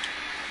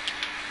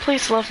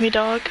 Please love me,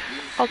 dog.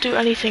 I'll do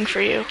anything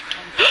for you.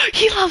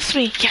 He loves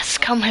me! Yes,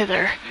 come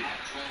hither.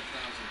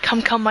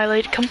 Come, my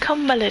lady.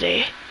 Come, my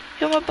lady.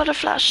 You're my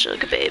butterfly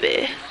sugar,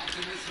 baby.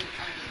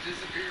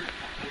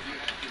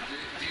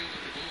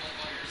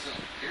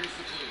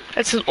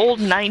 It's an old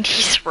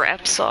 90s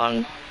rap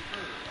song.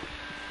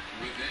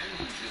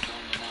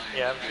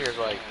 Yeah, I'm sure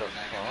like the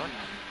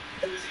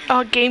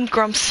fun. Game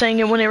Grumps sang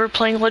it when they were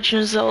playing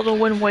Legend of Zelda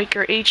Wind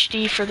Waker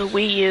HD for the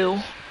Wii U.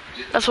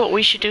 That's what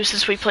we should do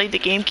since we played the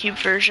GameCube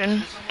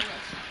version.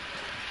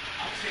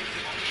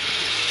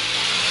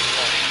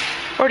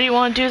 Or do you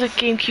want to do the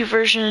GameCube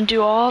version and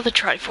do all the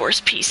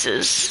Triforce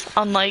pieces,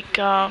 unlike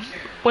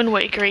Wind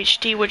Waker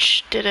HD,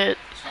 which did it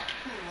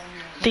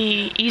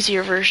the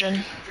easier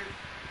version?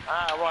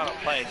 I want to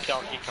play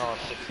Donkey Kong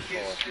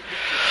 64.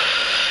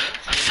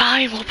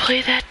 Fine, we'll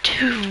play that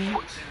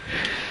too.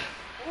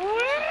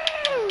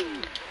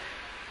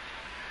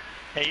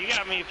 Hey, you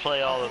got me to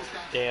play all the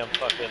damn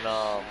fucking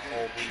old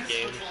Wii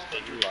games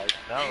that you like.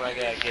 Now I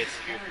gotta get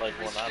you to play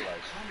one I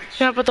like.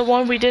 Yeah, but the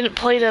one we didn't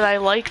play that I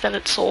like that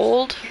it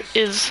sold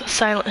is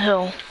Silent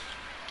Hill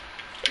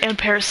and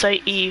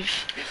Parasite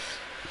Eve.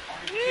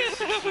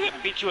 I'm gonna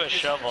beat you with a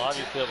shovel. How do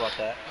you feel about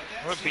that?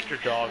 I'm gonna beat your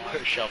dog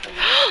with a shovel.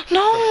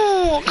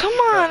 No, come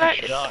on,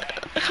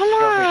 come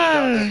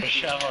on.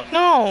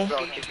 No.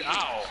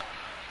 Ow!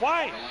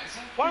 Why?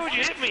 Why would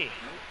you hit me?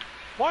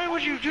 Why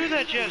would you do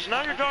that, Jess?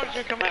 Now your dog's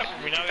gonna come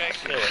after me. Now I gotta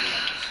kill it.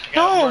 I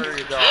gotta murder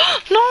your dog.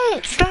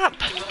 No, stop.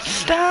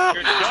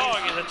 Your dog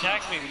is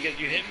attacking me because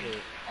you hit me.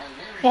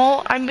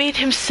 Well, I made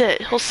him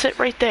sit. He'll sit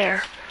right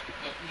there.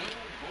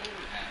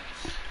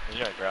 He's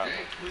gonna grab me.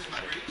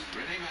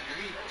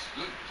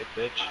 Good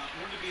bitch.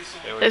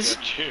 There we Is-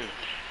 go, shoot.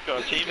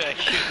 Go teabag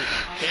you.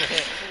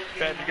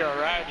 Trying to go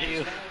ride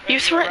you. You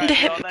threatened to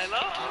hit. All night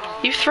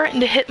long. You threatened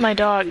to hit my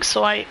dog,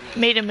 so I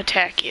made him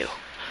attack you.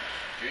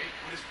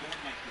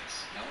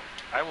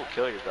 I will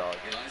kill your dog.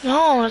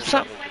 No, that's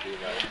not. You can do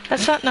that.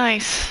 That's not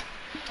nice.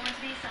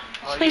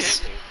 Oh, you Please,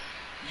 hit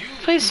me.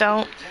 please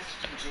don't.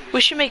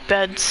 We should make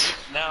beds.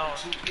 Now,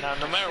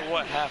 no matter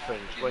what happens,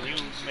 when you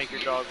make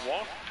your dog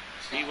walk,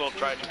 he will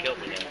try to kill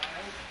me now.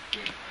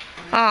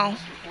 Oh.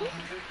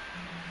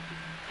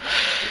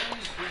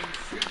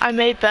 I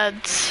made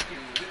beds.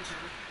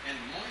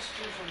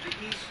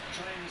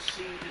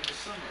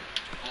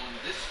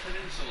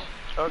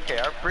 Okay,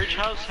 our bridge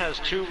house has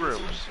 2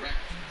 rooms.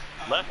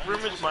 Left room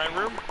is my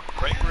room,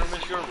 right room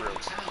is your room.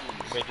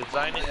 You may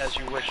design it as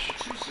you wish.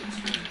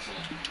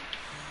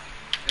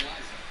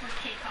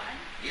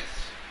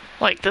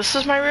 Like, this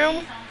is my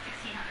room?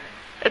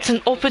 It's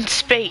an open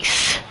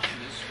space.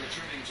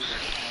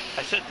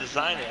 I said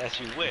design it as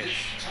you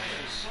wish.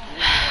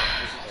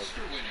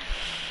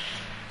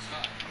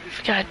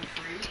 God.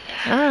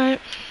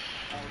 Alright.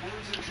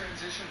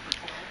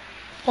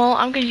 Well,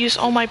 I'm gonna use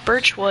all my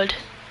birch wood.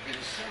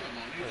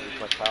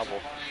 My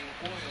cobble.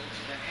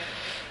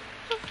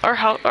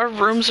 Our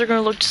rooms are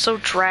gonna look so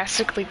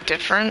drastically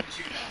different.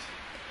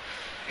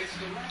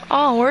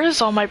 Oh, where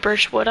is all my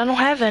birch wood? I don't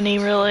have any,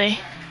 really.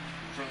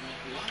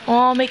 Well,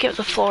 I'll make it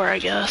the floor, I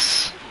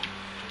guess.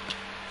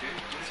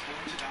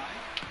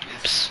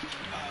 Oops.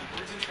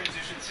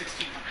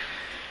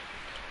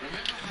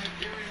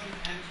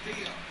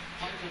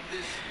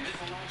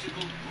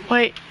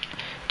 Wait,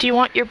 Do you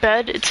want your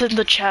bed? It's in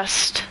the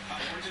chest.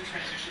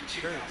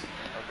 Sure.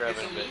 I'll grab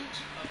it a bit.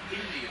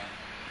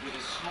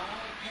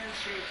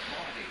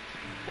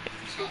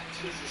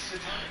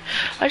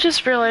 I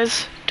just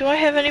realized, do I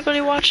have anybody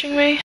watching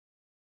me?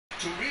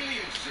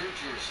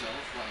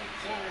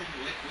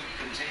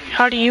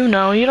 How do you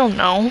know? You don't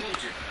know.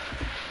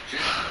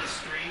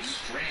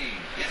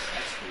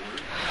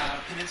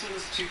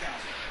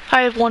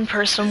 I have one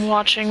person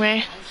watching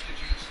me.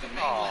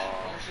 Aww.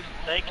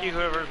 Thank you,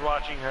 whoever's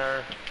watching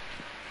her.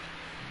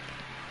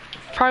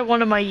 Probably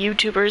one of my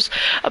YouTubers.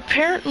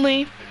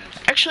 Apparently,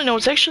 actually no,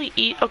 it's actually,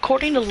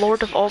 according to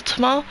Lord of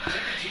Ultima,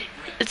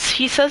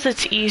 he says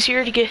it's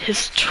easier to get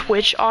his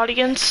Twitch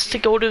audience to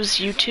go to his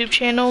YouTube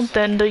channel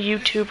than the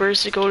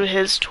YouTubers to go to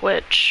his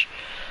Twitch.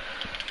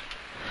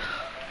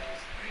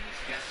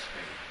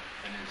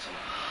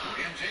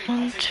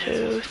 1,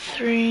 2,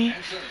 3.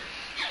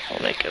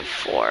 I'll make it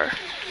 4.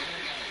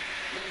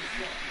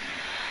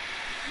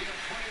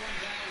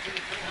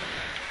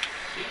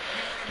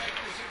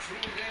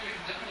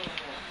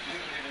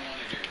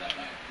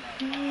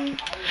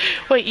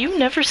 Wait, you've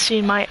never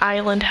seen my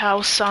island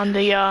house on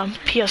the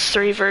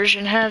PS3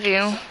 version, have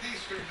you?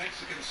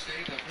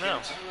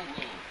 No.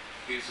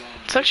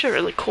 It's actually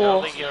really I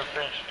cool. don't think you ever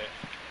finished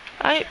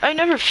it. I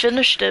never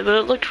finished it, but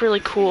it looked really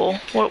cool,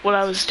 what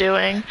I was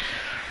doing.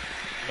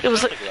 It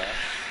was like,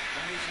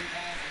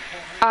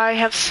 I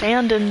have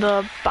sand in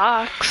the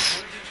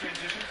box.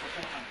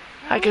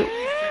 We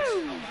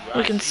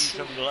can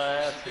some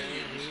glass in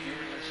here.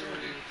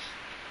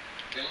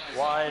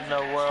 Why in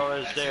the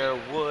world is there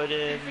wood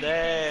in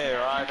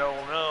there? I don't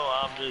know.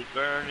 I'm just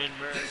burning.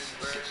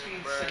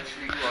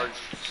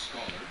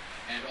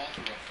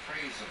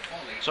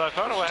 So I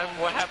found out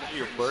what happened to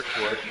your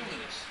birchwood.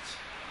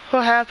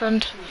 What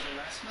happened?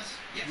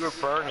 You were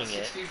burning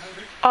it.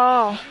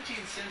 Oh.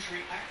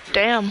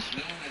 Damn.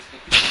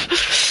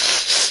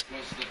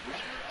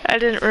 I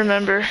didn't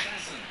remember.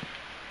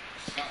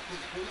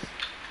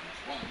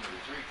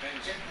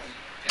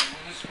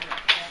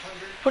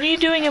 What are you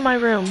doing in my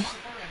room?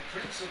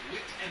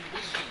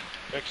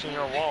 Fixing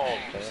your walls,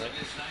 man.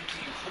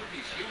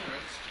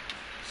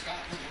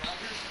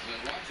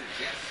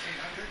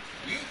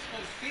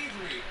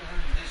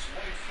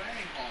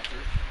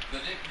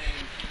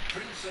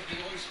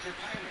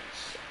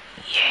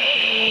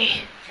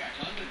 Yay.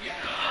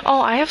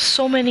 Oh, I have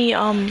so many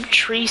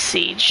tree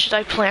seeds. Should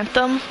I plant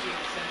them?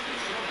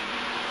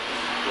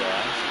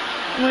 Yeah.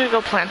 I'm gonna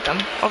go plant them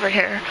over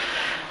here.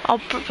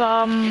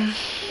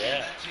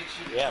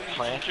 Yeah,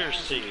 plant your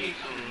seeds.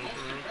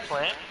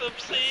 Plant the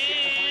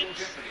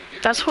seeds.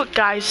 That's what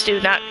guys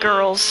do, not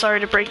girls. Sorry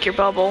to break your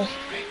bubble.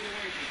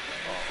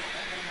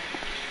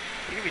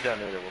 You can be done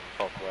later with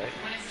the right?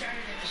 When I started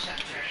at the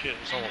shelter, Shit,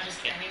 it's I almost noticed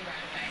standing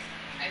right away.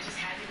 I just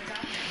had to go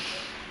down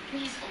there.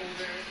 He's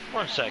older.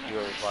 1 sec, you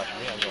always watching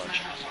me. I'm going to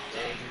check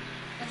something.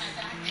 And my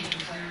back pain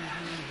flared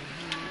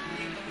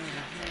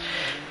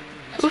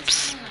up.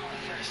 Oops.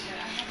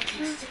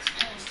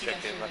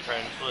 Check if my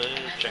friends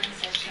live. Check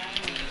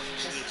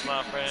if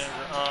my friends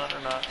are on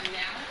or not.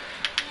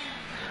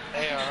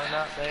 They are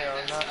not, they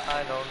are not.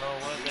 I don't know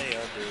what they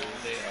are doing.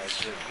 They are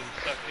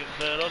sucking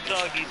little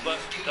doggy butt,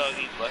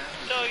 doggy butt,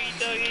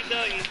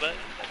 doggy butt.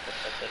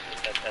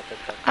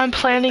 I'm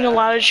planting a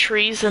lot of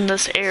trees in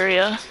this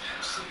area.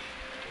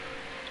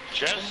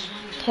 Jess,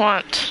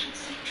 What?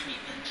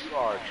 you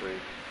are a tree.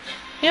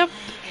 Yep.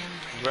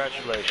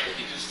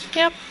 Congratulations.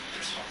 Yep.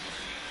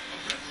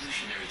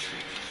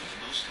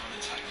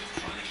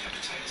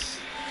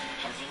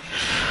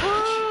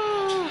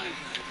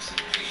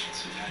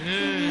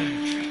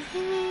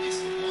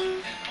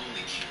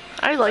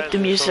 I like the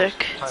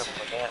music.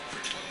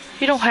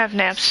 You don't have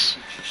naps.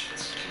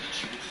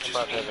 I'm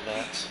about to have a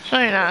nap. No,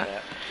 you're not.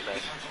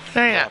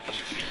 No, you're not.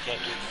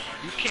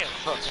 You can't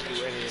fucking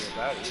do anything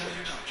about it.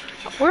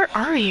 Where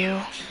are you?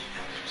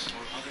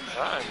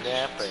 I'm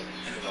napping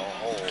in a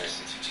hole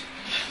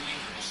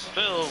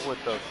filled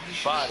with the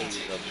bodies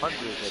of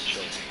hundreds of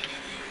children.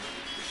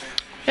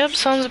 Yep,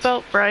 sounds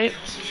about right.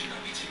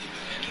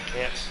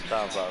 Yep,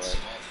 sounds about right.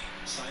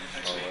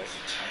 All right.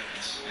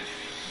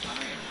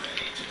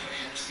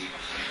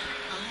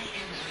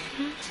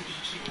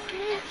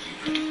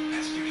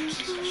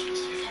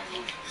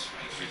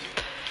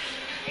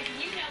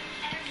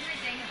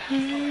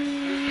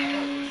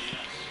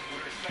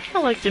 I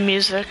like the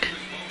music.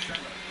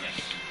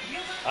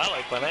 I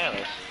like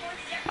bananas.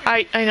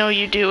 I know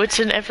you do. It's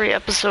in every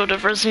episode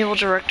of Resident Evil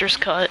Director's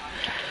Cut.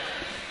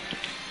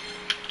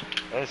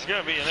 And it's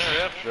gonna be in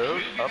every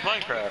episode of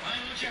Minecraft.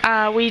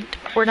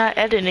 We're not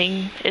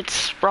editing.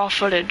 It's raw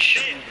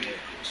footage.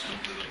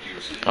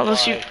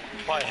 Unless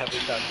Why have we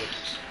done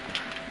this?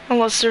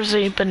 unless there's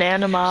a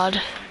banana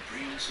mod.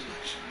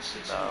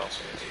 No.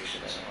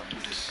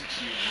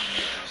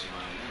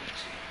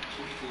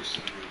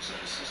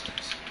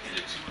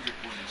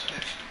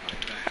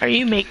 Are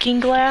you making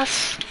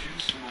glass?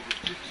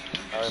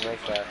 I would make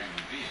that.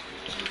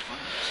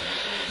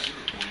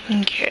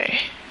 Okay.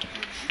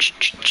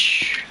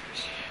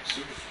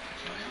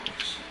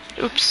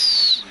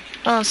 Oops.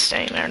 Oh, it's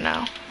staying there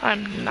now.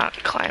 I'm not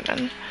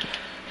climbing.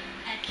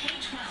 At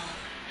K-12,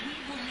 we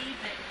believe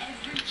that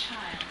every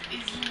child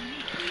is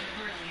uniquely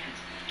brilliant,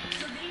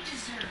 so they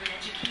deserve an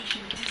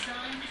education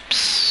designed for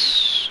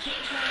them.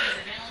 K-12 is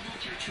available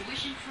through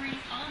tuition-free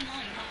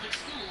online public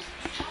schools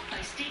taught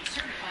by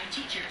state-certified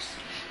teachers.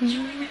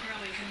 Join the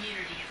growing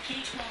community of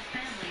K-12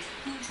 families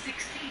who have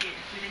succeeded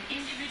with an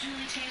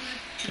individually tailored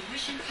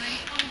tuition-free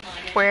online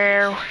education.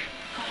 Where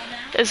Call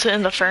now. is it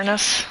in the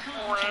furnace?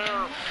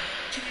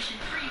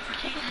 Tuition-free for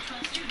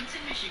K-12 students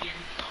in Michigan.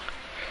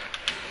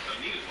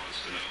 Anita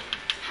wants to know.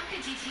 How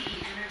can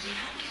DTE Energy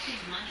help you save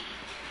money?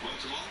 Well,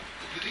 Jamal,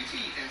 the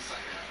DTE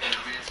Insight app and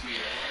advanced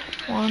meter.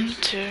 1,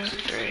 2,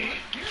 3,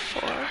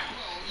 4. Well,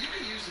 you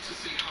can use it to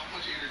see how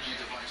much energy a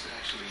device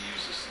actually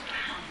uses.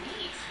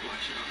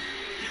 Watch out.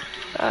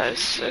 5,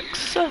 6,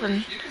 7.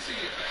 You can see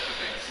the effects of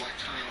things like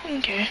turning off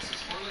Okay. devices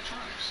or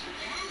electronics.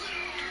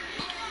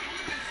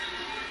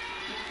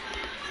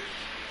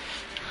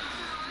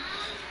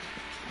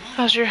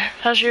 How's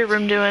your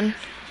room doing?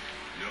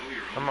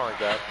 I'm only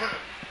glad. We are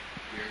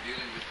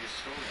dealing with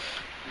historic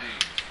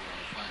names for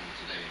our final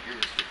today. Here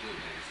is the clue,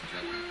 ladies and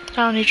gentlemen. I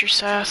don't need your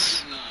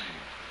sass. 9.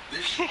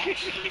 This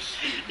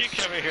You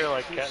come in here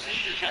like, God,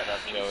 shut up,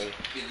 Joey.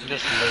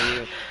 Just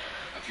leave.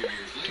 a few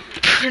years later,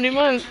 Pretty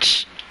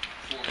much.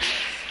 for less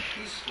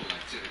peaceful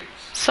activities.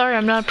 Sorry,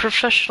 I'm not a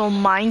professional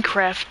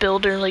Minecraft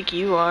builder like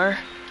you are.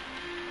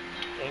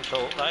 I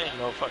ain't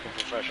no fucking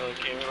professional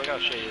gamer. Look how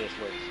shady this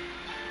looks.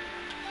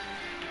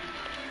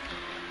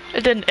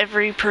 And then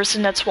every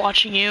person that's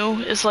watching you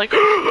is like,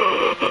 It's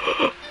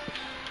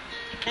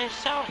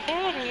so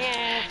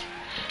hideous.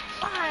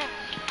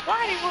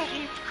 Why would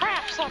you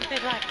craft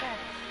something like that?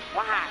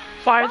 Why?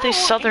 why are they would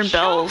he Southern shove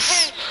Bells?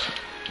 his-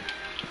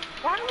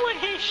 Why would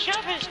he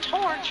shove his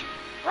torch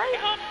right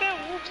up that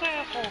wolf's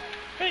asshole?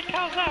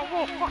 Because that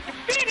wolf fucking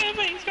beat him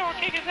and he's gonna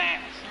kick his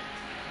ass.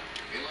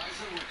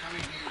 Eliza, we're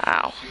coming to you.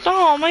 Ow.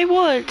 Oh, my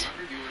wood.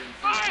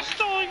 I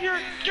stole your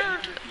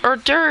dirt. Or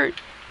dirt.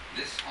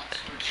 This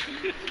Oxford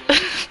student was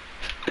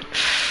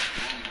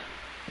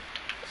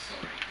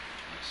sorry,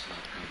 let's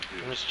not come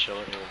through. I'm just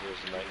chilling here with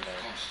this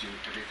nighttime. Cost you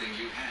everything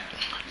you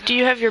had. Do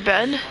you have your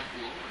bed? Lord,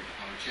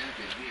 our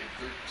champion, he had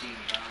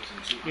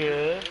 13,200.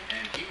 Yeah.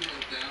 And he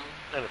wrote down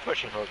And a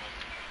fishing hook.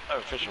 Oh, a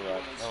fishing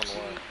rod. I don't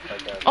know why.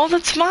 Like that. Oh,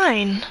 that's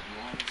mine.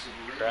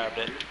 Grabbed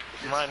it.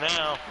 It's mine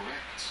now.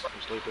 correct.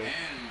 I'm sleeping. And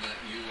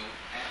you will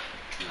add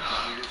to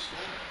double your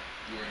score.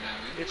 You are now in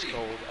the It's lead.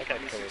 cold. I got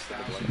covered for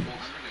the 26,400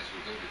 blankets. as we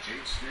go to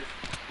Jade Smith,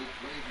 who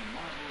played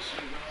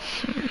marvelously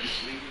well. Is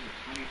leading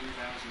with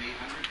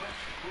 22,800, but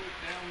pulled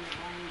down the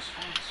wrong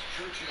response.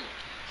 Churchill.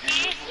 And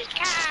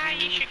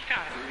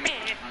Chicago.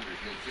 3,500.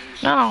 He'll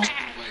finish No. in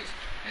second place.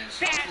 And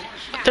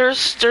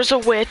South There's a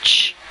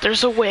witch.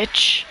 There's a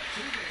witch.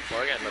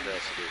 Well, I got nothing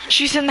else to do. So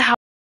She's in the house.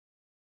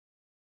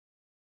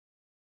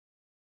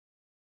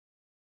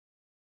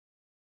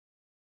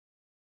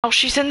 Oh,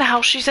 she's in the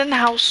house. She's in the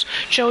house.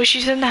 Joey,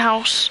 she's in the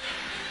house.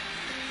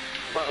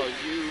 well,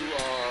 you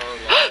are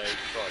like,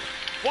 fuck.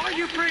 Why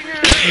you bring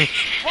her in?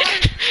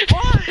 Why? No,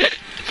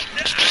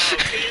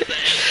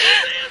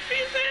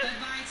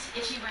 Bites,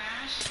 itchy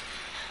rash.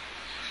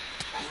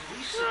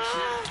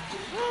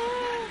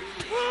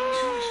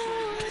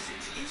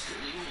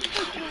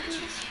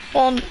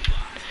 Well,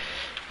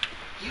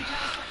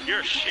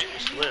 Your shit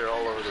is litter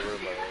all over the room,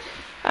 by the way.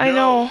 I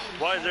know.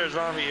 Why is there a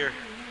zombie here?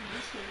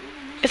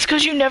 It's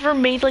because you never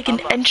made like an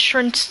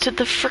entrance to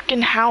the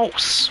frickin'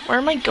 house. Where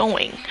am I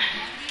going?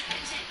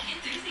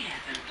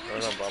 I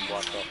don't know, but I'm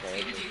blocked off my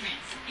entrance.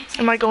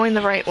 Am I going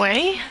the right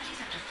way?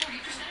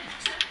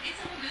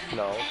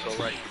 No, go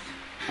right.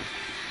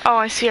 Oh,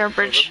 I see our A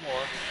little bit bridge. more.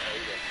 There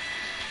you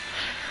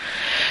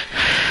go.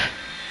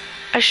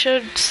 I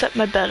should set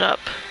my bed up.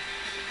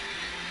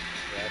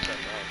 Yeah, that's enough.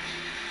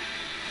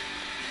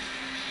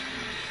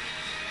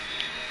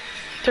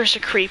 There's a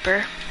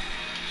creeper.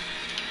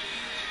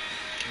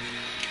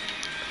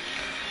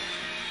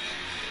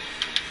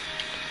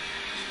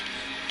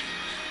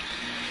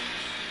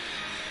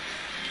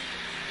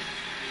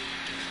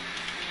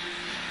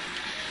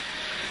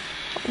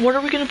 What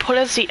are we gonna put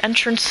as the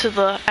entrance to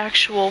the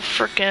actual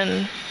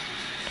frickin'...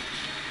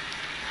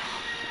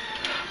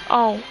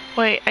 Oh,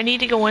 wait, I need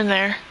to go in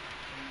there.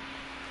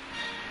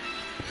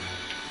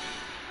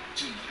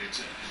 Tonight at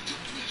 10, don't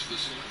miss the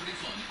celebrity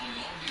fun on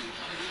all new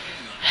Hollywood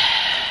Hang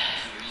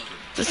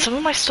Out. Did some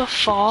of my stuff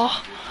fall?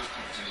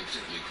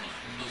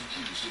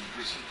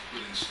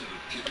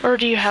 Or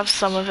do you have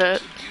some of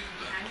it?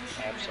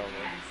 I have some.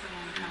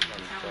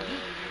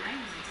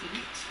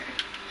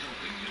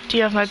 Do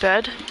you have my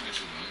bed?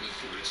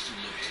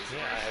 Yeah, I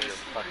have your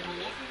fucking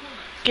bed.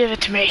 Give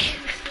it to me.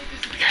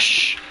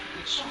 Yes.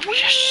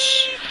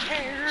 Yes.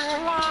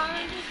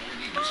 Caroline.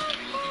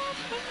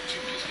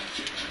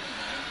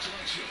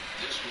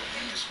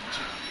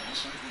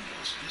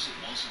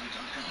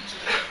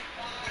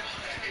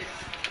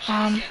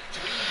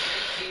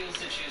 Deals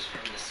to choose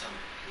from this summer.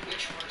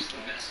 Which works the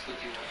best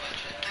with your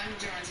budget? I'm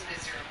drawn to the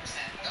 0%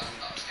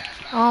 $1,000 cash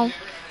back. Oh.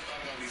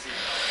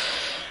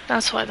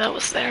 That's why that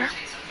was there.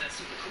 That's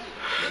super cool.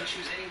 You can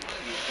choose any one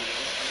of these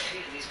deals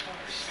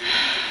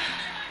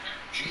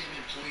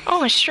Oh,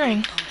 my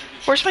string.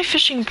 Where's my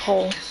fishing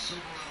pole?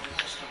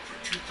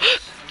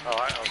 Oh,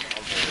 I'll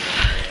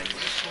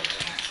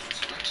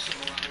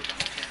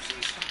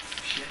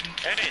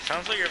Hey,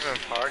 sounds like you're having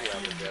a party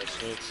on the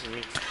desk. You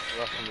need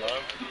some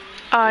love.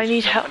 I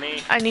need help.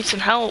 Company? I need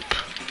some help.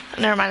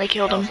 Never mind, I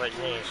killed him. Sounds like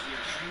me.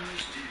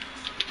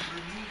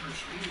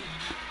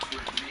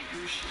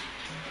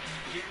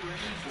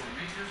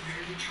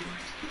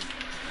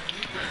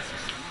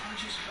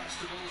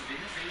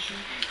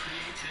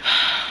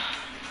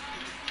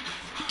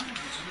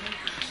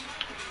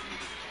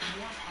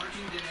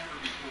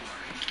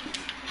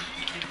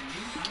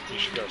 You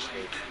should go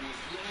sleep.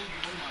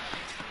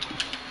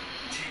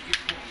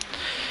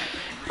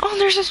 Oh,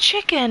 there's a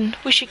chicken.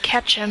 We should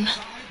catch him.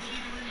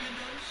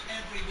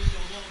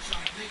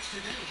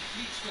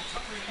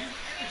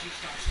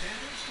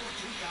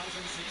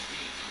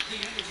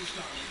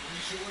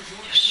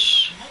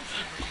 Shh.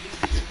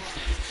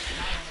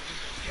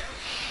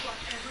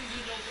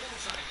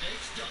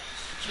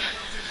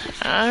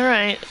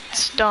 Alright,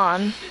 it's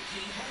dawn.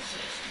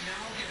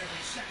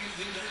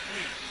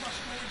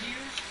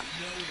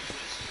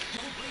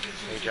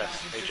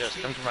 Hey Jess,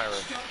 come to my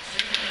room.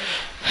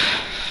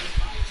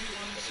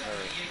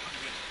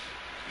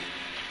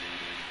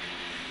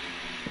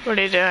 What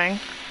are you doing?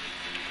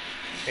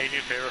 Hey, do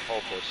your favor,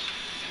 hold this.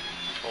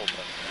 Hold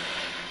that.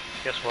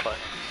 Guess what?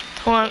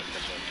 What?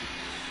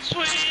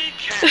 Sweet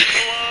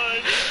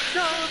Caroline!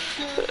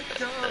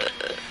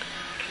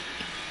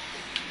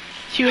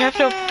 You have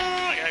no... I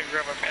gotta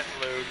grab my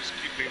pantaloons.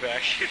 Keep me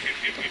back.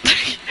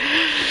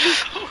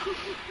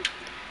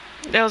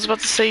 I was about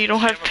to say you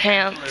don't have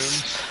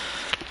pants.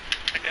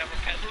 I got my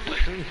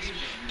pantaloons.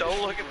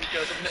 Don't look at me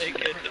because I'm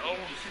naked.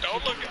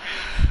 Don't look at me.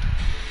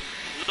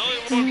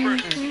 There's only one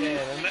person can,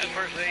 and that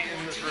person ain't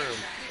in this room.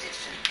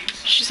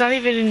 She's not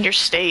even in your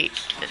state.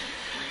 Good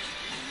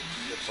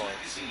point.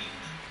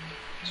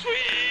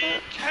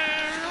 Sweet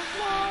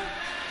Caroline!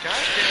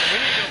 Goddamn, we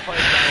need to play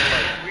Dying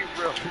Light. We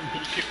really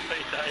need to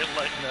play Dying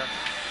Light now.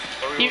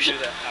 Or we will do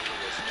that after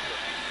this.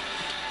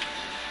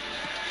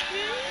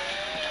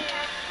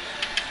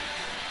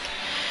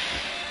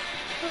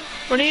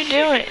 What are you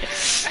doing?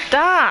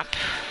 Stop!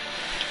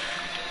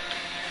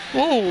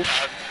 Move.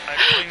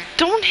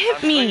 Don't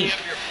hit me! I'm cleaning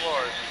up your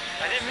floors.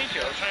 I didn't mean to.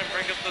 I was trying to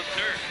bring up the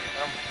dirt.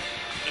 I'm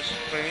just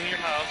cleaning your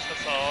house.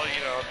 That's all.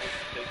 You know, just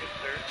take it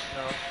dirt. You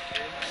know.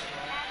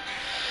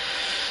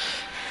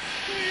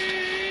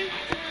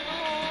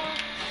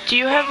 Do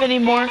you have any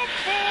more?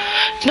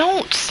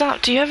 No,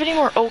 stop. Do you have any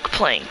more oak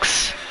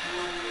planks?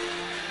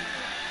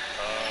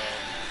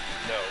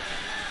 No.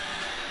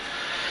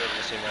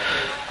 Doesn't seem like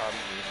it.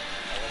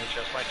 Let me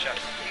check my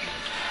chest.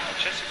 My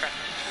chest is cracked.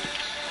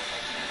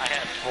 I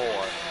had 4.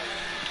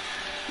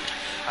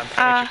 I'm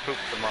trying to poop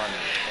them on.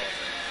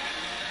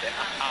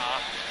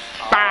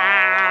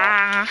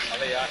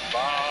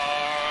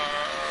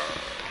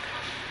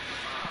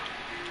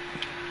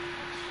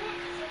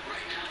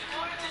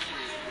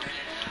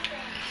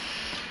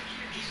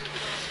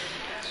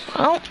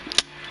 Well,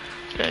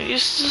 gonna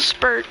use this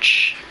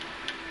birch.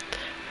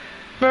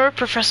 Remember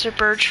Professor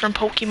Birch from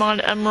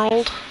Pokemon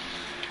Emerald?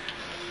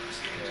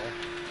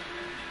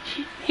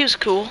 He was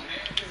cool.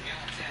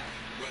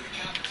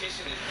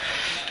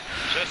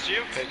 Just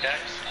you,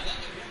 pickaxe?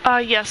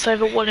 Yes, I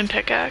have a wooden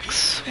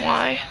pickaxe.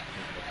 Why?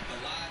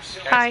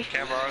 Hi.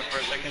 Can I borrow it for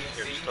a second?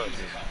 Here, just throw it to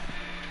me.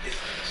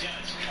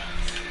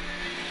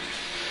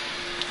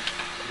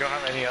 You don't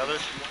have any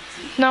others?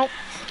 Nope.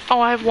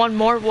 Oh, I have one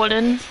more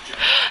wooden.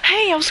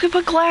 Hey, I was gonna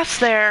put glass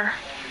there.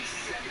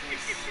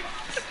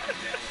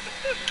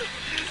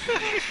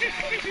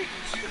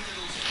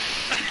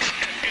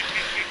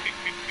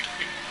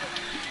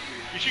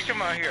 You should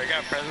come out here. I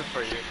got a present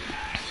for you.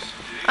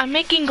 I'm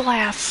making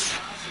glass.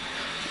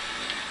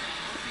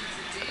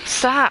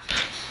 Stop.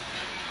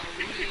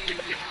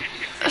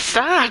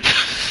 Stop.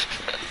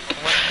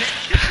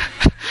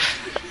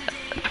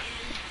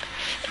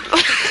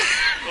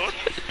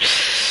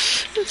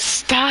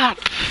 Stop.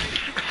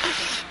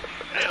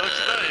 Hey, it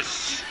looks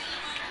nice.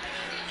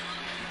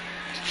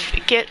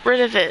 Get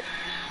rid of it.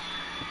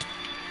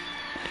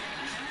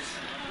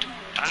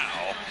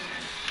 Ow.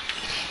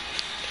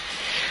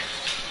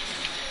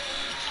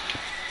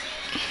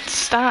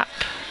 Stop.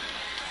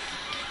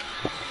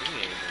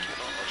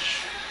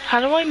 How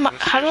do I,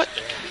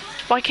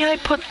 why can't I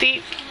put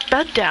the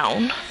bed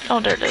down? Oh,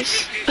 there it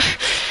is.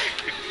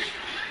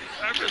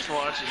 I'm just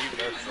watching you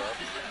mess up.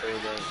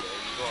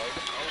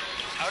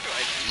 How do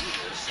I do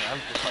this? And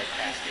I'm just like,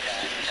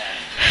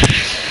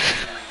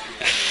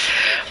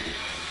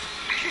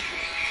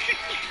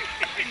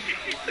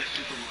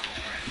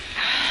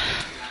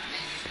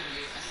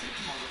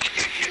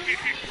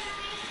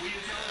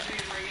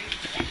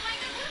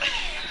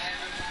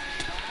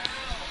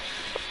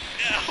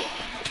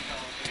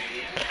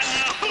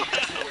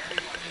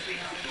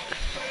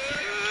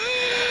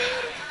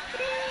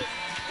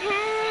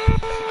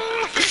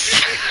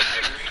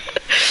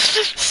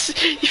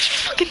 You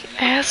fucking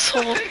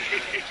asshole.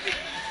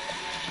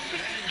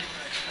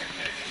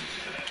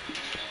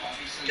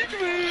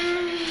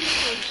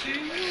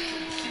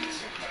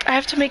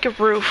 have to make a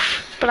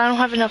roof, but I don't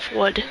have enough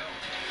wood.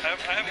 I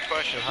have a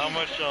question. How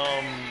much,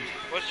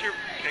 what's your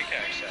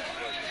pickaxe at?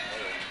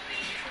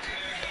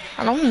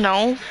 I don't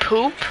know.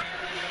 Poop?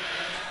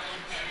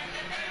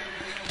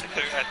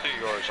 I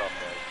threw yours off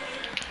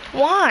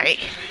there. Why?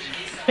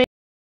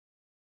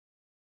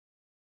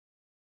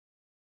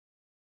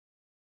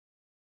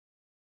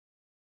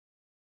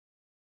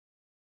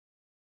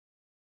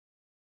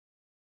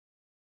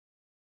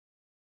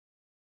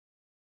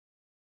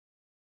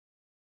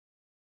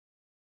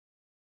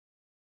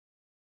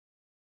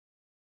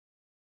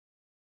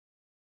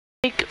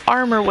 Make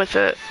armor with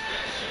it.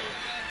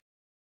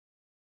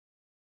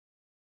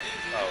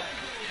 Oh,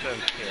 then,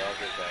 here, I'll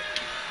get that.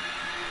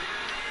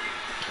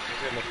 We're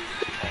gonna make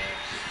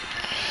pants.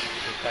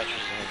 Patches in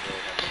the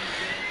build up some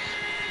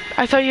pants.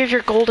 I thought you have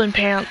your golden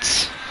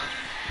pants.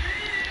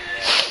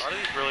 Yeah, are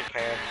these really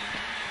pants?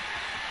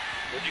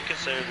 Would you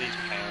consider these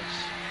pants?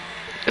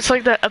 It's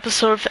like that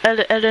episode of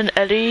Ed, Ed and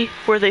Eddie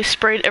where they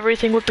sprayed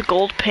everything with the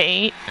gold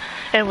paint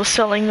and was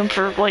selling them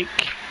for like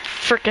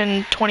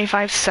frickin'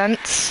 25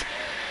 cents.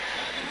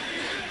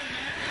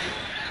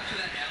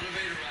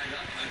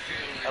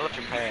 I left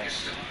your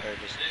pants. They're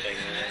just taking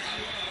it.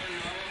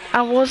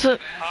 I wasn't.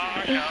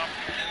 Oh, no.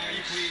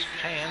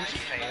 Pants.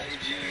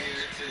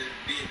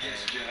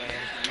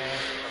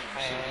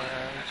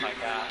 I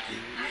got you.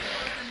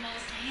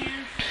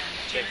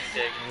 Take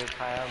new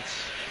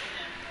pants.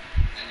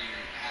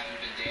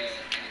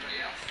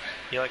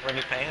 You like my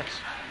new pants?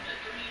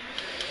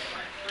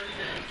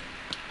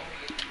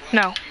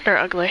 No, they're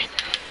ugly.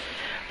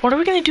 What are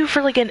we gonna do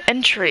for like an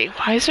entry?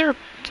 Why is there?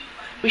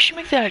 We should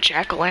make that a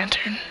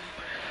jack-o'-lantern.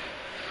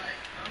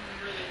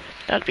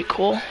 That'd be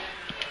cool.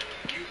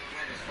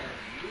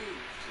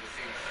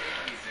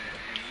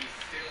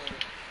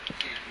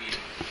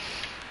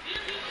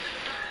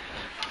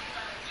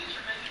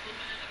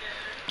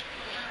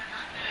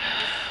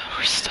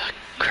 Where's the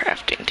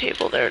crafting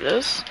table? There it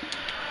is.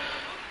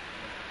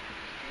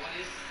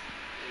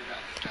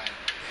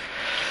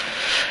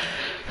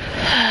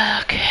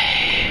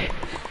 Okay.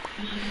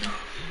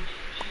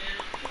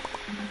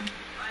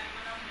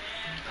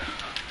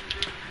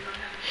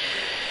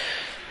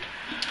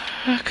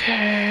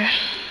 Okay.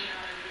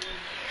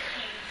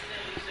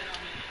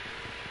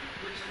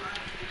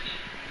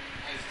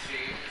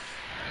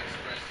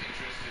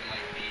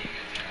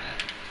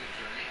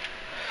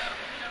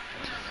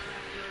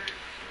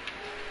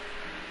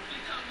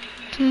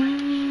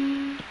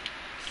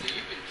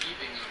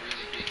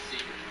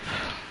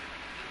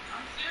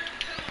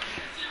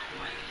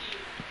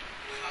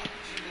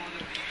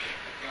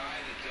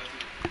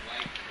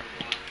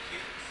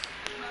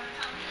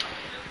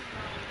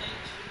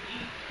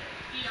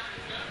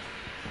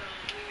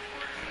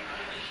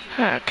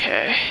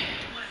 Okay.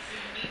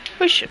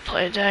 We should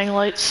play Dying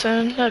Light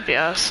soon. That'd be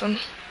awesome.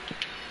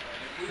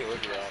 It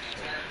would be awesome.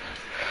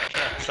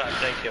 It's not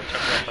thank you. I'm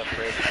talking about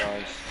upgrade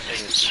guns.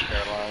 Taking the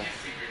secret line.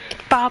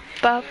 Bop,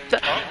 bop,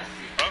 bop.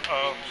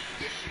 Uh-oh.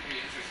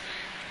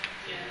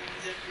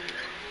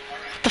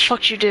 What the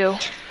fuck you do?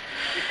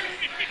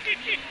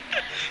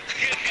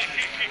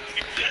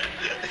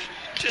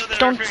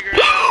 Don't.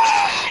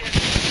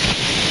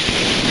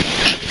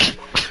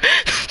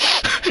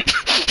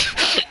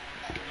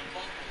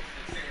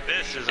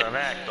 This is an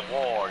act of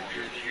war.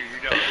 You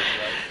know this,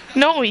 right?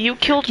 No, you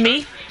killed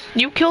me.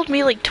 You killed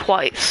me like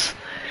twice.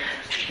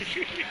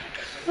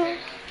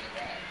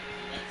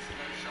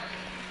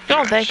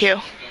 Oh, thank you.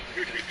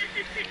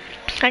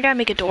 I gotta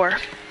make a door.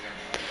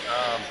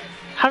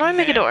 How do I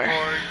make a door?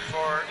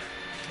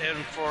 And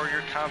for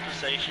your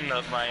compensation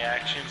of my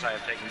actions, I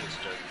have taken this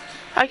dirt.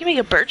 I can make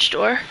a birch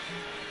door.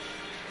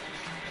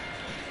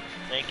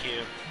 Thank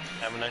you.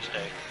 Have a nice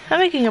day. I'm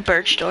making a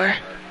birch door.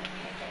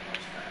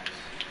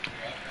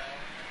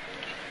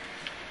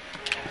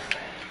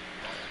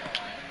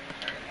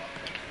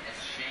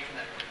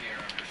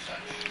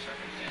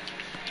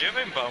 Do you have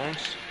any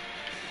bones?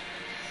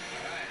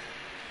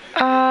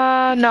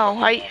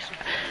 No.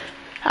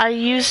 I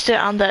used it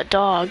on that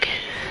dog.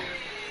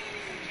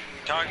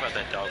 Talk about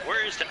that dog.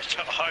 Where is that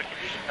dog?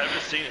 I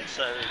haven't seen it,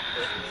 so...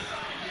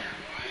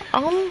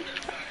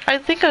 I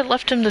think I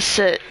left him to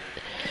sit.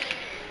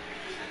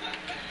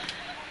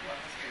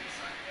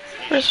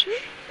 Where's...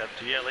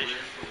 Do you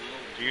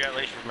at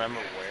least remember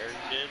where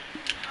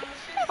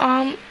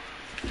you did?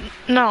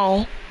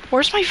 No.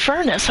 Where's my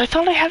furnace? I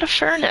thought I had a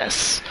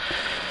furnace.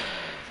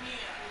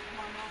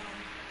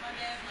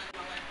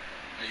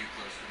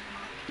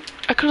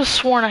 I could have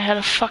sworn I had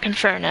a fucking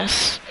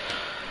furnace.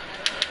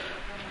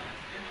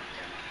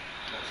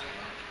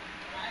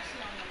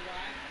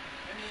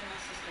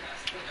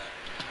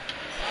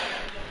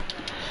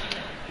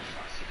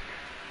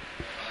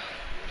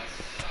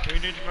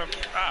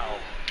 Ow.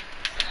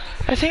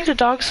 I think the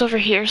dog's over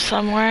here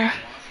somewhere.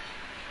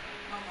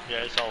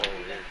 Yeah, it's all over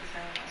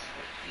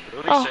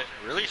here.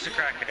 Release the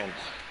Kraken.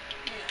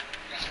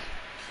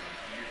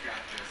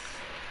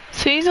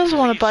 See, he doesn't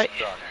want to bite.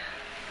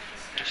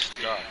 He's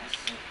stuck.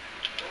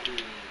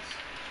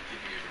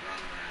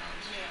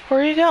 Where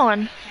are you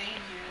going?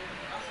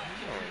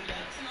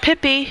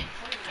 Pippi.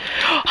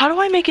 How do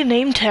I make a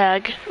name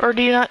tag? Or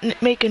do you not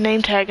make a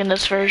name tag in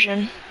this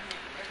version?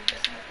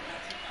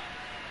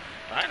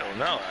 I don't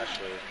know,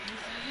 actually.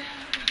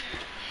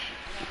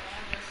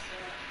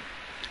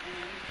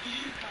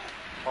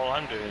 All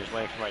I'm doing is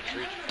waiting for my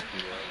tree to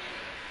fucking grow.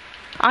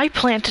 I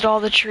planted all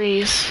the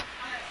trees.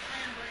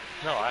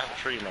 No, I have a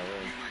tree in my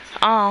room.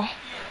 Oh.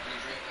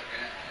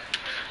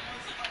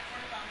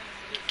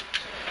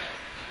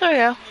 There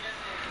you go.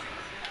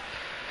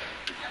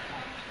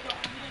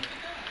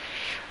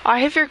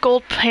 I have your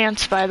gold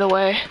pants, by the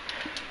way.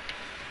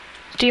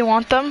 Do you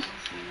want them?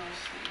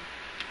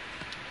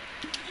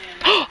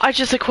 I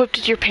just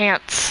equipped your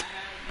pants.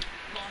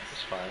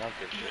 It's fine, I'll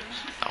give shit.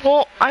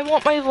 Well, I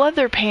want my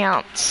leather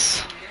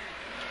pants.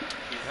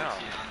 No.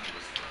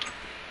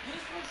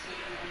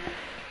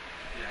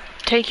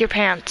 Take your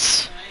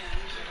pants.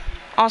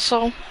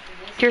 Also,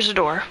 here's a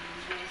door.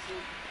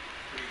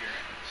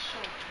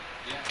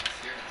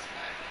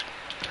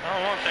 I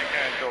don't want that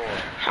kind of door.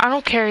 I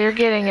don't care, you're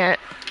getting it.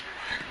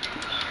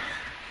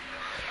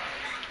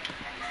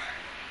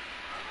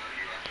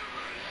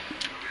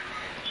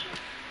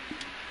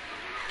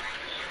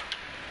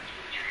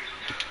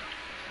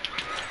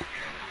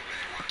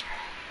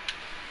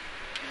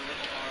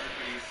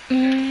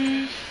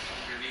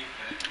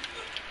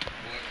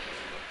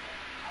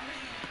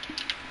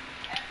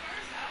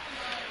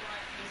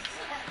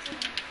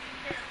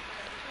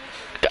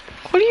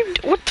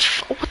 What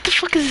the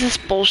fuck is this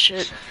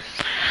bullshit?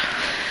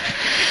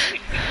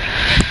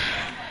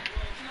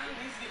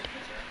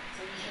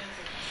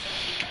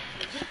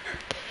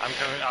 I'm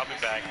coming, I'll be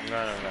back. I'm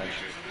going to run you.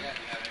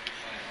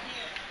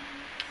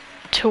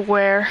 To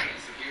where?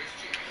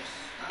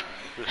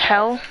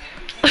 Hell?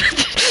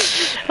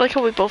 I like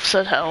how we both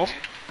said hell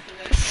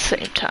at the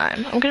same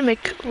time. I'm gonna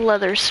make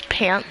leather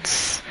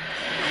pants.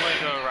 I'm going to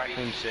go to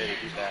Raccoon City,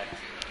 be back.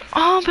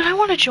 Oh, but I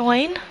want to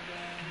join.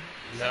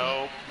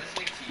 No.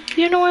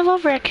 You know I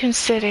love Raccoon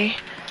City.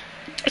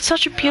 It's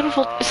such a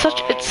beautiful. It's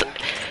such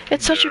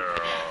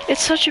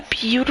a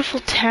beautiful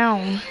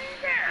town.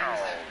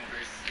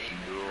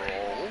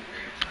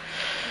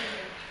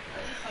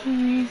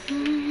 The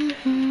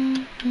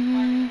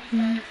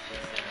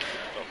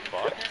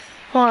fuck?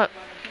 What?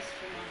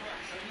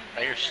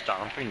 I hear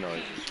stomping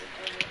noises.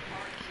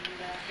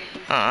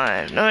 I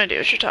have no idea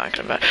what you're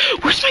talking about.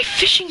 Where's my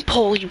fishing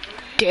pole, you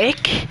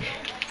dick?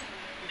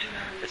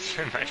 It's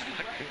in my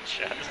fucking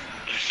chest.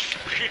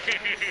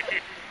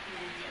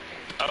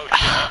 Oh, shit, I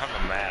have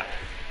a map.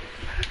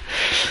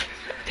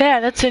 Yeah,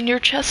 that's in your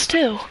chest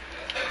too.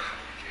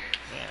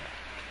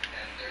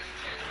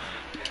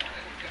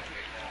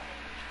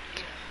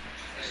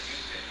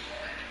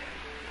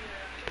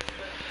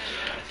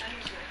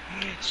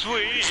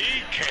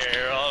 Sweet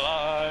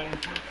Caroline.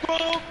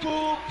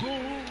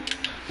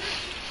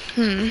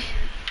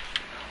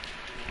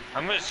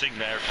 I'm gonna sing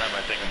that every time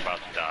I think I'm about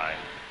to die.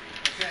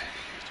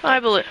 I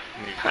believe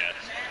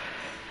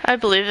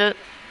it.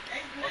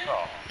 What's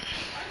all?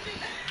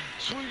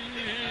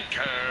 Sweet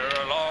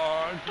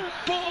Caroline.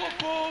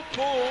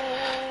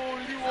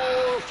 You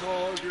are a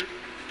target.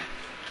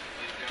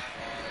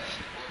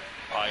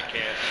 I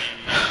can't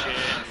see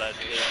shit. Let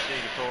this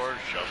thing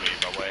torch show me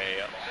my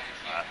way up.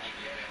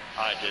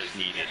 I just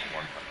needed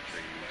 100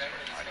 trees.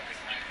 I don't think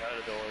out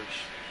of doors.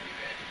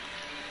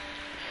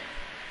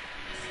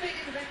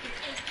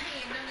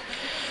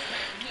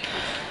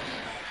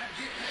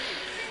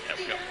 There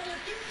we go.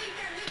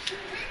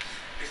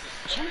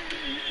 Sweet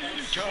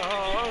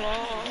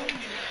Caroline.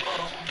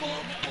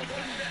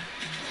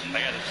 I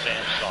got a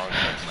dance song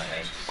in my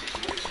head.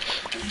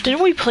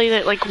 Didn't we play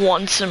that like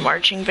once in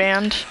marching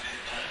band?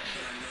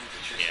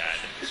 Yeah, I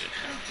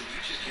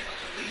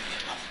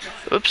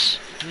did. Oops.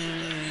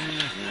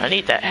 I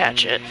need that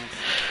hatchet.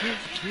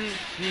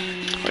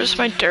 Where's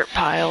my dirt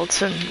pile?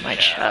 It's in my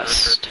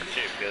chest.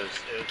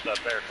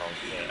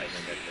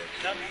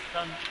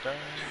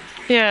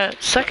 Yeah,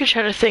 Sekich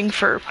had a thing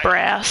for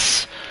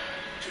brass.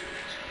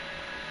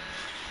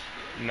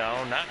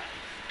 No, not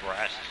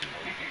brass.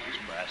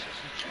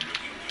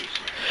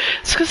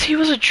 It's because he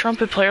was a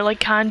trumpet player. Like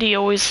Condi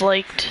always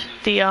liked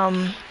the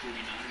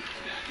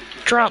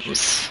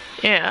drums.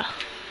 Yeah.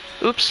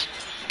 Oops.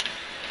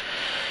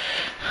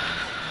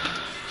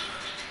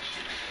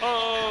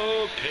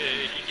 Oh,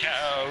 piggy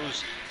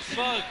cows,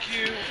 fuck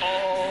you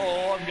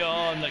all, I'm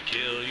gonna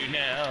kill you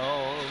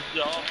now.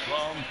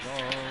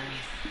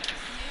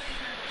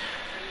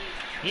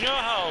 You know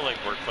how, like,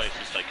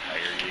 workplaces, like,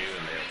 hire you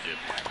and they'll do a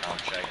background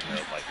check and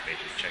they'll, like,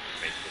 basically check your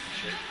Facebook and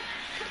shit?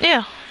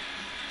 Yeah.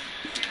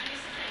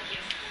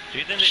 Do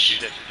you think they do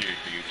that to do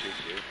for YouTube,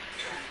 too?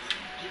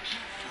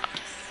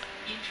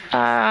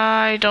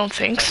 I don't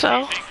think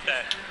so. Do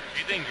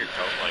you think your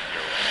code, like,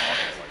 your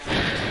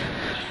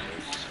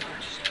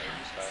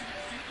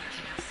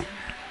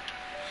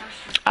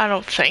I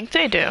don't think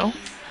they do.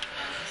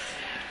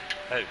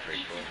 that'd be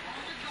pretty cool.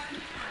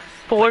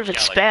 But what if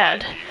it's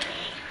bad?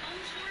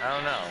 I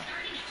don't know.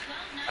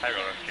 I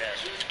don't care.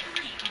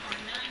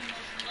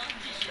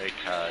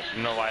 Because,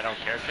 you know why I don't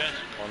care, Jess?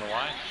 Wanna know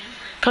why?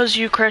 Because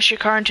you crash your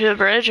car into the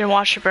bridge and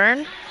watch it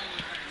burn?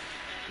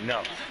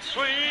 No.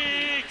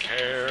 Sweet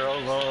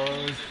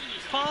Caroline.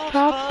 Ba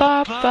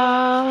ba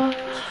ba.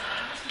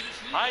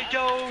 I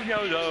don't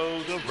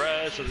know the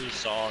rest of the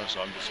song,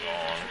 so I'm just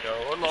gonna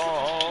go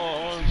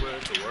along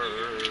with the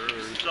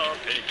words of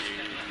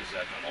Piggies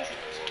at all.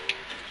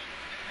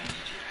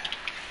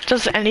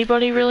 Does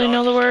anybody really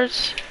know the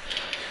words?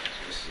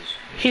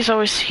 He's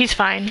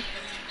fine.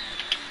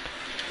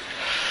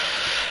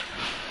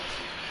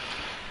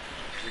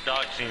 Your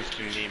dog seems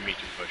to need me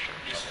to push him,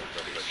 so I'm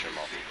gonna push him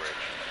off the bridge.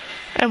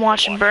 And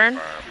watch him burn.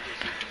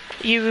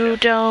 You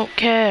don't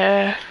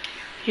care.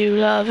 You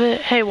love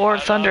it. Hey, War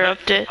of Thunder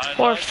update.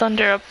 War of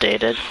Thunder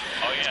updated.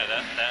 Oh yeah,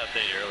 that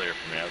update earlier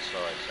for me. I was so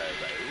excited.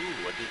 Like, ooh,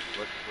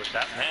 what's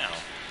that now?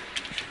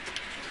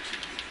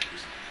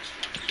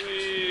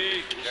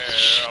 Sweet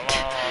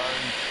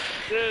Caroline.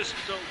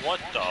 What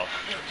the?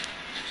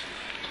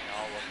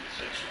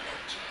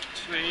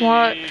 Sweet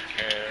What?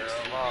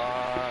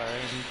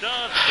 Caroline.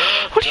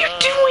 What are you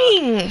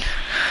doing?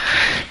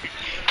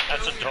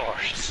 That's a door.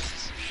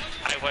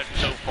 I went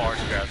so far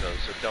to grab those,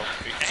 so don't.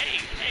 Hey!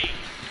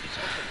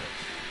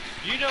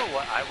 You know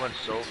what? I went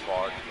so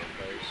far to get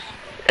those.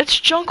 It's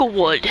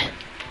Junglewood.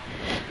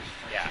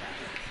 Yeah.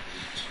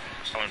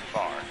 I went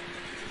far.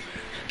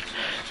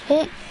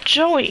 Well,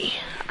 Joey,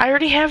 I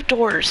already have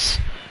doors.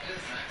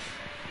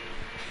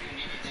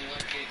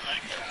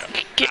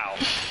 Ow.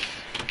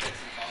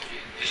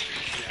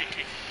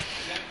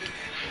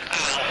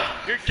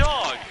 Ow. Your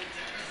dog!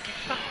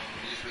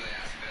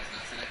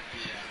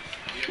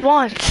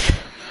 Once.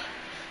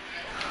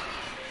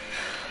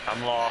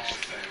 I'm lost.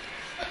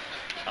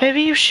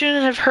 Maybe you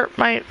shouldn't have hurt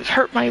my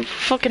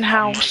fucking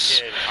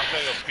house. I'm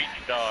gonna go beat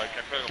your dog.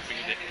 I'm gonna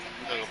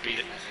go beat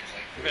it.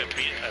 I'm gonna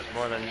beat it as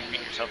more than you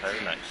beat yourself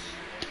every night.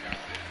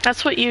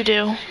 That's what you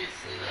do.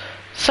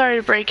 Sorry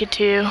to break it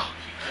to you.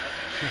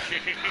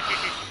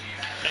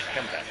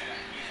 Come back.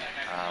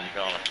 I'm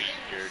gonna beat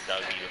your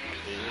doggy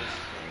with this.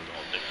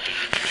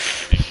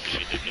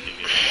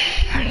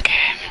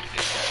 Okay.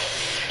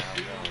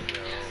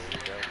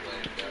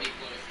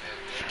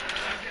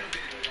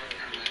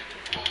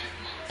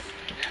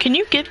 Can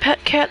you get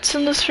pet cats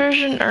in this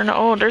version? Or no?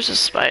 Oh, there's a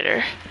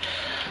spider.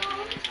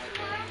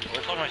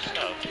 Where's all my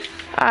stuff?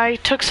 I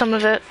took some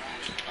of it.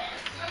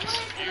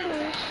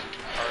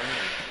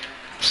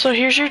 So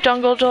here's your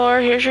dungle door,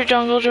 here's your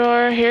dungle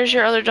door, here's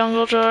your other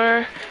dungle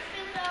door.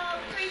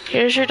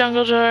 Here's your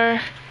dungle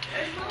door.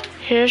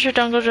 Here's your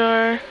dungle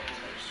door.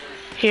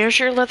 Here's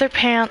your leather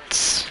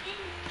pants.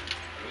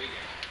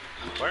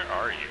 Where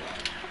are you?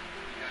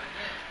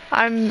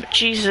 I'm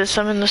Jesus,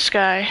 I'm in the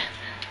sky.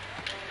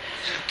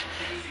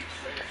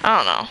 I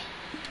don't know.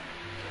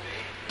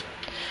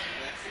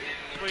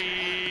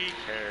 Sweet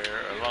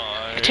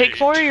Caroline. Take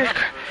more of your...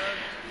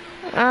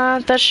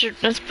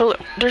 that's below.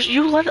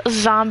 You let a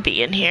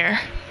zombie in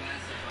here.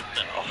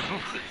 No.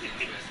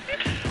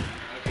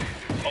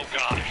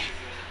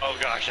 Oh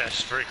gosh,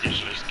 that's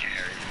freakishly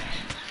scary.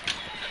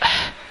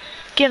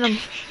 Get him.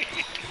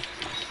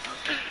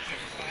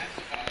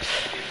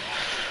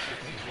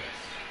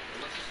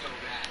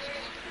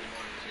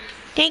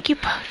 Thank you.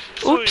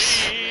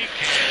 Oops.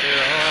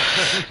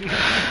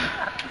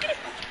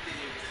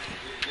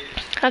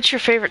 That's your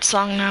favorite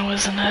song now,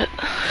 isn't it?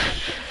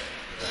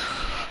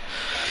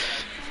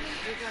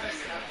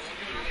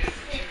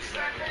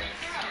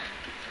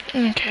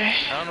 Okay.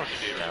 I don't know what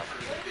to do now.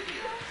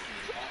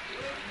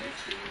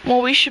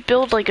 Well, we should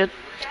build like a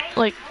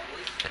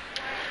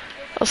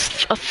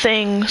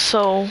thing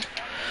so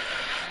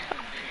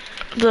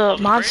the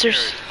monsters.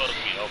 Is supposed to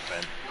be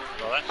open.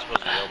 Well, that's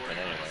supposed to be open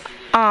anyway.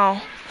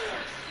 Oh.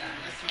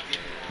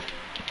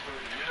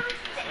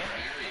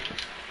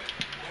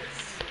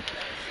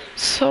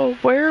 So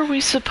where are we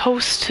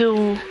supposed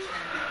to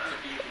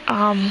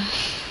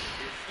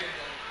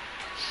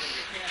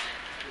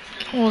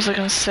what was I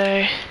gonna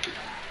say?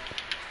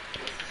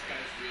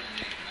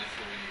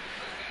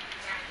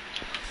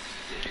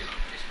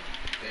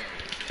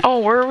 Oh,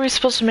 where are we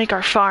supposed to make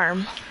our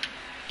farm?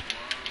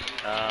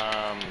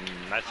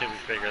 I'd say we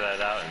figure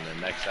that out in the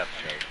next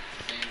episode.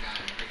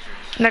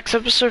 Next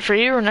episode for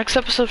you or next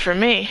episode for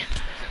me?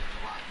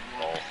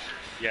 Both.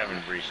 You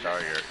haven't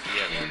restarted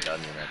you haven't done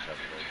your next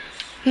episode.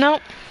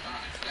 Nope.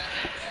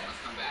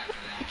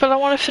 But I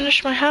want to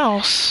finish my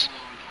house.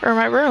 Or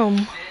my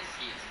room.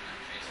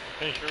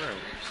 Finish your room.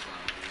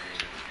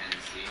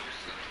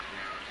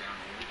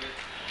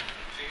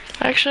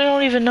 I actually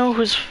don't even know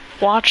who's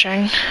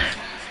watching.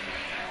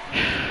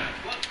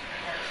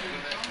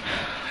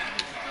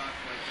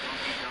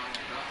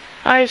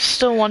 I have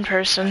still one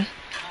person.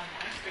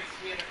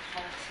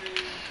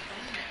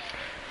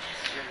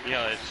 You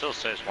know, it still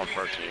says one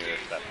person here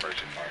if that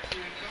person left.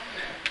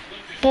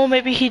 Well,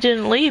 maybe he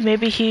didn't leave.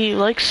 Maybe he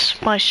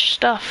likes my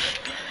stuff.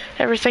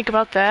 Ever think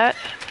about that?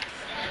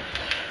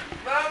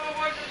 Mama,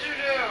 what did you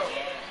do?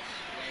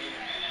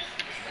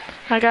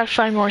 I gotta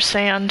find more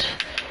sand.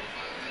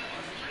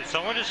 Did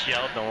someone just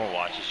yell no one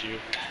watches you?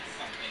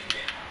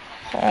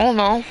 I don't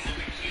know.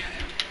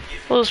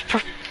 Well, it was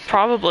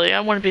probably. I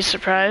wouldn't be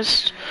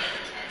surprised.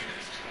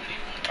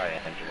 Oh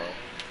yeah, Angelo.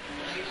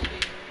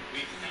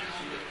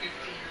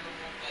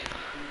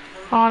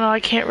 Oh no, I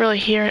can't really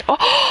hear it.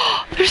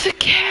 Oh, there's a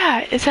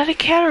cat! Is that a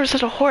cat or is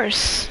it a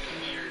horse?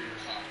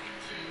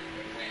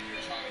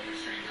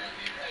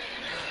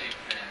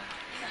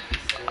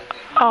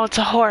 Oh, it's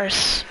a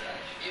horse.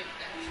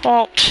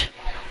 Well,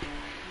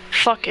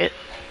 fuck it.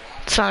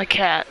 It's not a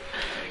cat.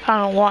 I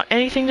don't want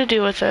anything to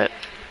do with it.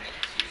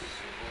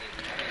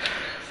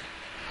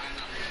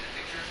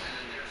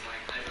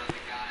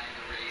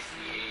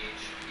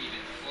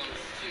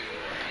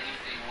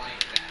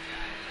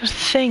 The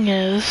thing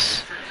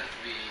is,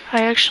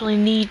 I actually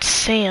need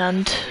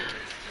sand.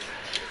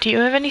 Do you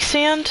have any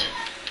sand?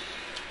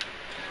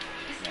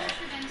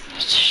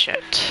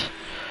 Shit.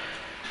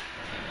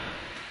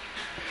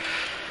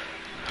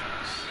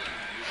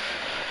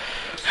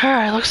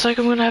 Alright, looks like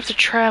I'm gonna have to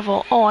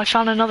travel. Oh, I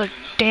found another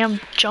damn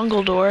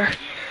jungle door.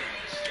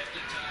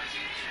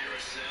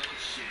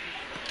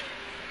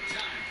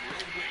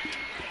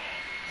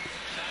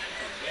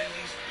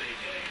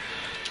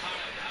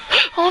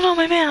 Oh no,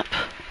 my map!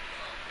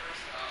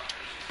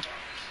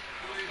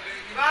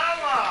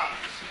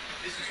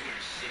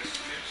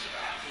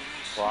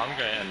 Well, I'm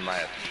gonna end my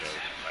episode.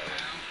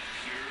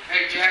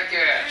 Hey,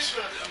 jackass.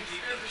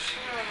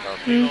 So,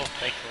 people,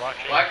 thanks for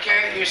watching. Why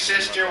can't your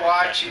sister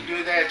watch you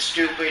do that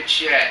stupid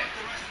shit?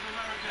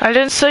 I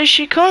didn't say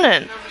she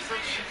couldn't.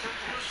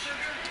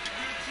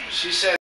 She said